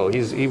Joe go?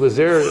 He was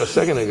there a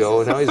second ago,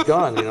 and now he's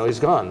gone.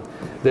 He's gone.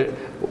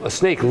 A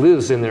snake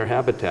lives in their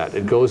habitat.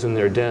 It goes in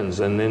their dens,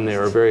 and then they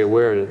are very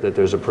aware that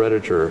there's a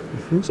predator.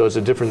 So it's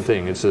a different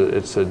thing.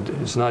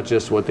 It's not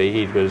just what they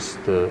eat, but it's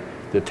the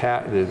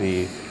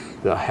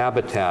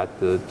habitat,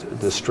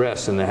 the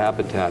stress in the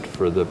habitat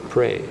for the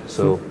prey.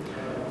 So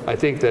I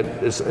think that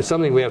it's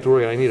something we have to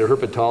work on. I need a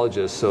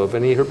herpetologist. So if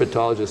any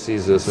herpetologist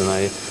sees this, and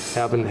I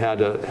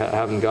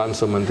haven't gotten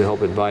someone to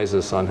help advise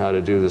us on how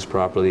to do this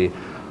properly,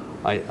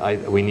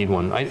 we need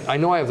one. I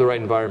know I have the right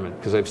environment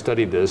because I've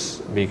studied this,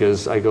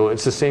 because I go,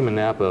 it's the same in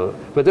Napa,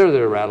 but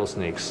they're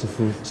rattlesnakes.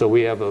 So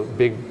we have a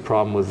big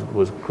problem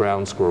with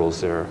ground squirrels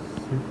there.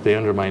 They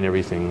undermine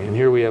everything. And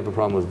here we have a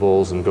problem with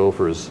voles and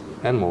gophers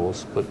and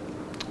moles, but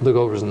the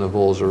gophers and the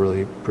voles are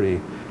really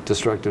pretty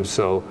destructive.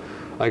 So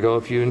I go,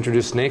 if you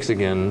introduce snakes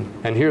again,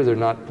 and here they're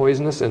not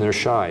poisonous and they're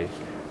shy.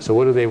 So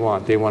what do they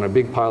want? They want a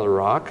big pile of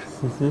rock,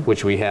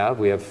 which we have.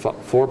 We have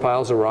 4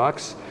 piles of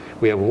rocks.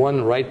 We have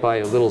one right by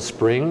a little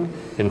spring.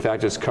 In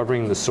fact, it's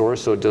covering the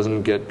source so it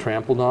doesn't get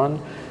trampled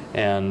on.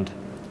 And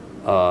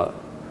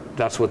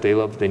that's what they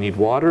love. They need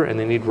water and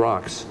they need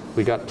rocks.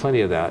 We got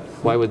plenty of that.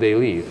 Why would they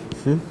leave?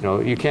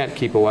 You can't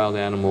keep a wild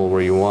animal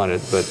where you want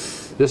it, but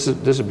this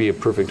would be a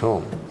perfect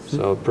home.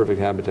 So perfect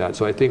habitat.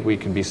 So I think we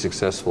can be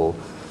successful,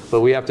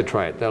 but we have to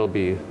try it. That'll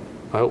be,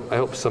 I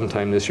hope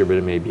sometime this year, but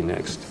it may be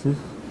next.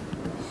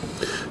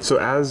 So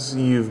as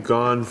you've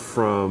gone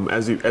from,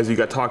 as you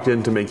got talked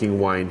into making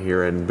wine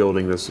here and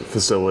building this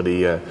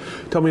facility,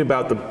 tell me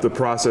about the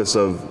process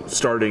of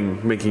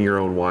starting making your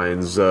own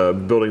wines,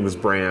 building this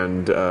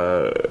brand.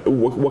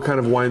 What kind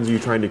of wines are you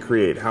trying to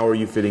create? How are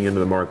you fitting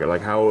into the market?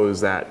 Like, how has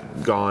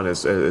that gone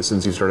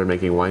since you started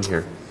making wine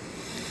here?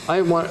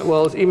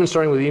 Well, even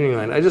starting with Evening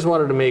Line, I just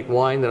wanted to make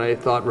wine that I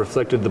thought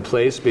reflected the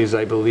place, because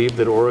I believe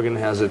that Oregon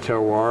has a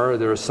terroir.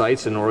 There are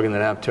sites in Oregon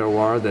that have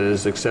terroir that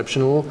is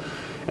exceptional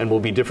and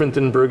will be different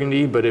than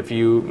Burgundy. But if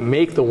you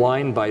make the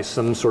wine by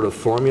some sort of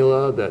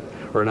formula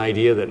or an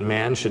idea that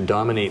man should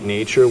dominate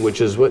nature,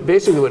 which is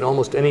basically what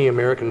almost any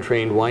American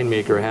trained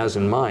winemaker has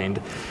in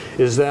mind,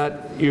 is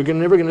that you're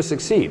never going to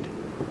succeed.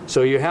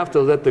 So you have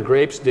to let the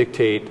grapes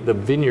dictate the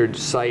vineyard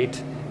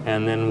site,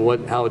 and then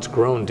how it's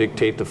grown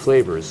dictate the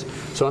flavors.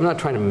 So I'm not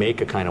trying to make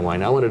a kind of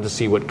wine. I wanted to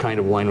see what kind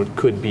of wine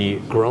could be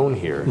grown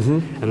here.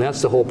 And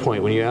that's the whole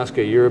point. When you ask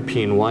a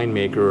European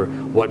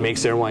winemaker what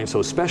makes their wine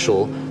so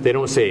special, they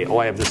don't say, oh,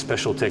 I have this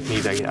special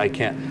technique. I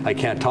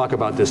can't talk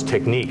about this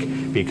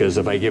technique because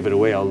if I give it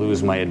away, I'll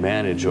lose my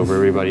advantage over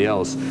everybody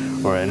else.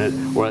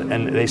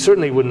 And they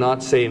certainly would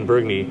not say in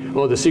Burgundy,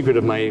 oh, the secret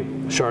of my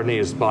Chardonnay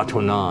is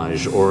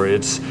bâtonnage, or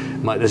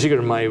the secret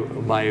of my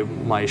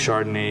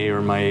Chardonnay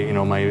or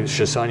my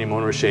Chassagne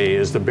Montrachet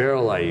is the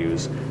barrel I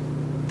use.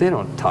 They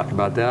don't talk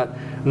about that,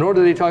 nor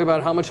do they talk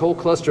about how much whole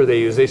cluster they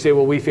use. They say,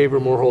 well, we favor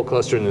more whole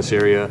cluster in this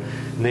area,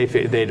 and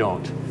they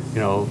don't.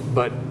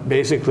 But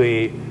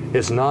basically,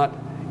 it's not.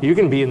 You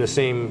can be in the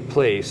same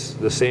place,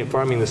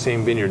 farming the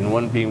same vineyard, and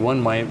one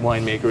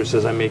winemaker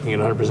says I'm making it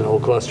 100% whole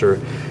cluster,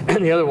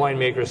 and the other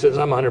winemaker says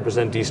I'm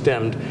 100%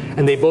 destemmed,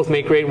 and they both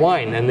make great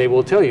wine, and they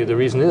will tell you the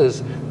reason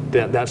is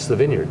that's the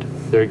vineyard.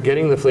 They're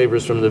getting the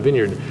flavors from the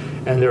vineyard,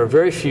 and there are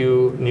very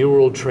few New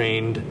World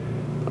trained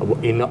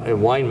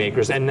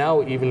winemakers, and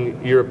now even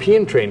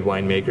European trained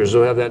winemakers who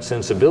have that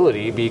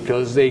sensibility,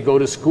 because they go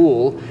to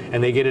school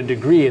and they get a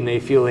degree and they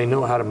feel they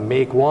know how to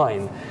make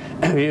wine.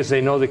 Because they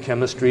know the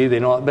chemistry,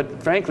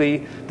 but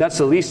frankly, that's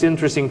the least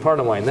interesting part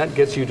of wine. That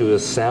gets you to a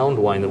sound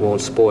wine that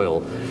won't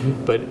spoil.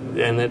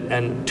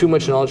 And too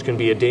much knowledge can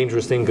be a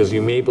dangerous thing, because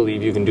you may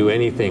believe you can do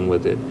anything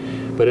with it.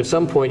 But at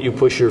some point, you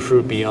push your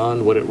fruit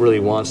beyond what it really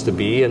wants to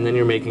be, and then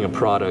you're making a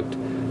product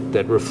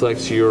that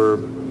reflects your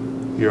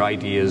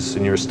ideas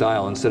and your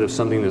style, instead of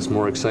something that's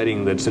more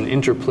exciting. That's an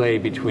interplay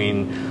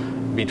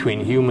between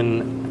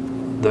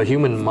the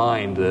human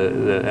mind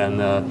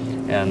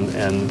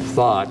and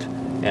thought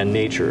and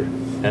nature.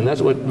 And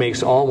that's what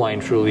makes all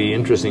wine truly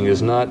interesting,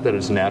 is not that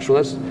it's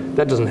natural.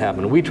 That doesn't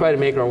happen. We try to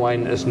make our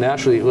wine as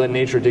naturally, let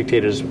nature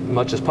dictate as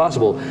much as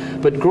possible.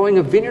 But growing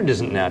a vineyard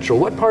isn't natural.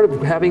 What part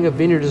of having a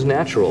vineyard is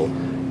natural?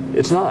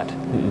 It's not.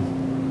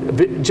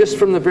 Just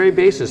from the very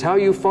basis, how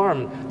you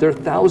farm, there are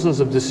thousands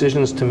of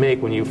decisions to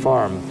make when you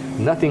farm.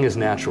 Nothing is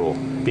natural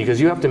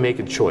because you have to make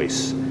a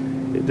choice.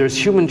 There's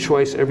human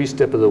choice every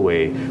step of the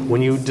way.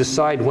 When you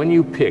decide when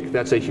you pick,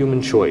 that's a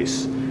human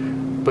choice.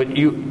 But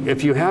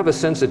if you have a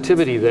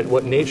sensitivity that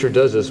what nature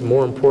does is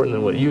more important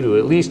than what you do,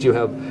 at least you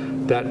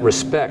have that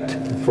respect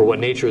for what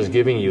nature is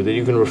giving you, that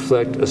you can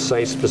reflect a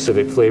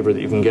site-specific flavor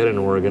that you can get in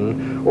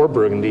Oregon or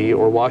Burgundy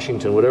or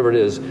Washington, whatever it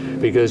is,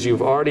 because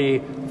you've already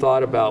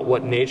thought about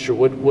what nature,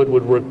 what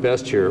would work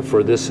best here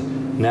for this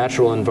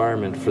natural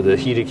environment, for the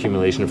heat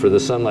accumulation, for the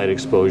sunlight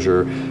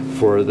exposure,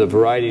 for the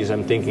varieties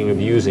I'm thinking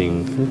of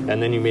using.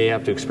 And then you may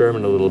have to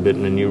experiment a little bit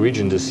in a new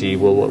region to see,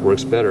 well, what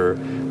works better?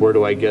 Where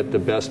do I get the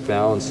best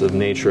balance of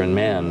nature and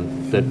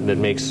man that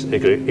makes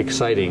it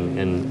exciting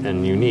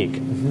and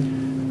unique?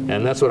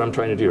 And that's what I'm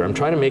trying to do. I'm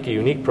trying to make a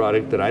unique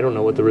product that I don't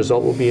know what the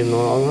result will be in the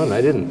long run. I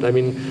didn't. I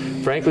mean,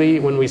 frankly,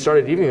 when we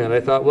started eating that, I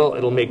thought, well,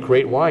 it'll make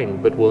great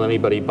wine, but will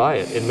anybody buy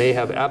it? It may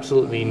have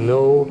absolutely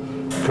no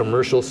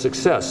commercial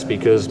success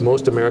because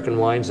most American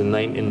wines in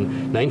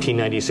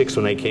 1996,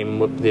 when I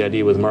came up with the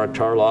idea with Mark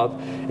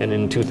Tarlov, and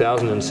in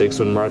 2006,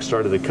 when Mark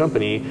started the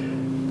company,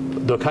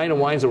 the kind of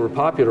wines that were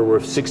popular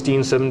were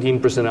 16,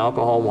 17%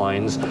 alcohol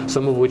wines,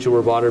 some of which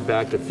were watered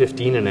back to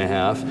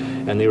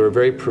 15.5, and they were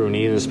very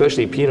pruny, and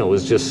especially Pinot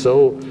was just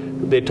so,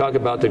 they talk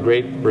about the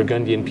great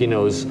Burgundian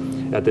Pinots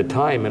at the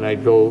time, and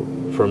I'd go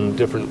from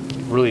different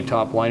really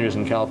top wineries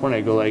in California,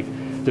 I'd go like,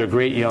 they're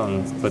great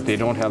young, but they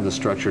don't have the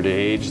structure to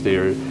age,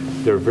 they're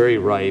very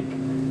ripe,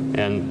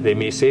 and they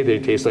may say they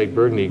taste like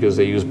Burgundy because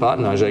they use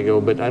Batonnage. I go,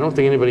 but I don't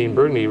think anybody in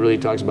Burgundy really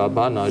talks about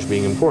Batonnage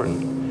being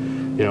important.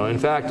 You know, in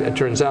fact, it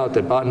turns out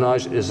that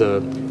Batonnage is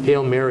a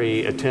Hail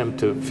Mary attempt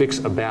to fix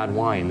a bad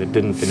wine that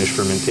didn't finish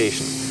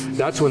fermentation.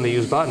 That's when they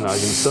use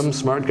Batonnage, and some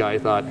smart guy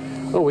thought,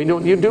 oh, we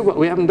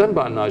haven't done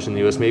Batonnage in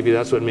the U.S., maybe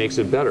that's what makes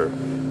it better.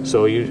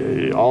 So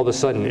all of a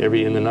sudden,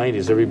 in the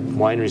 90s, every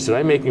winery said,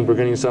 I'm making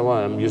Burgundian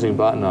Savoie, I'm using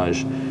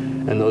Batonnage.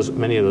 And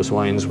many of those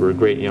wines were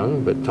great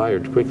young, but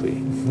tired quickly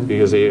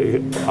because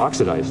they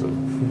oxidize them.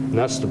 And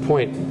that's the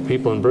point.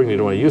 People in Burgundy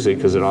don't want to use it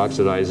because it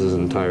oxidizes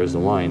and tires the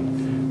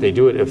wine. They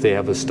do it if they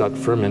have a stuck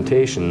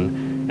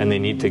fermentation and they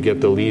need to get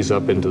the lees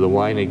up into the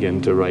wine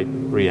again to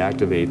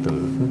reactivate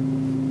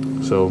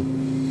them. So,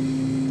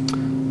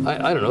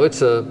 I don't know,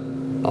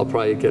 I'll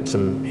probably get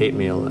some hate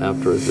mail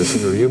after this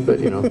interview, but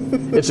you know,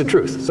 it's the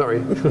truth,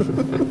 sorry.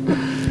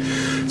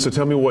 So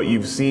tell me what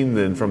you've seen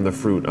then from the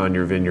fruit on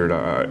your vineyard.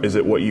 Is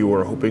it what you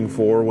were hoping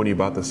for when you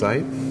bought the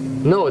site?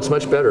 No, it's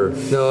much better.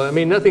 No, I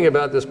mean, nothing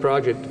about this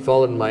project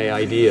followed my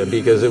idea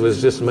because it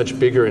was just much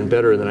bigger and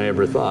better than I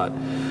ever thought.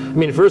 I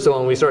mean, first of all,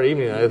 when we started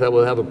eating it, I thought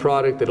we'll have a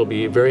product that'll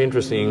be very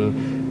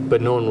interesting,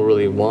 but no one will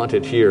really want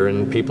it here,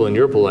 and people in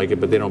Europe will like it,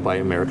 but they don't buy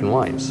American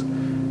wines.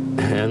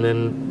 And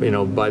then, you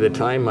know, by the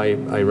time I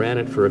ran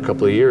it for a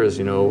couple of years,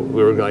 you know,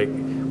 we were like,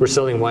 we're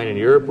selling wine in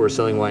Europe, we're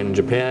selling wine in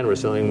Japan, we're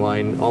selling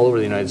wine all over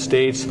the United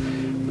States.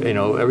 You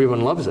know,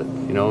 everyone loves it.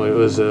 You know, it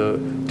was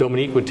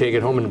Dominique would take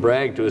it home and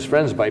brag to his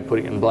friends by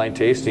putting it in blind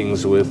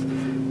tastings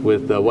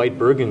with white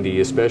Burgundy,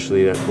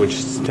 especially, which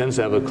tends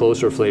to have a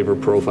closer flavor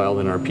profile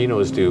than our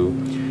Pinots do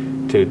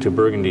to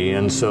Burgundy.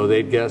 And so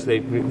they'd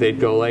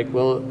go like,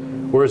 well,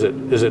 where is it?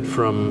 Is it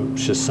from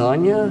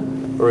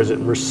Chassagne or is it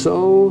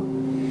Merceau?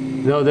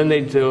 No, then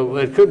they'd do,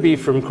 it could be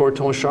from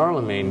Corton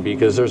Charlemagne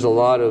because there's a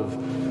lot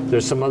of,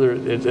 there's some other,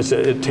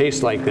 it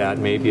tastes like that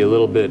maybe a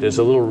little bit. It's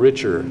a little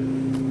richer.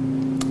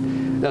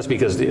 That's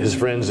because his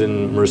friends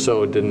in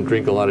Merceau didn't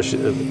drink a lot of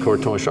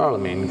Corton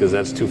Charlemagne because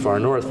that's too far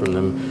north from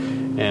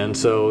them. And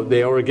so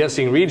they were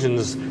guessing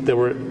regions that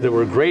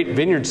were great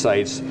vineyard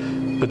sites,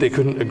 but they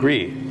couldn't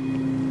agree.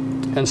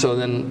 And so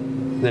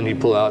then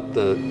he'd pull out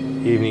the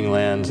Evening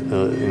Land,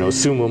 you know,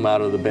 sumum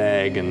out of the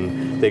bag,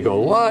 and they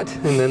go, what?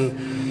 And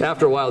then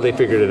after a while they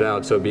figured it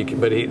out. So,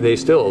 they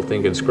still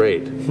think it's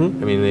great. I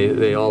mean,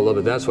 they all love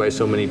it. That's why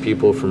so many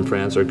people from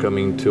France are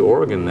coming to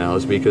Oregon now,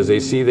 is because they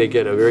see they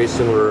get a very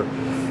similar.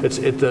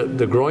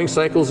 The growing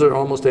cycles are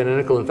almost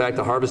identical. In fact,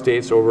 the harvest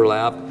dates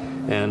overlap,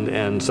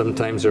 and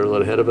sometimes they're a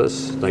little ahead of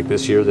us. Like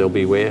this year, they'll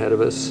be way ahead of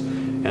us,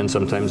 and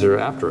sometimes they're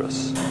after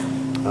us.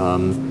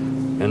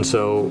 And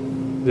so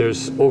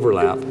there's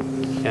overlap,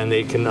 and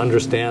they can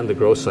understand the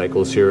growth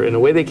cycles here in a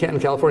way they can't in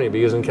California,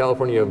 because in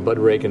California you have bud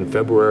rake in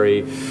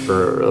February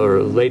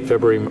or late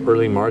February,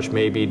 early March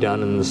maybe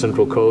down in the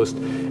Central Coast,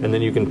 and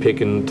then you can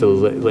pick until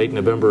late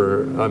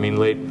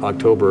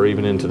October or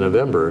even into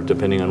November,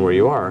 depending on where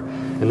you are.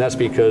 And that's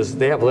because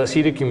they have less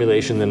heat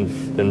accumulation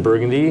than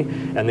Burgundy,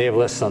 and they have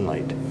less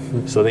sunlight.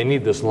 So they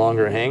need this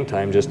longer hang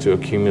time just to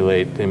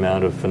accumulate the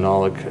amount of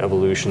phenolic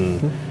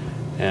evolution,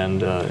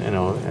 and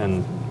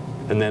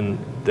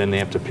then they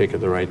have to pick at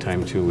the right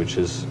time too, which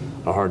is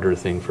a harder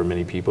thing for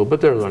many people.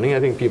 But they're learning.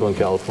 I think people in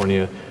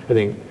California, I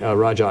think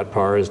Rajat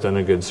Par has done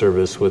a good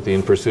service with the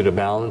In Pursuit of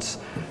Balance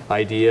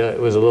idea. It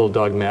was a little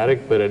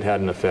dogmatic, but it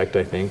had an effect,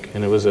 I think.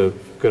 And it was a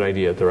good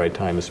idea at the right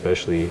time,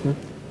 especially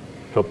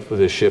helped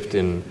with a shift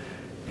in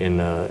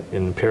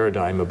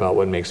paradigm about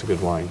what makes a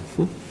good wine.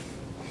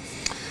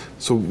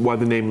 So why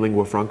the name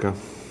Lingua Franca?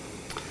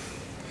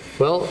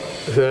 Well,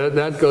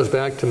 that goes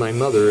back to my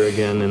mother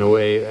again in a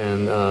way,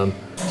 and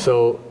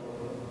so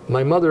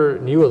my mother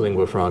knew a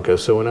lingua franca.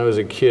 So when I was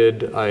a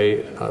kid,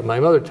 my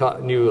mother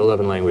knew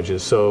 11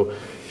 languages. So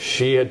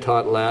she had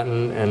taught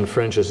Latin and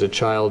French as a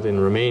child in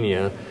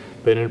Romania,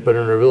 but in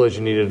her village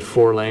you needed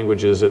 4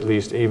 languages at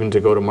least, even to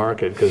go to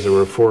market, because there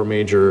were 4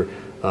 major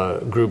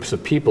groups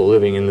of people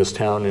living in this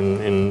town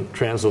in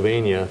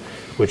Transylvania,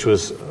 which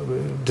was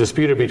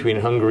disputed between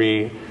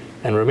Hungary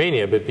and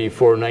Romania, but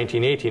before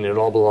 1918 it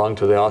all belonged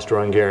to the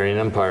Austro-Hungarian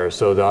Empire.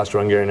 So the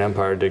Austro-Hungarian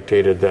Empire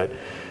dictated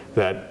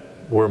that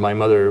where my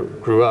mother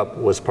grew up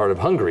was part of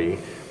Hungary,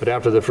 but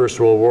after the First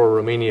World War,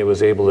 Romania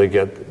was able to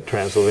get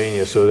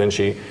Transylvania. So then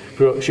she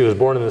was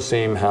born in the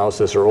same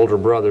house as her older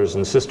brothers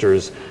and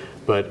sisters,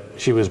 but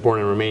she was born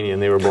in Romania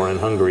and they were born in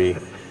Hungary.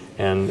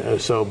 And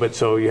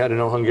so you had to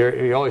know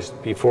Hungarian. You always,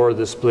 before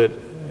the split,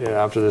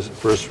 after the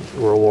First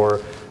World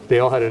War, they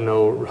all had to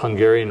know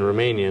Hungarian and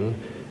Romanian,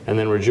 and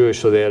then were Jewish,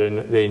 so they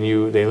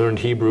learned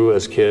Hebrew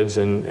as kids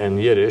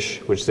and Yiddish,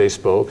 which they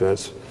spoke.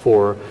 That's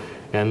 4,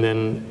 and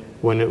then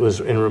when it was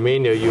in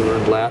Romania, you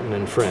learned Latin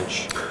and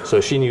French. So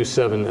she knew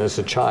 7 as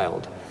a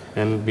child,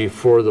 and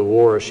before the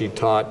war, she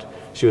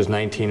was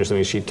 19 or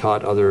something. She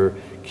taught other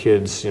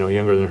kids,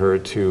 younger than her,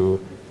 to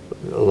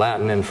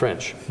Latin and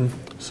French.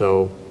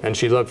 So, and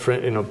she loved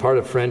French. Part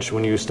of French,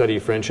 when you study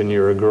French and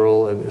you're a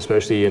girl,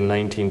 especially in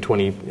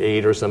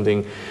 1928 or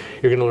something,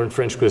 you're going to learn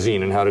French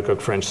cuisine and how to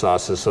cook French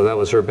sauces. So that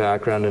was her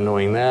background in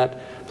knowing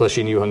that. Plus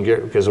she knew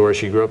Hungarian, because where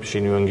she grew up, she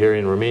knew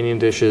Hungarian and Romanian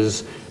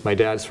dishes. My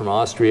dad's from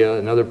Austria,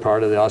 another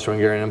part of the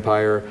Austro-Hungarian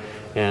Empire.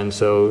 And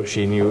so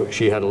she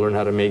had to learn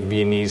how to make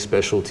Viennese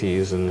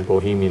specialties and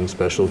Bohemian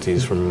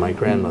specialties from my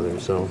grandmother.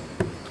 So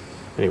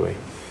anyway,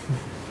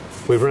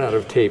 we've run out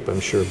of tape, I'm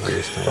sure, by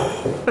this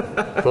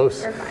time.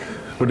 Close? We're fine.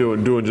 We're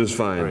doing just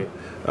fine.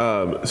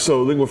 Right.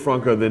 So lingua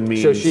franca then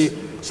means...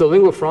 So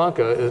lingua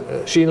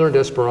franca, she learned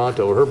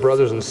Esperanto. Her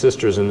brothers and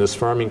sisters in this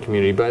farming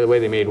community, by the way,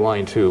 they made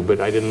wine too, but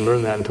I didn't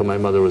learn that until my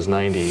mother was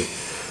 90.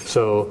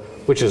 So,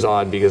 which is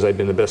odd because I'd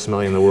been the best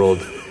sommelier in the world.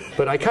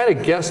 But I kind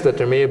of guessed that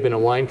there may have been a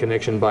wine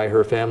connection by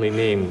her family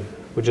name,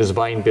 which is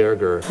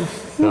Weinberger,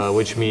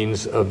 which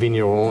means a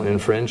vigneron in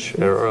French,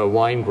 or a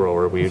wine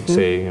grower, we'd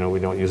say. We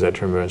don't use that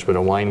term in French, but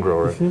a wine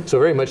grower. So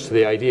very much to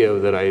the idea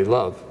that I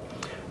love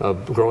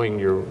of growing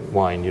your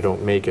wine, you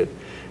don't make it.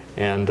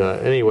 And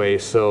anyway,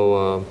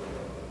 so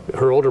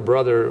her older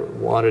brother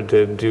wanted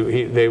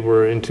to they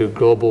were into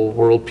global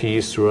world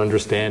peace through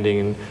understanding,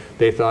 and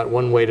they thought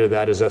one way to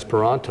that is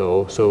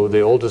Esperanto. So the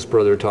oldest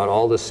brother taught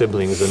all the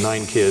siblings, the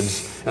 9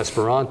 kids,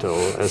 Esperanto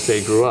as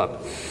they grew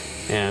up.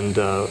 And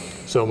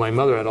so my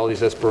mother had all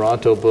these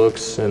Esperanto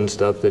books and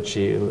stuff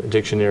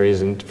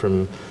dictionaries and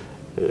from,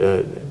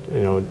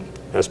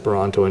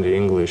 Esperanto into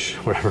English,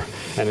 whatever,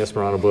 and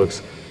Esperanto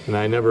books. And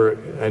I never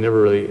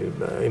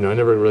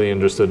really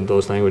understood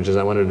those languages.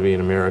 I wanted to be an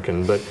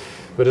American, but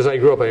as I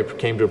grew up, I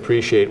came to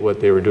appreciate what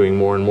they were doing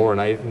more and more, and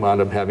I wound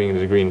up having a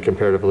degree in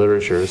comparative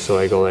literature. So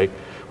I go like,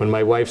 when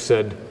my wife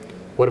said,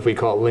 "What if we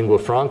call it lingua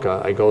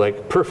franca?" I go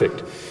like,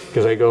 "Perfect,"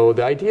 because I go,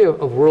 the idea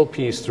of world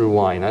peace through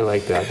wine. I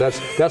like that.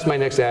 That's my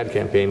next ad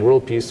campaign: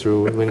 world peace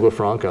through lingua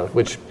franca,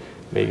 which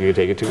maybe you could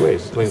take it 2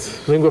 ways.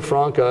 Lingua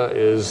franca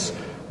is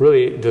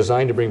really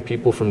designed to bring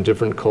people from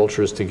different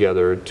cultures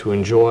together to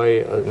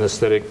enjoy an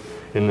aesthetic,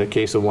 in the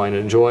case of wine,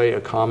 enjoy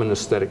a common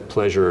aesthetic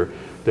pleasure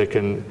that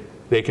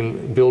they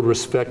can build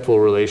respectful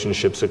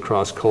relationships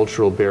across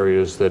cultural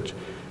barriers that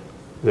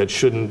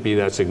shouldn't be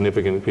that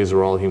significant because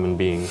we're all human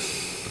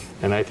beings.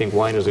 And I think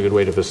wine is a good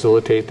way to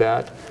facilitate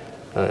that.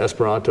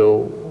 Esperanto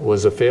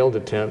was a failed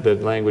attempt. The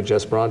language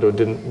Esperanto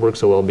didn't work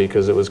so well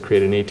because it was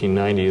created in the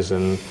 1890s,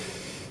 and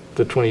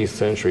the 20th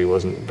century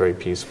wasn't very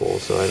peaceful,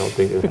 so I don't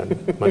think it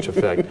had much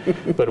effect.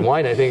 But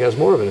wine, I think, has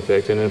more of an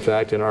effect. And in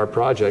fact, in our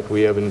project,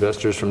 we have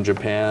investors from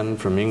Japan,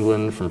 from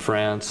England, from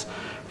France,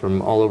 from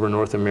all over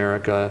North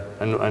America,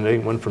 and I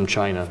think one from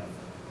China.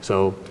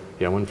 So,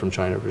 yeah, one from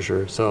China for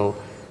sure. So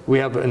we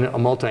have a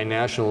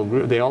multinational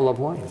group. They all love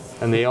wine,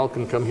 and they all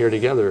can come here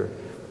together.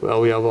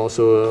 Well, we have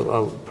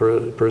also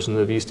a person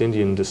of East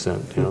Indian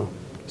descent,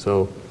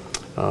 So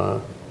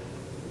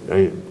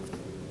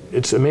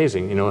it's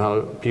amazing,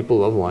 how people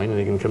love wine and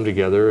they can come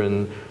together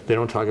and they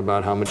don't talk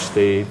about how much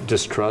they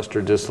distrust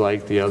or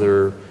dislike the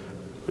other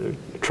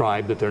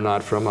tribe that they're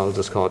not from. I'll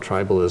just call it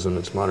tribalism.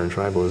 It's modern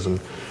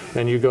tribalism.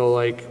 And you go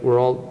like, we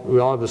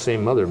all have the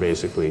same mother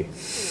basically.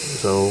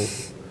 So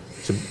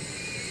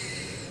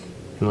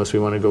unless we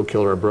want to go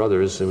kill our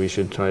brothers, we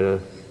should try to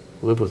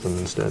live with them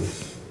instead.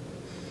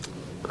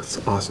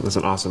 That's awesome. That's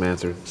an awesome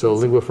answer. So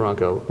lingua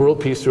franca,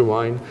 world peace through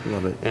wine.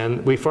 Love it.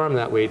 And we farm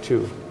that way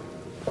too.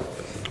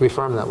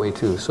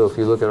 So if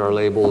you look at our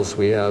labels,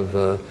 we have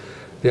the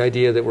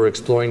idea that we're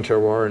exploring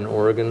terroir in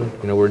Oregon.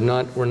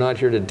 We're not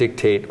here to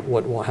dictate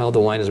how the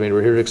wine is made.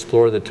 We're here to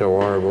explore the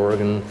terroir of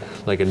Oregon,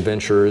 like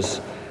adventurers.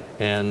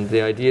 And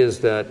the idea is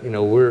that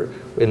we're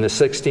in the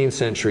 16th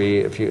century.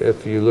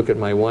 If you look at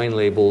my wine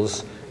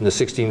labels in the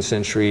 16th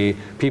century,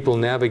 people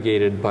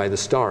navigated by the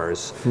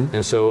stars,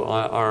 and so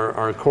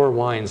our core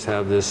wines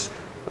have this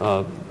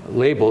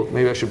label.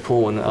 Maybe I should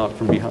pull one out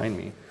from behind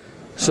me.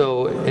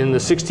 So in the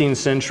 16th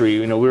century,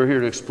 you know, we're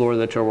here to explore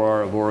the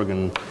terroir of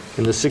Oregon.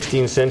 In the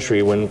 16th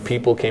century, when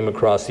people came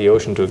across the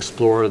ocean to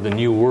explore the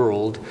New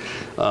World,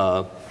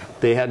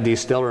 they had these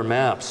stellar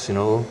maps, you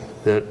know,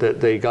 that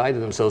they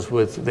guided themselves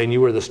with. They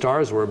knew where the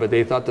stars were, but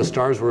they thought the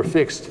stars were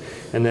fixed,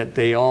 and that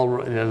they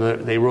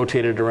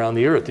rotated around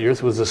the Earth. The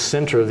Earth was the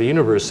center of the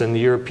universe, and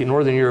the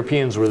Northern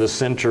Europeans were the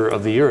center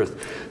of the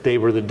Earth. They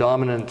were the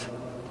dominant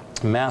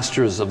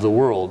masters of the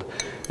world,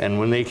 and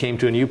when they came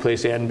to a new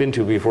place they hadn't been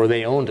to before,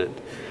 they owned it.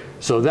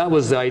 So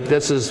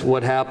this is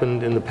what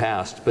happened in the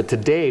past. But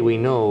today we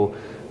know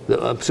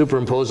that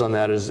superimposed on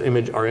that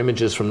are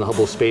images from the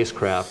Hubble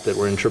spacecraft that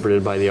were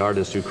interpreted by the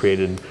artist who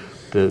created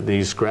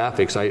these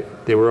graphics.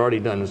 They were already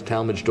done. It was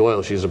Talmadge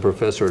Doyle. She's a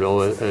professor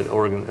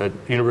at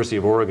University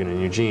of Oregon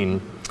in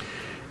Eugene,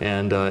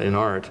 and in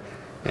art.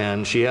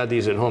 And she had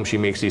these at home. She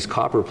makes these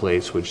copper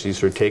plates, which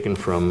these are taken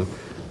from.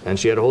 And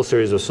she had a whole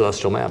series of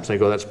celestial maps. And I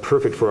go, that's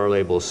perfect for our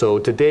labels. So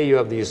today you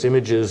have these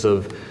images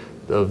of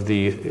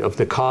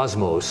the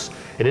cosmos,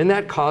 and in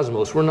that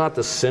cosmos, we're not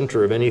the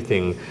center of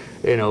anything.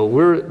 You know,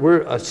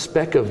 we're a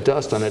speck of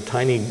dust on a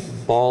tiny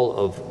ball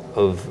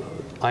of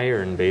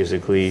iron,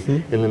 basically,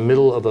 in the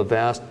middle of a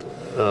vast,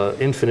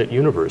 infinite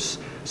universe.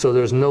 So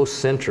there's no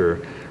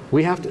center.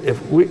 We have to.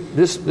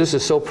 This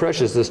is so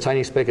precious, this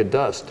tiny speck of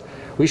dust.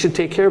 We should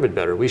take care of it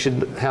better. We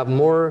should have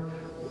more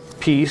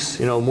peace,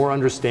 you know, more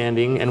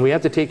understanding, and we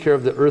have to take care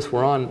of the earth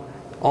we're on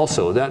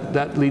also.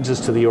 That leads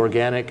us to the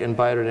organic and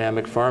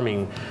biodynamic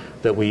farming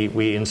that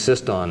we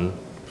insist on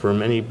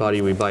from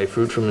anybody we buy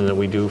fruit from and that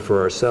we do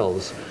for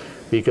ourselves.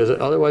 Because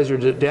otherwise you're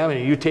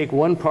damaging. You take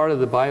one part of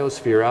the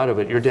biosphere out of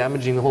it, you're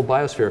damaging the whole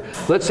biosphere.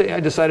 Let's say I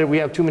decided we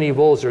have too many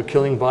voles that are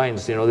killing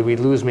vines, you know, that we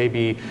lose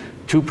maybe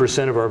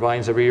 2% of our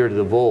vines every year to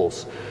the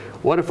voles.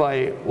 What if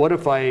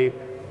I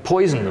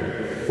poison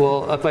them?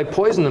 Well, if I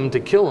poison them to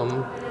kill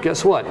them,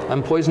 guess what?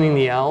 I'm poisoning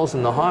the owls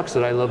and the hawks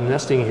that I love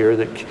nesting here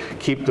that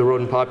keep the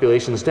rodent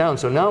populations down.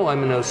 So now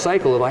I'm in a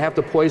cycle of I have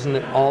to poison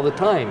it all the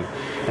time.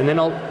 And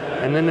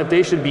then if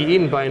they should be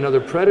eaten by another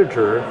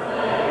predator,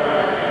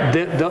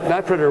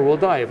 that predator will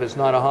die. If it's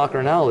not a hawk or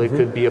an owl, it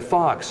could be a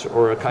fox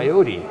or a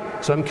coyote.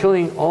 So I'm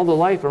killing all the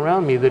life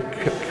around me that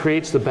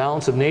creates the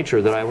balance of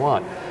nature that I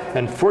want.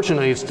 And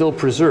fortunately, it's still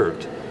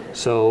preserved.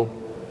 So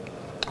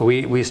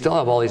we still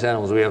have all these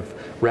animals. We have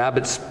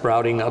rabbits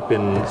sprouting up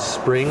in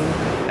spring,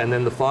 and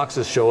then the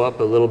foxes show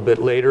up a little bit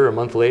later, a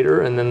month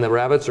later, and then the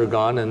rabbits are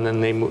gone, and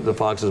then the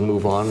foxes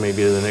move on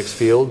maybe to the next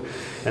field,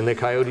 and the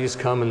coyotes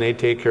come and they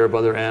take care of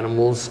other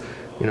animals,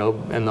 you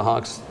know, and the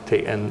hawks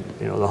and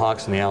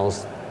the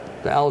owls.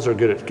 The owls are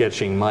good at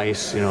catching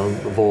mice, you know,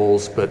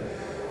 voles, but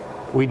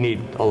we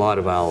need a lot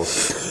of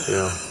owls. You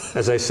know,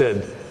 as I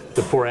said,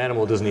 the poor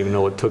animal doesn't even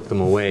know what took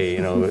them away.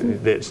 You know,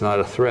 it's not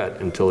a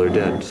threat until they're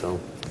dead.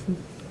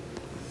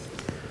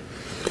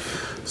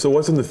 So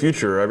what's in the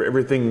future?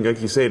 Everything,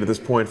 like you say, to this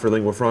point for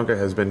Lingua Franca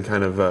has been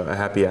kind of a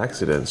happy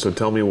accident. So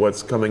tell me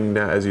what's coming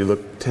now as you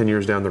look 10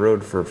 years down the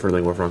road for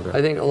Lingua Franca.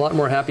 I think a lot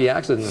more happy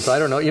accidents. I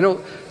don't know. You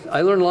know,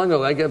 I learned long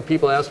ago, I get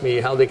people ask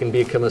me how they can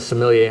become a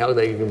sommelier, how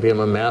they can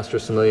become a master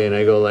sommelier, and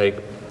I go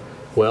like,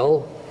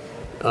 well,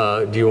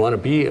 do you want to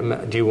be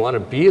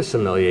a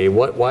sommelier?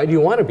 Why do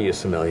you want to be a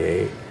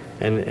sommelier?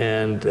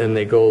 And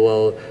they go,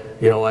 well,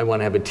 you know, I want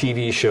to have a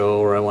TV show,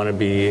 or I want to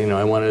be, you know,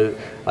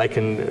 I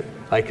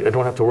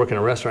don't have to work in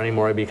a restaurant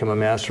anymore. I become a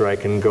master. I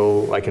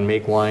can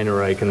make wine,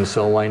 or I can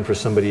sell wine for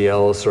somebody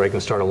else, or I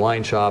can start a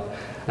wine shop.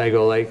 And I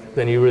go like,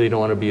 then you really don't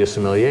want to be a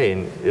sommelier,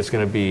 and it's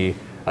going to be,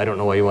 I don't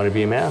know why you want to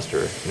be a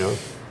master. You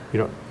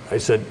know, I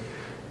said,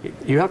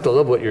 you have to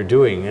love what you're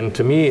doing. And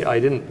to me, I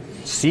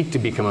didn't seek to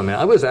become a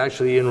master. I was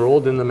actually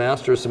enrolled in the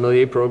Master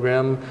Sommelier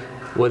program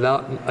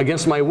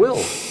against my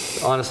will.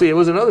 Honestly, it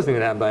was another thing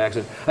that happened by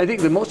accident. I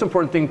think the most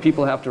important thing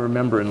people have to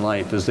remember in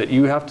life is that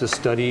you have to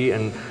study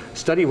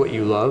what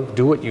you love,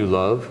 do what you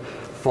love,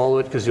 follow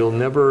it, because you'll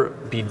never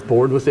be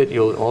bored with it.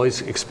 You'll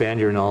always expand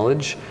your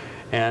knowledge,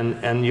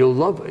 and you'll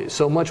love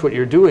so much what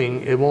you're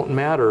doing. It won't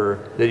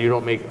matter that you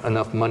don't make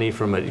enough money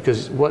from it,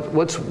 because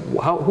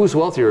who's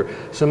wealthier?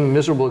 Some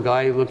miserable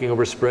guy looking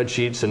over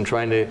spreadsheets and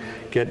trying to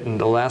get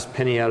the last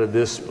penny out of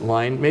this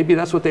line. Maybe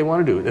that's what they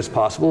want to do. It's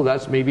possible.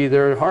 That's maybe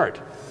their heart.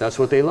 That's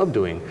what they love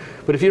doing.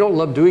 But if you don't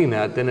love doing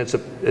that, then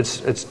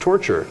it's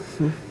torture,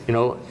 you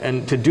know.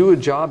 And to do a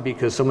job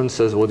because someone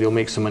says, well, you'll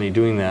make some money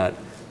doing that,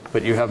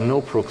 but you have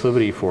no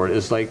proclivity for it,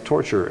 is like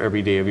torture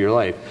every day of your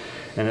life.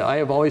 And I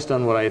have always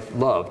done what I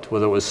loved,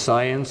 whether it was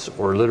science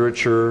or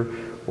literature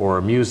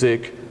or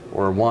music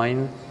or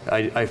wine.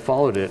 I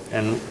followed it.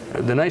 And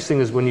the nice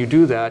thing is when you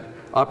do that,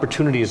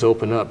 opportunities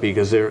open up,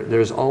 because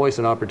there's always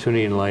an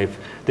opportunity in life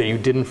that you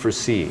didn't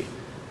foresee.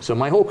 So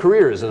my whole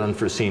career is an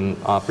unforeseen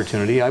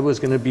opportunity. I was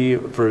going to be,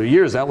 for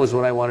years, that was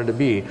what I wanted to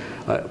be.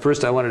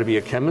 First, I wanted to be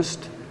a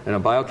chemist and a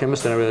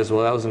biochemist, and I realized,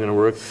 well, that wasn't going to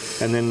work.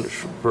 And then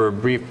for a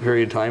brief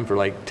period of time, for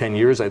like 10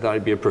 years, I thought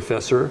I'd be a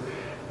professor.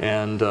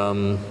 And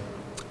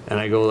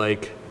I go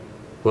like,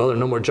 well, there are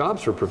no more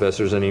jobs for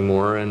professors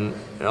anymore. And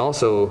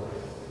also,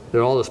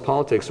 there are all this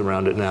politics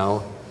around it now.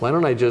 Why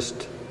don't I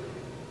just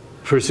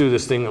pursue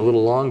this thing a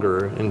little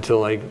longer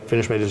until I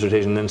finish my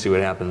dissertation, then see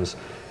what happens.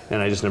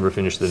 And I just never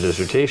finished the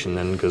dissertation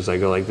then, because I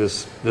go like,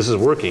 this is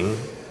working.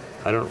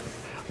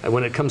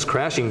 When it comes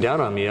crashing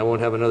down on me, I won't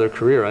have another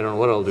career. I don't know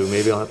what I'll do.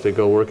 Maybe I'll have to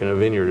go work in a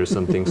vineyard or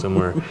something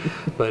somewhere.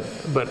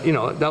 But you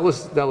know, that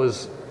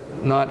was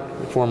not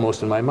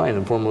foremost in my mind.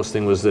 The foremost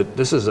thing was that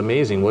this is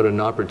amazing. What an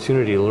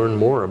opportunity to learn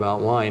more about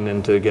wine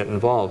and to get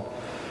involved.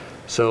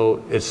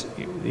 So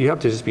you have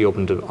to just be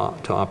open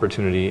to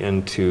opportunity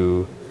and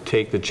to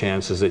take the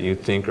chances that you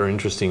think are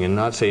interesting, and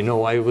not say,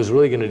 no, I was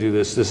really going to do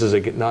this. This is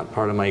not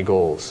part of my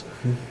goals.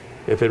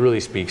 If it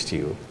really speaks to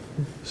you.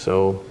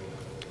 So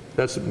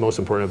that's the most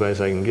important advice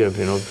I can give.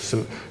 You know,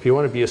 if you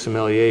want to be a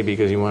sommelier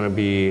because you want to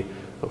be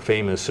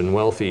famous and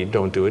wealthy,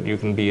 don't do it. You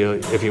can be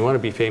if you want to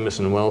be famous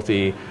and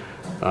wealthy,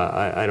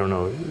 I don't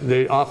know.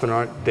 They often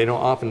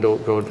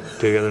don't go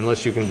together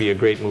unless you can be a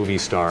great movie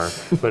star.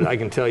 But I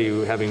can tell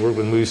you, having worked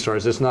with movie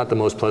stars, it's not the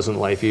most pleasant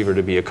life either,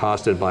 to be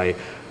accosted by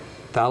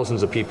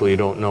thousands of people you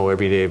don't know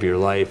every day of your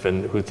life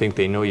and who think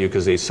they know you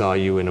because they saw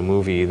you in a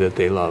movie that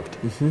they loved.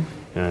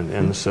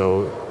 And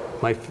so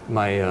I've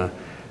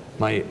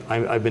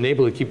been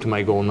able to keep to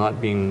my goal, not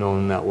being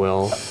known that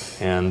well,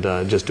 and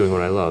just doing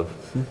what I love.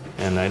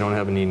 And I don't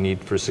have any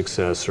need for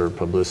success or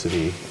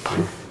publicity,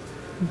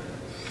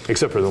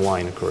 except for the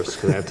wine, of course,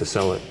 because I have to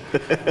sell it.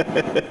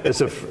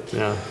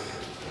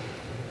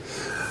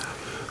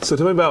 So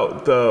tell me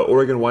about the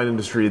Oregon wine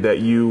industry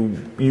that you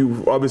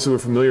obviously were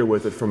familiar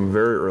with it from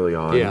very early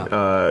on.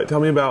 Yeah. Tell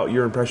me about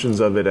your impressions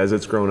of it as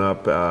it's grown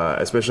up,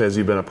 especially as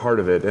you've been a part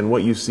of it, and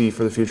what you see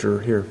for the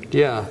future here.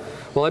 Yeah.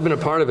 Well, I've been a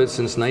part of it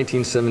since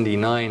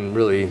 1979,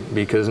 really,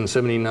 because in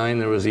 '79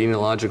 there was the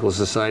Enological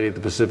Society of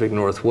the Pacific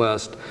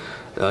Northwest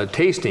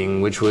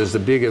tasting, which was the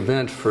big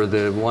event for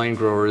the wine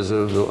growers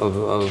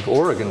of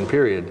Oregon,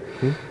 period.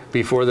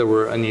 Before there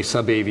were any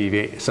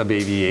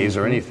sub-AVAs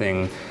or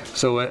anything.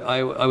 So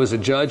I was a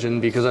judge,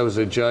 and because I was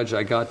a judge,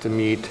 I got to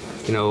meet,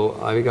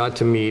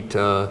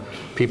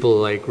 people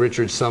like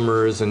Richard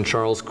Summers and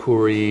Charles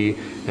Coury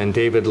and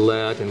David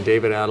Lett and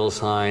David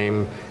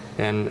Adelsheim,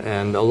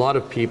 and a lot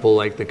of people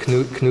like the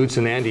Knuts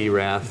and Andy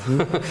Erath,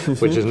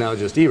 which is now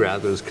just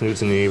Erath. It was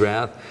Knuts and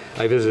Erath.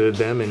 I visited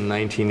them in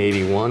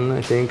 1981,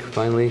 I think,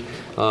 finally.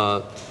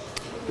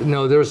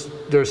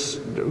 There's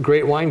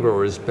great wine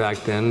growers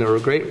back then. There were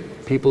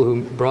great people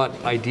who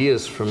brought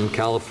ideas from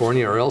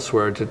California or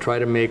elsewhere to try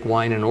to make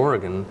wine in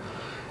Oregon.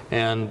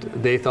 And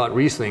they thought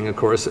Riesling, of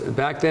course.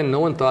 Back then, no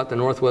one thought the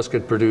Northwest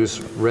could produce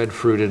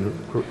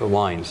red-fruited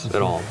wines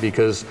at all,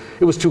 because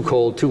it was too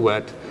cold, too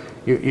wet.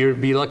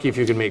 You'd be lucky if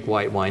you could make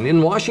white wine.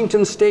 In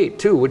Washington State,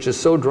 too, which is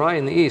so dry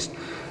in the east,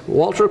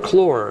 Walter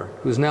Clore,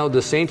 who's now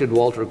the sainted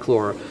Walter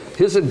Clore,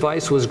 his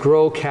advice was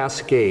grow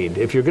Cascade.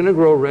 If you're going to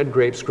grow red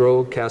grapes,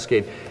 grow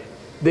Cascade.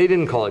 They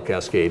didn't call it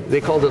Cascade.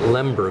 They called it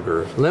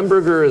Lemberger.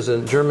 Lemberger is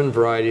a German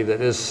variety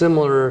that is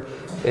similar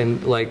in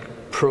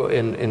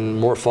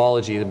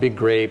morphology, the big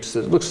grapes.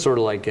 It looks sort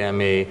of like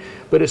Gamay,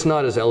 but it's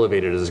not as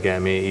elevated as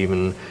Gamay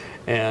even.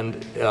 And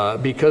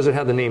because it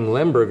had the name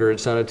Lemberger, it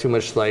sounded too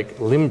much like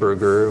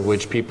Limburger,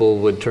 which people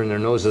would turn their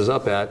noses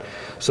up at.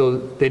 So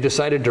they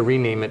decided to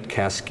rename it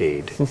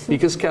Cascade,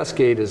 because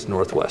Cascade is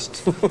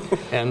Northwest.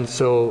 And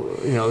so,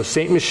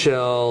 St.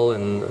 Michel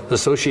and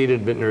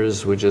Associated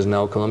Vintners, which is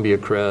now Columbia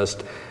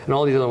Crest, and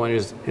all these other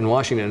wineries in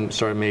Washington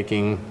started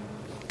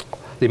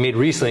they made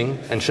Riesling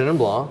and Chenin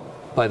Blanc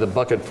by the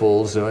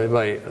bucketfuls. There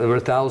were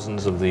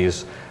thousands of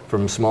these,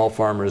 from small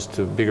farmers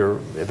to bigger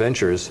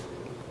ventures.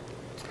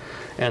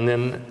 And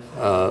then,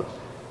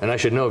 and I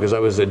should know because I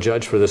was a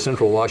judge for the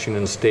Central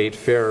Washington State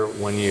Fair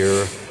one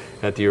year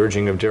at the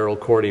urging of Darrell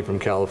Cordy from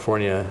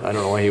California. I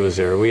don't know why he was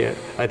there.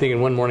 I think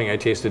in one morning I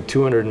tasted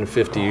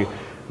 250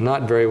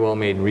 not very well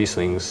made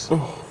Rieslings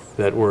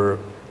that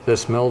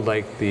smelled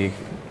like the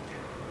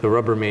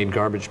Rubbermaid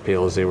garbage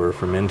pails they were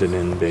fermented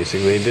in,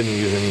 basically. They didn't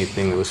use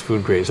anything that was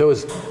food grade. So it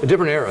was a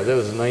different era. That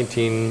was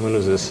when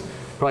was this?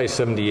 Probably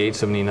 78,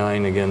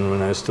 79 again,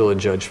 when I was still a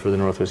judge for the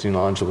Northwest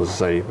Enological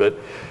Society. But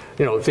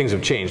things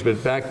have changed.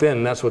 But back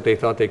then, that's what they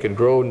thought they could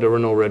grow. There were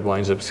no red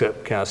wines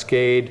except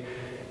Cascade.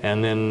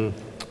 And then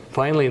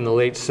finally in the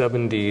late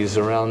 70s,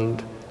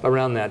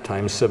 around that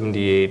time,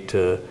 78,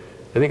 I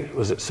think,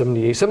 was it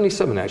 78?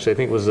 77, actually, I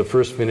think was the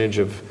first vintage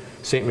of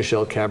St.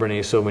 Michel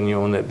Cabernet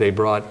Sauvignon that they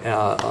brought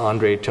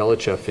Andrei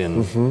Telechev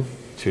in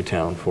to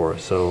town for.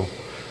 So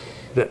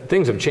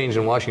things have changed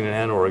in Washington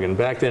and Oregon.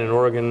 Back then in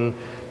Oregon,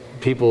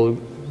 people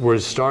were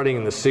starting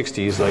in the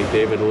 60s, like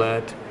David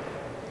Lett,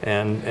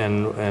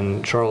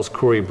 and Charles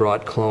Coury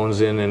brought clones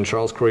in, and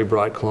Charles Coury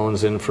brought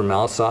clones in from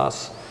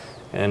Alsace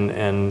and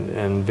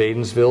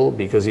Wädenswil,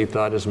 because he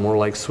thought it was more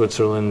like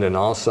Switzerland and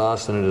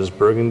Alsace than it is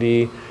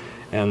Burgundy.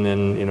 And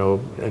then,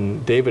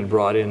 and David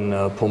brought in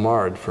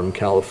Pommard from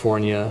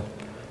California.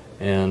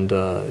 And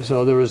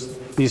so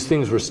these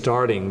things were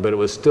starting, but it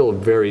was still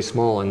very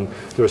small, and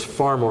there was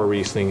far more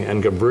Riesling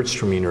and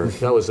Gewürztraminer.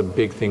 That was a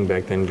big thing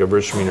back then,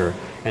 Gewürztraminer,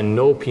 and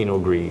no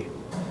Pinot Gris.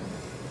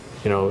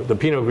 The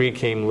Pinot Gris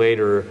came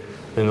later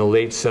in the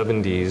late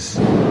 70s,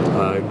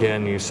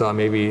 Again, you saw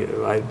maybe,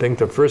 I think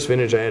the first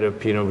vintage I had of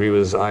Pinot Gris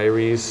was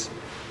Iris,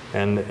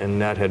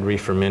 and that had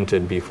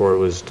re-fermented before it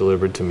was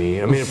delivered to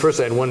me. I mean, at first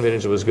I had one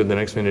vintage that was good, the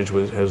next vintage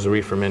was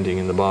re-fermenting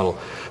in the bottle.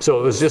 So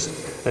it was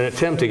just an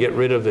attempt to get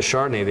rid of the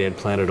Chardonnay they had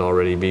planted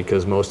already,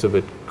 because most of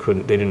it they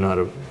didn't know how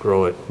to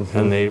grow it.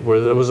 And it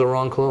was the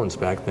wrong clones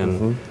back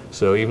then.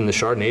 So even the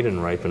Chardonnay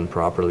didn't ripen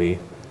properly.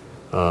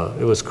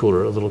 It was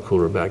cooler, a little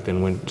cooler back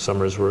then, when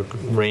summers were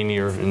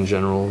rainier in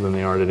general than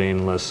they are today,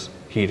 and less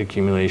heat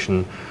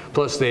accumulation.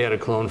 Plus they had a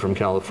clone from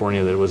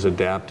California that was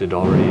adapted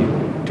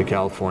already to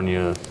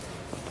California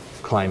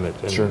climate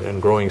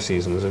and growing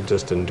seasons. It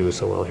just didn't do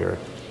so well here.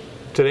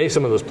 Today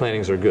some of those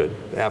plantings are good.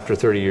 After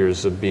 30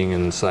 years of being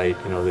in sight,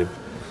 you know, they've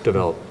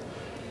developed.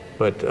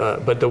 But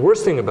the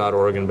worst thing about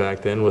Oregon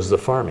back then was the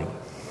farming.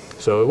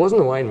 So it wasn't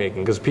the winemaking,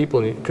 because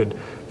people could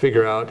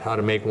figure out how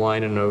to make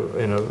wine in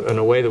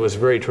a way that was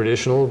very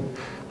traditional,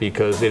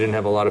 because they didn't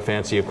have a lot of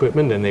fancy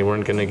equipment, and they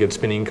weren't going to get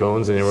spinning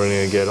cones, and they weren't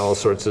going to get all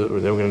sorts of,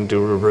 they were going to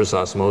do reverse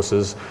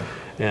osmosis,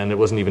 and it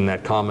wasn't even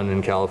that common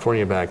in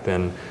California back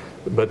then.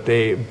 But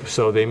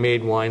so they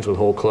made wines with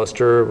whole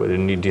cluster. They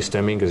didn't need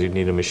destemming, because you'd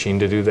need a machine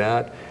to do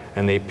that.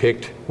 And they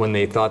picked when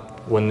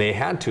they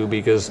had to,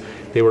 because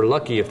they were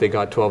lucky if they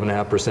got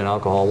 12.5%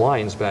 alcohol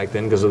wines back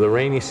then, because of the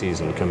rainy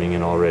season coming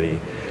in already.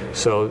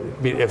 So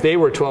if they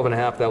were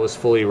 12.5, that was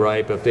fully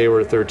ripe. If they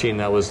were 13,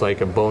 that was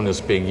like a bonus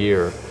big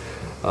year.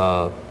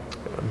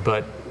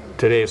 But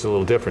today it's a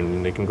little different,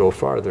 and they can go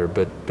farther.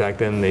 But back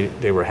then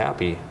they were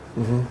happy.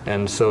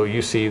 And so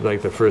you see,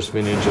 like the first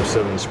vintage of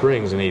Seven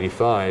Springs in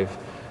 '85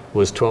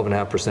 was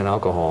 12.5%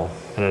 alcohol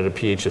and at a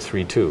pH of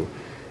 3.2.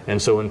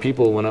 And so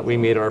when we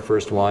made our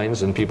first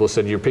wines, and people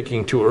said, you're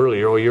picking too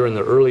early, or oh, you're in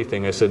the early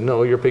thing, I said,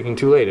 no, you're picking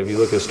too late. If you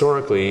look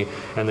historically,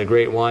 and the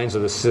great wines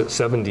of the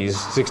 70s,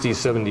 60s,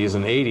 70s,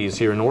 and 80s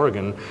here in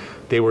Oregon,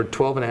 they were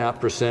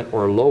 12.5%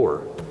 or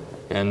lower.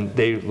 And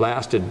they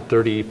lasted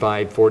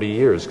 35, 40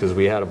 years, because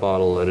we had a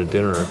bottle at a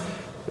dinner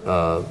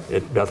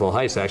at Bethel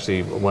Heights.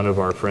 Actually, one of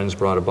our friends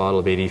brought a bottle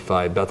of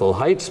 85 Bethel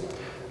Heights.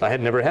 I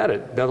had never had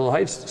it, Bethel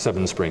Heights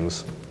Seven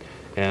Springs.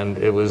 And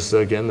it was,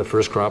 again, the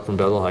first crop from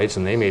Bethel Heights,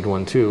 and they made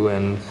one too,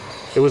 and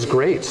it was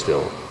great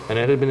still. And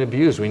it had been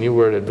abused. We knew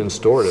where it had been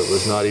stored. It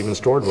was not even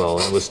stored well,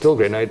 and it was still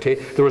great. And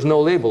there was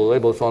no label. The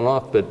label had fallen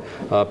off,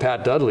 but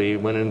Pat Dudley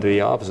went into the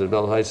office at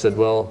Bethel Heights, said,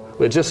 well,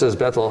 it just says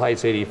Bethel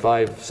Heights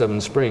 85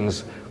 Seven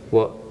Springs.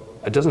 Well,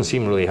 it doesn't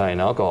seem really high in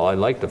alcohol. I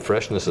like the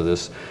freshness of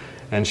this.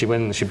 And she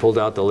went and she pulled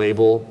out the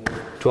label,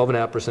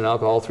 12.5%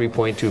 alcohol,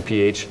 3.2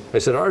 pH. I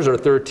said, ours are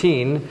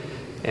 13,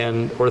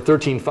 or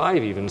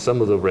 13.5 even, some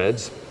of the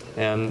reds.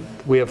 And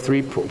we have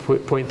 3.3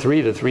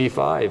 to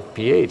 3.5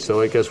 pH,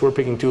 so I guess we're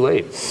picking too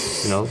late,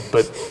 you know.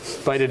 But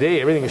by today,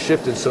 everything has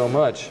shifted so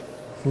much.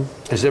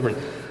 It's different.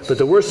 But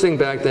the worst thing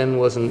back then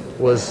was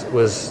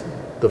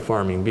the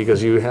farming,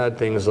 because you had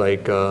things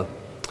like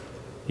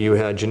you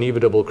had Geneva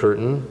double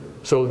curtain,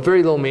 so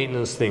very low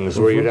maintenance things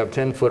where you'd have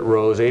 10-foot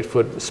rows,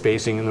 8-foot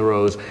spacing in the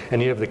rows,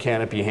 and you'd have the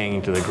canopy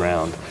hanging to the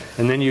ground,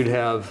 and then you'd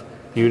have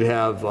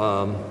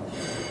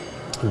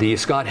the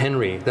Scott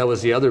Henry. That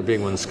was the other big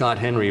one, Scott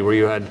Henry, where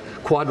you had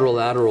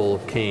quadrilateral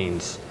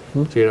canes.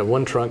 So you'd have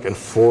one trunk and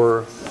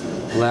 4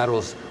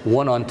 laterals,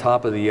 one on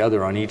top of the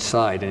other on each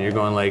side, and you're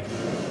going like,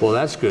 well,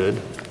 that's good,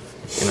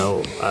 you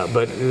know.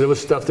 But there was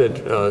stuff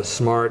that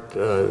Smart,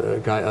 a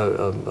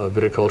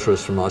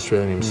viticulturist from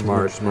Australia named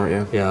Smart. Smart,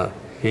 yeah. Yeah,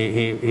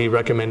 he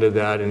recommended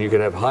that, and you could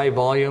have high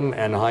volume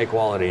and high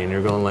quality, and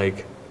you're going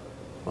like,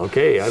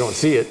 okay, I don't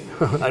see it.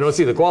 I don't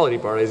see the quality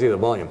part, I see the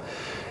volume.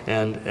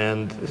 And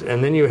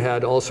then you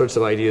had all sorts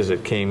of ideas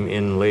that came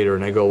in later,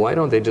 and I go, why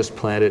don't they just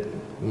plant it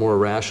more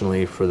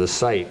rationally for the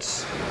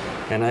sites?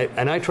 And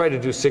I tried to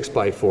do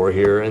 6x4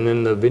 here, and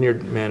then the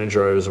vineyard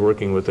manager I was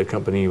working with, the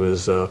company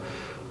was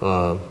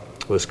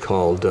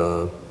called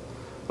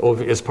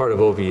it's part of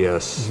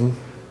OVS,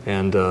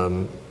 and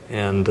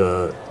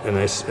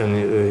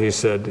he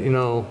said, you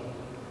know,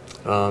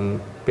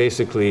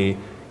 basically,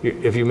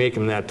 if you make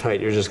them that tight,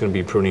 you're just going to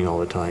be pruning all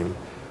the time.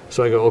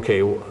 So I go,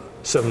 okay,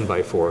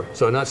 7x4.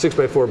 So not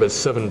 6x4, but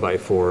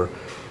 7x4.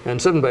 And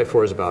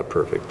 7x4 is about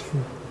perfect.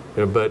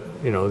 But,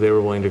 you know, they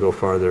were willing to go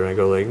farther. And I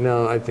go like,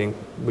 no, I think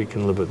we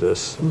can live with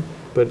this.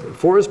 But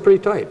 4 is pretty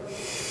tight.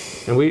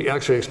 And we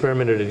actually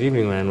experimented at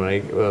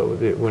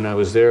Eveningland when I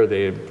was there.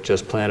 They had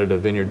just planted a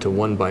vineyard to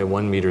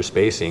 1x1 meter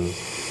spacing.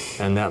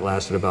 And that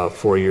lasted about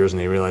 4 years. And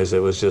they realized it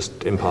was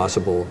just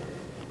impossible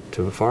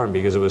to farm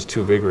because it was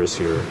too vigorous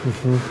here.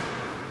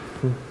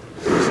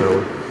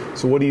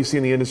 So what do you see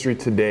in the industry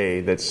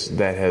today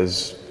that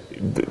has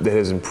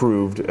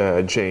improved,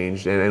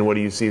 changed, and what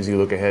do you see as you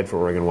look ahead for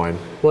Oregon wine?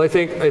 Well, I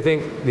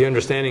think the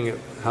understanding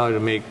of how to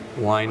make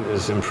wine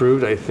is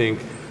improved. I think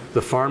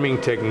the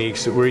farming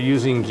techniques that we're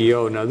using,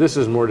 Guillaume. Now this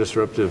is more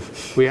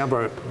disruptive. We have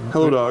our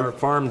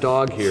farm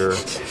dog here.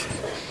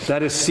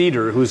 That is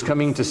Cedar, who's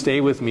coming to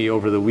stay with me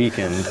over the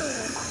weekend,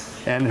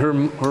 and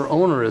her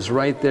owner is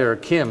right there,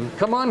 Kim.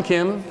 Come on,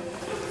 Kim,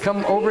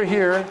 come over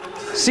here.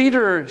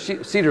 Cedar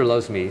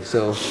loves me,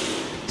 so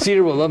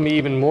Cedar will love me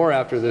even more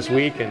after this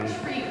week. And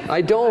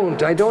I don't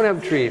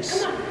have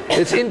treats.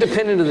 It's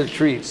independent of the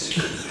treats.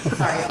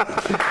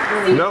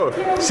 Sorry. No.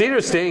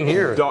 Cedar's staying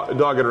here.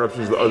 Dog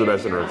interruptions are the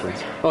best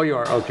interruptions. Oh, you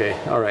are? Okay.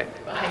 All right.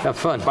 Have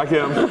fun. Bye,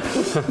 Kim.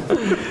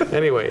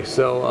 Anyway,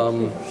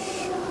 so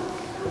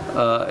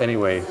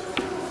anyway,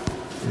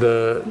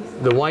 the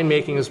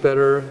winemaking is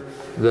better.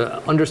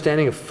 The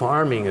understanding of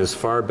farming is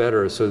far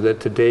better, so that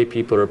today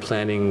people are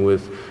planting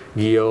with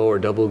Guillot or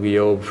double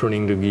Guillot,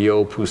 pruning to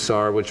Guillot,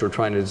 Poussard, which we're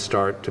trying to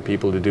start to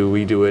people to do.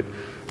 We do it,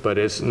 but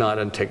it's not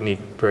a technique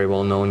very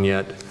well known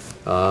yet.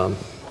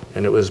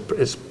 And it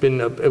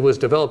was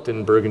developed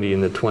in Burgundy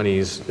in the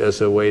 20s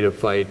as a way to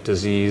fight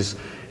disease,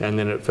 and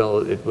then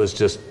it was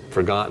just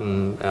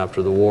forgotten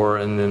after the war.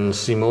 And then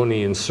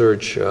Simoni and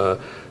Search,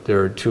 there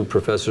are two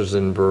professors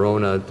in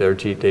Verona. They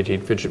teach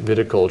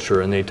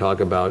viticulture, and they talk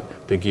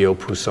about the Guillot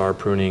Poussard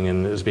pruning,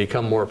 and it's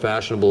become more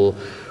fashionable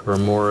or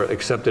more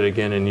accepted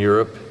again in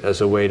Europe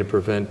as a way to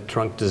prevent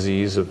trunk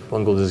disease, of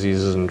fungal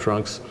diseases in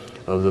trunks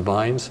of the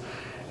vines.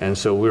 And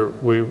so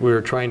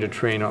we're trying to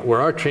train.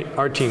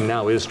 Our team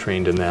now is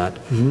trained in that,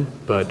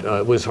 but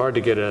it was hard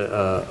to get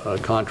a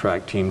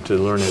contract team to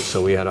learn it,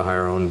 so we had to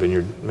hire our own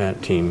vineyard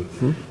team.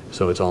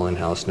 So it's all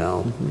in-house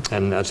now,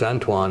 and that's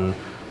Antoine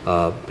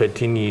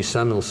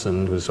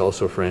Petigny-Samuelson, who's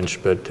also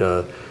French, but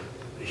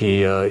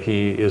he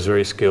is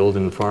very skilled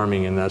in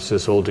farming, and that's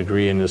his whole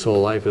degree, and his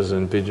whole life is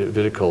in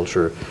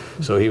viticulture.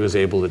 So he was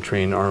able to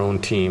train our own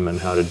team on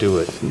how to do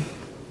it.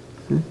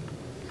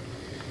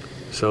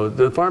 So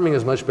the farming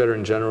is much better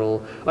in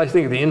general. I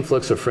think the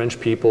influx of French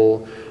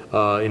people,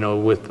 you know,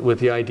 with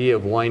the idea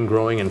of wine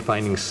growing and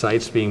finding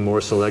sites, being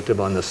more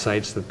selective on the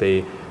sites that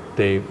they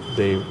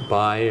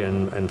buy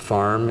and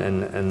farm,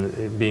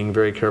 and being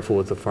very careful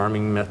with the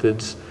farming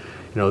methods,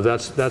 you know,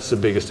 that's the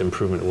biggest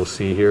improvement we'll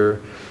see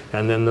here.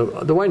 And then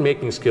the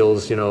winemaking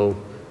skills, you know,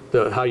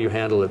 how you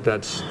handle it,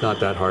 that's not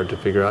that hard to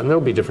figure out. And there'll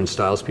be different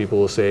styles. People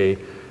will say,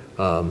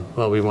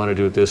 well, we want to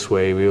do it this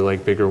way. We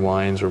like bigger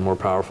wines or more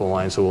powerful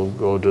wines, so we'll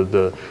go to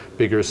the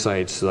bigger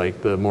sites,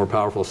 like the more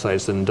powerful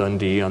sites than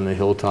Dundee on the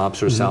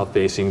hilltops, or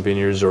south-facing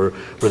vineyards, or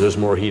where there's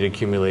more heat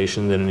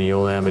accumulation than in the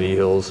Yosemite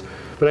Hills.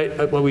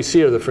 But what we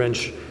see are the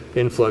French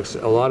influx.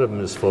 A lot of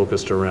them is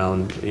focused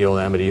around the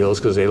Yosemite Hills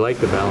because they like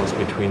the balance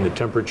between the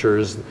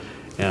temperatures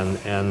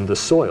and the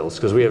soils,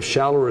 because we have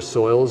shallower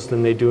soils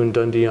than they do in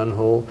Dundee on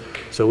Hull.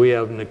 So we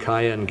have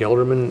Nicaea and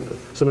Gelderman.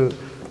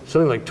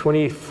 Something like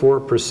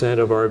 24%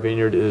 of our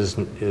vineyard is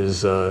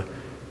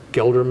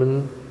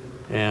Gelderman,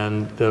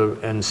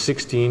 and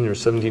 16 or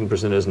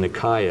 17% is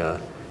Nicaea,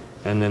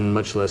 and then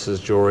much less is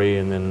Jory,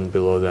 and then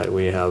below that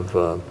we have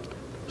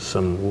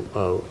some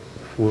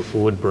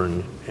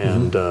Woodburn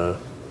and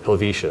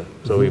Helvetia.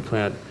 So we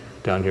plant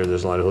down here.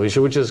 There's a lot of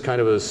Helvetia, which is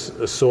kind of a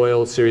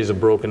soil series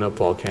of broken up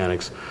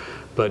volcanics,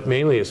 but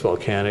mainly it's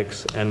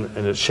volcanics, and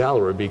it's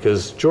shallower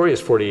because Jory is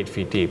 48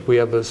 feet deep. We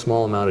have a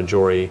small amount of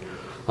Jory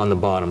on the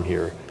bottom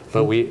here.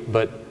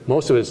 But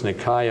most of it's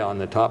Nicaea on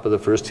the top of the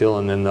first hill,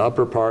 and then the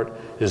upper part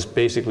is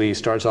basically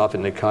starts off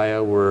at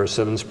Nicaea where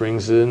Seven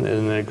Springs is in,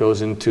 and then it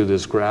goes into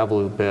this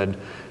gravel bed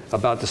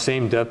about the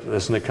same depth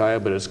as Nicaea,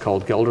 but it's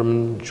called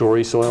Gelderman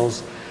Jory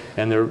soils,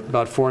 and they're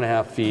about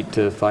 4.5 feet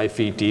to 5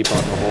 feet deep on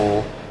the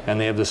whole,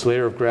 and they have this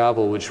layer of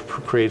gravel which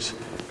creates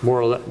more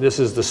or less. This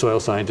is the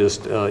soil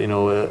scientist, you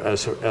know,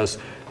 as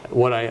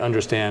what I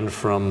understand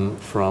from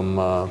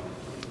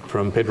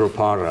Pedro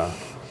Parra,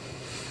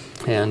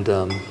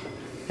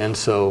 and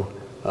so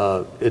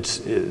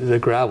the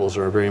gravels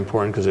are very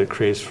important because it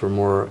creates for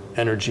more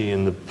energy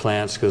in the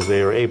plants, because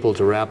they are able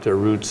to wrap their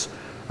roots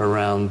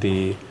around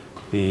the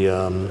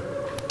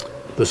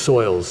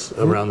soils,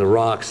 around the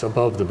rocks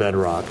above the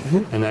bedrock,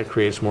 and that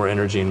creates more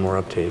energy and more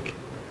uptake.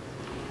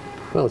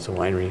 Well, it's a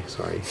winery,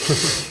 sorry.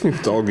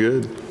 It's all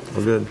good,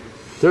 all good.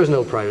 There's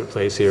no private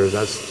place here.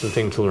 That's the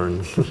thing to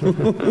learn.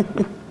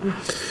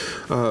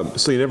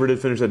 So you never did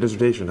finish that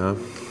dissertation, huh?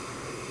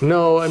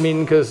 No, I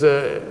mean, because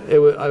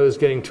I was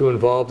getting too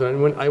involved.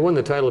 And I won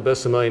the title of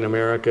Best Sommelier in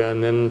America,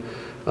 and then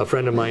a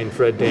friend of mine,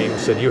 Fred Dame,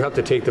 said, you have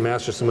to take the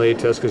Master Sommelier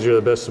test because you're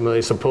the best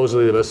sommelier,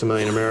 supposedly the best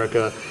sommelier in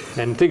America.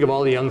 And think of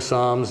all the young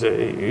somms,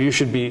 you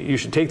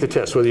should take the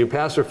test. Whether you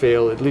pass or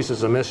fail, at least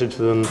it's a message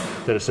to them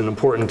that it's an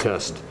important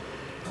test.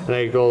 And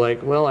I go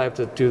like, well, I have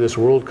to do this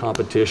world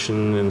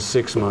competition in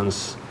 6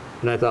 months.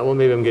 And I thought, well,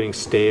 maybe I'm getting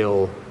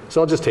stale.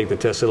 So I'll just take the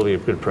test. It'll be a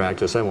good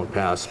practice. I won't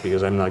pass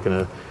because I'm not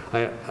going to.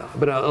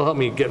 But it'll help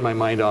me get my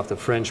mind off the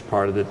French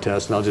part of the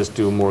test, and I'll just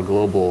do more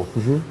global.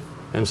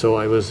 And so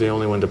I was the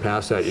only one to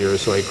pass that year,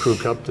 so I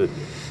crew-cupped it.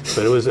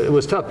 But it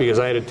was tough because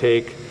I had to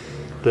take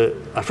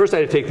first I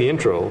had to take the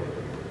intro,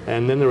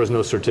 and then there was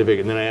no certificate,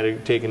 and then I had to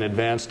take an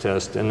advanced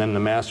test, and then the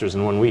master's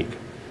in 1 week.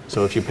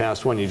 So if you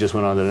passed one, you just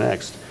went on to the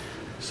next.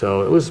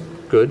 So it was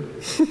good.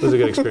 It was a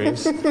good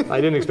experience. I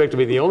didn't expect to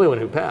be the only one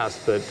who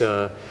passed, but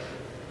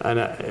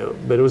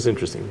it was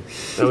interesting.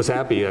 I was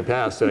happy I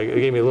passed. It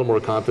gave me a little more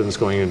confidence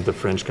going into the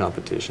French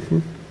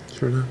competition.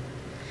 Sure enough.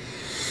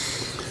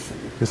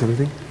 Is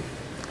anything?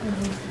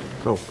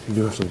 Oh, you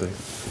do have something.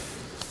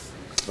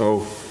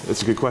 Oh,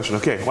 that's a good question.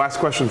 Okay, last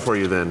question for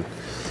you then.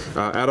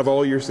 Out of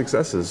all your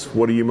successes,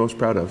 what are you most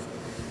proud of?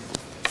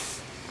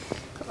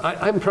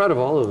 I'm proud of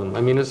all of them.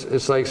 I mean,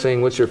 it's like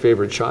saying, what's your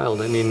favorite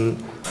child? I mean,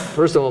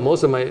 first of all,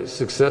 most of my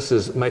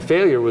successes, my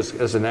failure was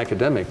as an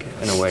academic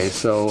in a way.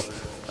 So,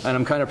 and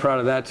I'm kind of proud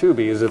of that too,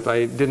 because if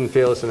I didn't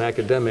fail as an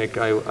academic,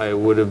 I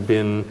would have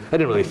been, I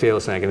didn't really fail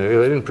as an academic. If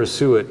I didn't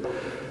pursue it,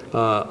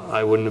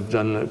 I wouldn't have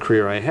done the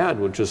career I had,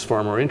 which was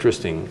far more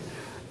interesting.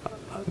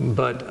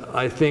 But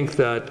I think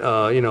that,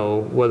 you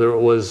know, whether it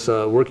was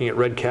working at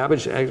Red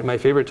Cabbage, my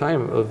favorite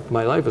time of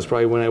my life was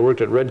probably when I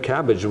worked at Red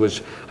Cabbage,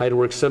 which I had to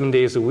work 7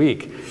 days a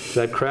week.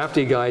 That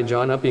crafty guy,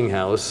 John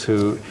Uppinghouse,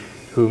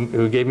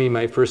 who gave me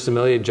my first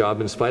sommelier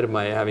job in spite of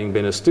my having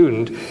been a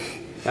student,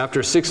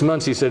 after 6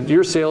 months he said,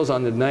 your sales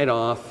on the night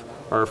off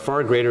are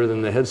far greater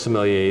than the head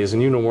sommelier's,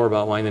 and you know more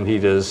about wine than he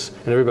does,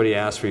 and everybody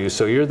asks for you,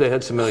 so you're the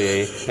head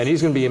sommelier, and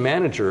he's going to be a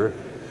manager.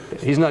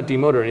 He's not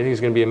demoted or anything, he's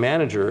going to be a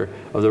manager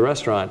of the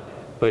restaurant.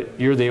 But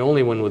you're the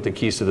only one with the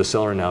keys to the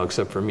cellar now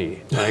except for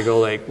me. And I go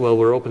like, well,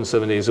 we're open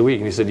 7 days a week.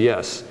 And he said,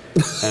 yes.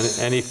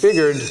 And he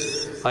figured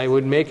I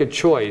would make a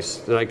choice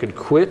that I could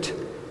quit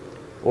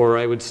or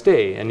I would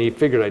stay. And he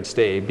figured I'd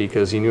stay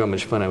because he knew how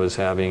much fun I was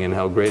having and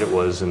how great it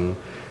was. And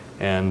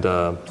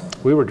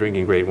we were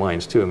drinking great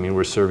wines too. I mean,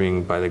 we're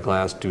serving by the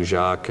glass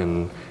Dujac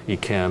and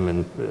Yquem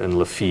and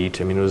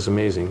Lafite. I mean, it was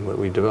amazing what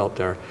we developed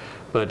there.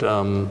 But,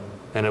 and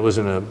it was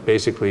in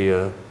basically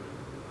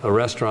a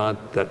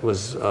restaurant that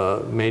was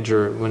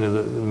major.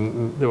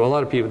 There were a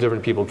lot of people,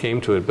 different people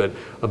came to it, but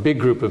a big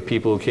group of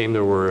people who came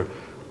there were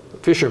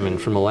fishermen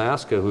from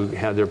Alaska who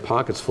had their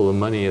pockets full of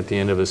money at the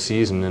end of a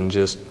season and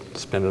just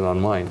spent it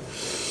on wine.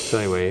 So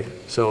anyway,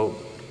 so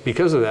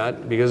because of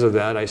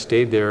that, I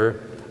stayed there,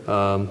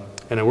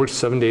 and I worked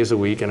 7 days a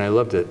week, and I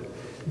loved it.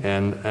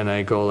 And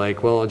I go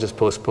like, well, I'll just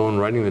postpone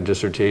writing the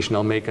dissertation.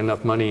 I'll make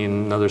enough money in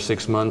another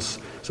 6 months,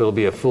 so it'll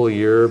be a full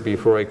year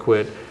before I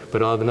quit.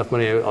 But I'll have enough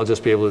money, I'll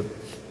just be able to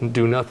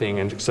do nothing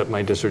and accept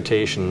my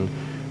dissertation.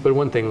 But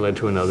one thing led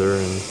to another,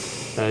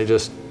 and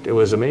it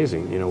was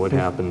amazing, you know, what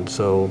happened.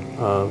 So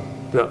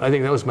I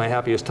think that was my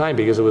happiest time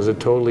because it was a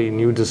totally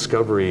new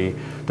discovery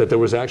that there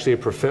was actually a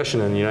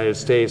profession in the United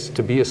States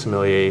to be a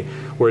sommelier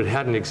where it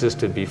hadn't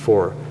existed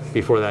before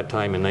that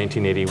time in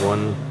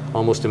 1981,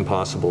 almost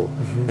impossible.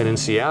 And in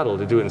Seattle,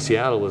 to do it in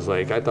Seattle was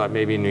like, I thought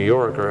maybe New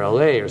York or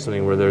LA or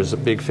something where there's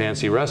big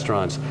fancy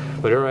restaurants.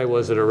 But here I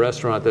was at a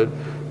restaurant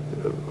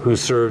who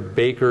served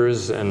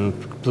bakers and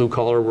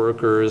blue-collar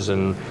workers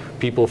and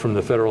people from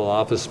the federal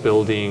office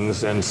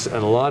buildings and a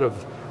lot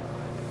of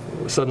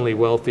suddenly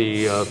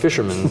wealthy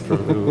fishermen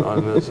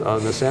on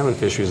the salmon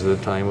fisheries at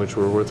the time, which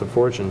were worth a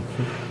fortune.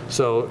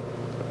 So,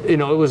 you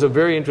know, it was a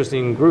very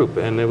interesting group,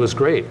 and it was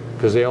great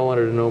because they all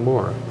wanted to know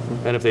more.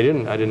 And if they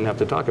didn't, I didn't have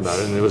to talk about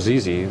it, and it was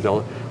easy.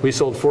 We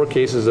sold 4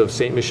 cases of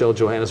St. Michel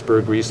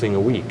Johannesburg Riesling a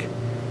week.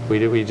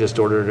 We just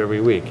ordered it every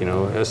week, you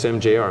know,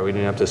 SMJR. We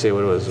didn't have to say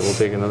what it was. We'll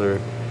take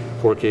another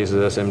 4 cases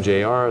of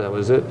SMJR, that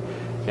was it.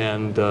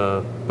 And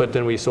but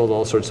then we sold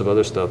all sorts of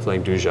other stuff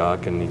like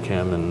Dujac and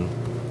Yquem and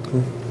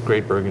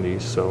great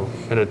Burgundies, so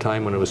at a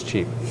time when it was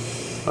cheap.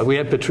 We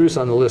had Petrus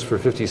on the list for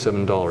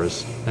 $57.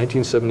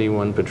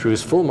 1971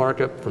 Petrus, full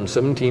markup from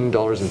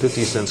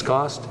 $17.50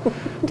 cost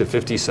to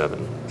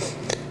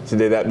 $57.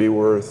 Today that'd be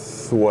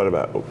worth what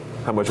about?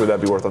 How much would that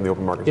be worth on the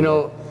open market? You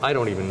know, I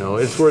don't even know.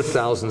 It's worth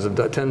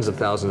tens of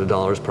thousands of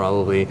dollars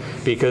probably,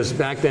 because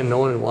back then no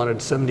one wanted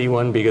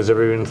 71 because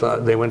everyone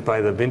thought they went by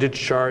the vintage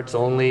charts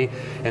only,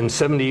 and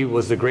 70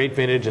 was the great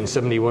vintage and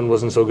 71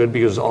 wasn't so good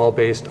because it was all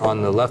based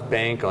on the left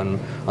bank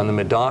on the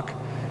Medoc,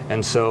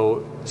 and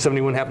so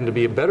 71 happened to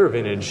be a better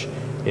vintage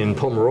in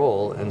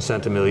Pomerol and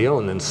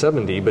Saint-Emilion than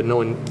 70, but no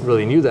one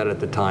really knew that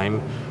at the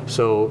time.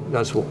 So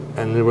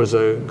and there was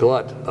a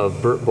glut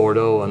of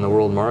Bordeaux on the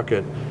world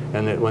market,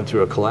 and it went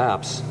through a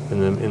collapse in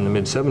the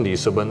mid 70s.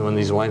 So when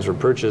these wines were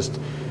purchased,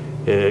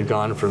 it had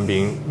gone from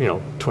being, you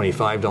know,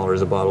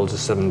 $25 a bottle to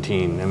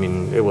 $17. I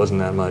mean, it wasn't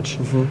that much.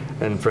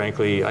 And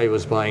frankly, I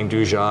was buying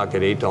Dujac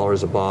at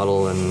 $8 a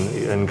bottle,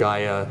 and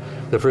Gaia,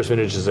 the first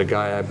vintages of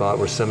Gaia I bought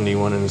were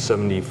 71 and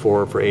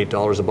 74 for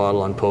 $8 a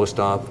bottle on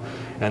post-op,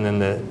 and then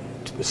the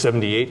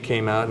 78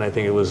 came out, and I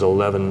think it was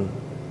 11.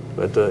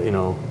 But you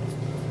know,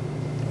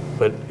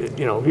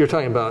 you're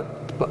talking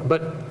about,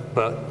 but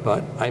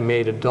I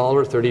made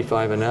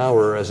 $1.35 an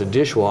hour as a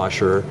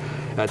dishwasher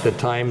at the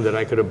time that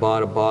I could have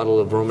bought a bottle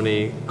of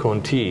Romanée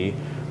Conti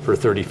for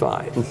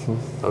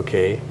 $35.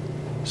 Okay,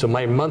 so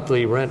my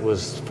monthly rent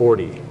was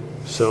 $40.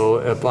 So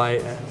if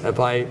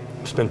I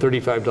spend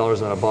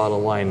 $35 on a bottle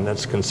of wine,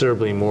 that's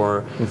considerably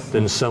more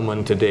than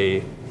someone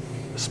today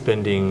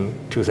spending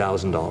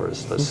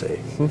 $2,000, let's say.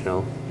 You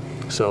know,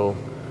 so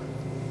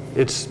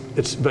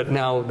but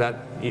now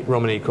that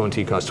Romanée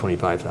Conti costs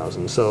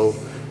 $25,000. So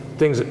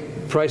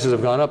prices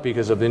have gone up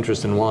because of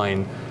interest in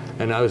wine.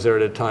 And I was there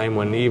at a time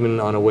when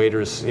even on a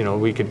waiters, you know,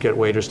 we could get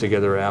waiters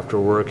together after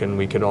work and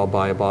we could all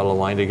buy a bottle of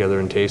wine together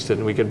and taste it,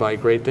 and we could buy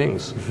great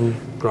things.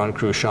 Grand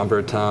Cru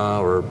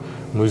Chambertin or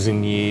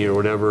Musigny or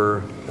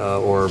whatever,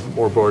 or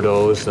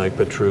Bordeaux like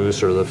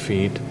Petrus or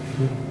Lafite,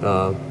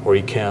 or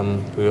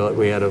Yquem.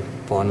 We had a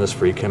fondness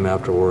for Yquem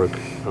after work,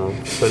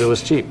 but it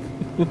was cheap.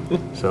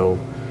 So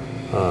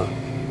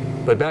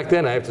But back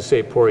then, I have to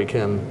say, Pori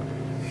Chem,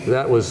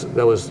 that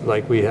was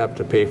like we have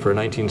to pay for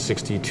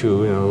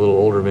 1962, a little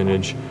older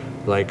vintage,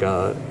 like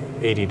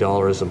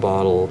 $80 a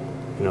bottle,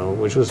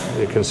 which was,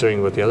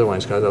 considering what the other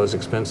wines cost, that was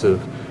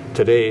expensive.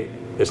 Today,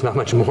 it's not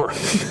much more.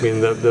 I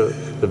mean,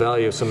 the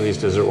value of some of these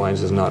dessert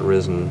wines has not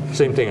risen.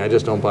 Same thing, I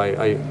just don't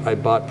buy, I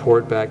bought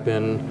port back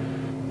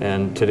then,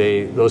 and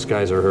today those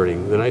guys are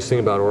hurting. The nice thing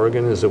about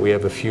Oregon is that we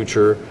have a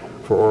future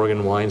for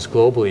Oregon wines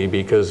globally,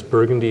 because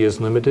Burgundy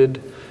is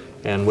limited,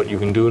 and what you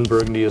can do in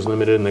Burgundy is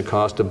limited, and the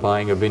cost of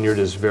buying a vineyard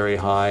is very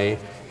high,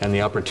 and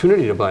the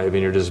opportunity to buy a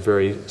vineyard is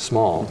very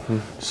small.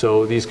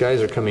 So these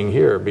guys are coming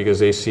here because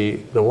they see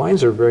the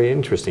wines are very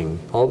interesting.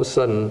 All of a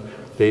sudden,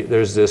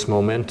 there's this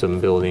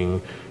momentum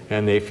building,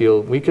 and they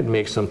feel we could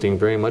make something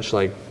very much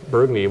like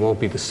Burgundy. It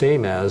won't be the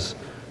same as,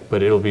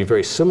 but it'll be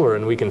very similar,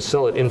 and we can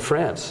sell it in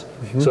France.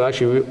 So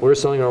actually, we're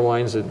selling our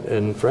wines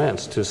in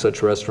France to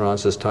such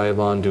restaurants as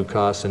Taïwan,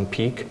 Ducasse, and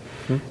Pique,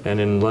 and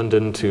in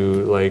London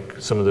to like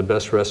some of the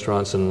best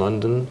restaurants in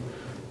London,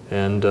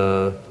 and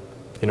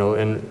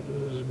and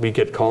we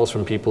get calls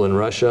from people in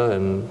Russia,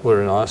 and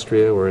we're in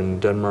Austria, we're in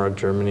Denmark,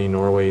 Germany,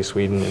 Norway,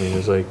 Sweden. I mean,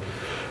 it's like,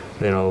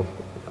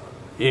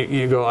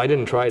 you go, I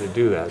didn't try to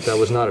do that. That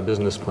was not a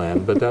business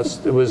plan, but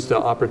it was the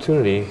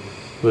opportunity.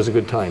 It was a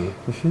good time.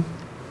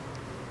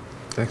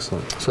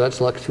 Excellent. So that's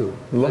luck too.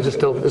 Luck. I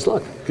just tell it's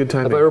luck. Good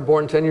timing. If I were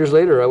born 10 years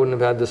later, I wouldn't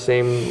have had the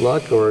same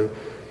luck, or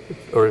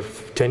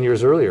 10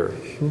 years earlier.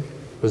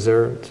 Was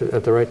there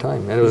at the right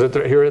time, and it was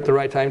here at the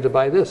right time to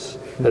buy this.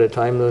 At a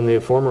time when the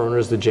former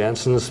owners, the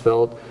Jansons,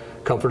 felt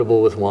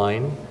comfortable with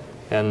wine,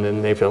 and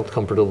then they felt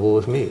comfortable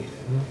with me.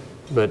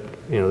 But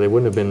they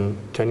wouldn't have been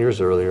 10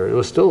 years earlier. It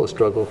was still a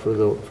struggle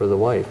for the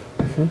wife.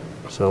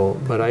 So,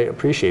 but I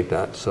appreciate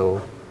that.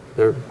 So,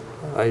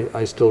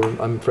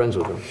 I'm friends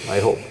with them.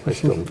 I hope I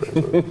still am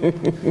friends with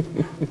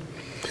them.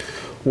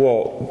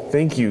 Well,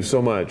 thank you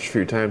so much for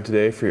your time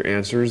today, for your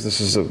answers. This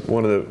is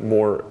one of the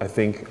more, I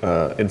think,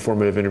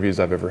 informative interviews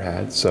I've ever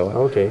had. So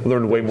okay. I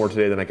learned way more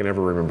today than I can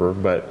ever remember.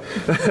 But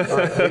we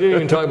didn't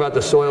even talk about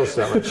the soils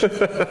that much.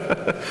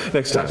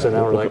 Next time. That's an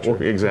hour lecture.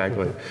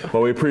 Exactly.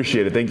 Well, we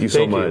appreciate it. Thank you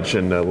so much,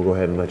 and we'll go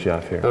ahead and let you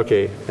off here.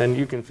 Okay, and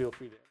you can feel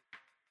free to.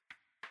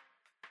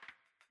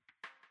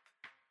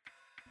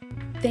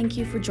 Thank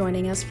you for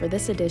joining us for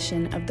this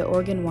edition of the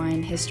Oregon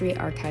Wine History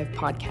Archive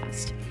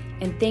podcast.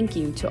 And thank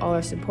you to all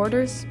our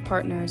supporters,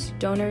 partners,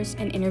 donors,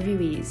 and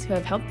interviewees who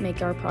have helped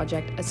make our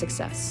project a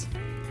success.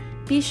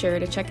 Be sure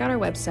to check out our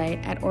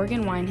website at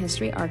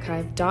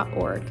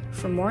OregonWineHistoryArchive.org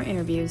for more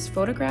interviews,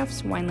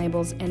 photographs, wine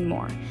labels, and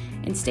more.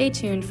 And stay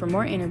tuned for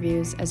more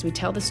interviews as we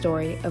tell the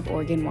story of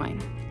Oregon wine.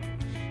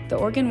 The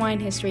Oregon Wine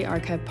History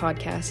Archive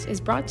podcast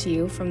is brought to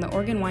you from the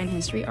Oregon Wine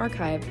History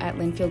Archive at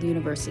Linfield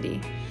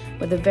University,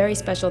 with a very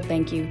special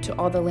thank you to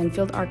all the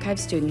Linfield Archive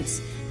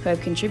students who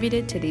have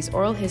contributed to these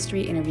oral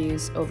history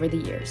interviews over the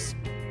years.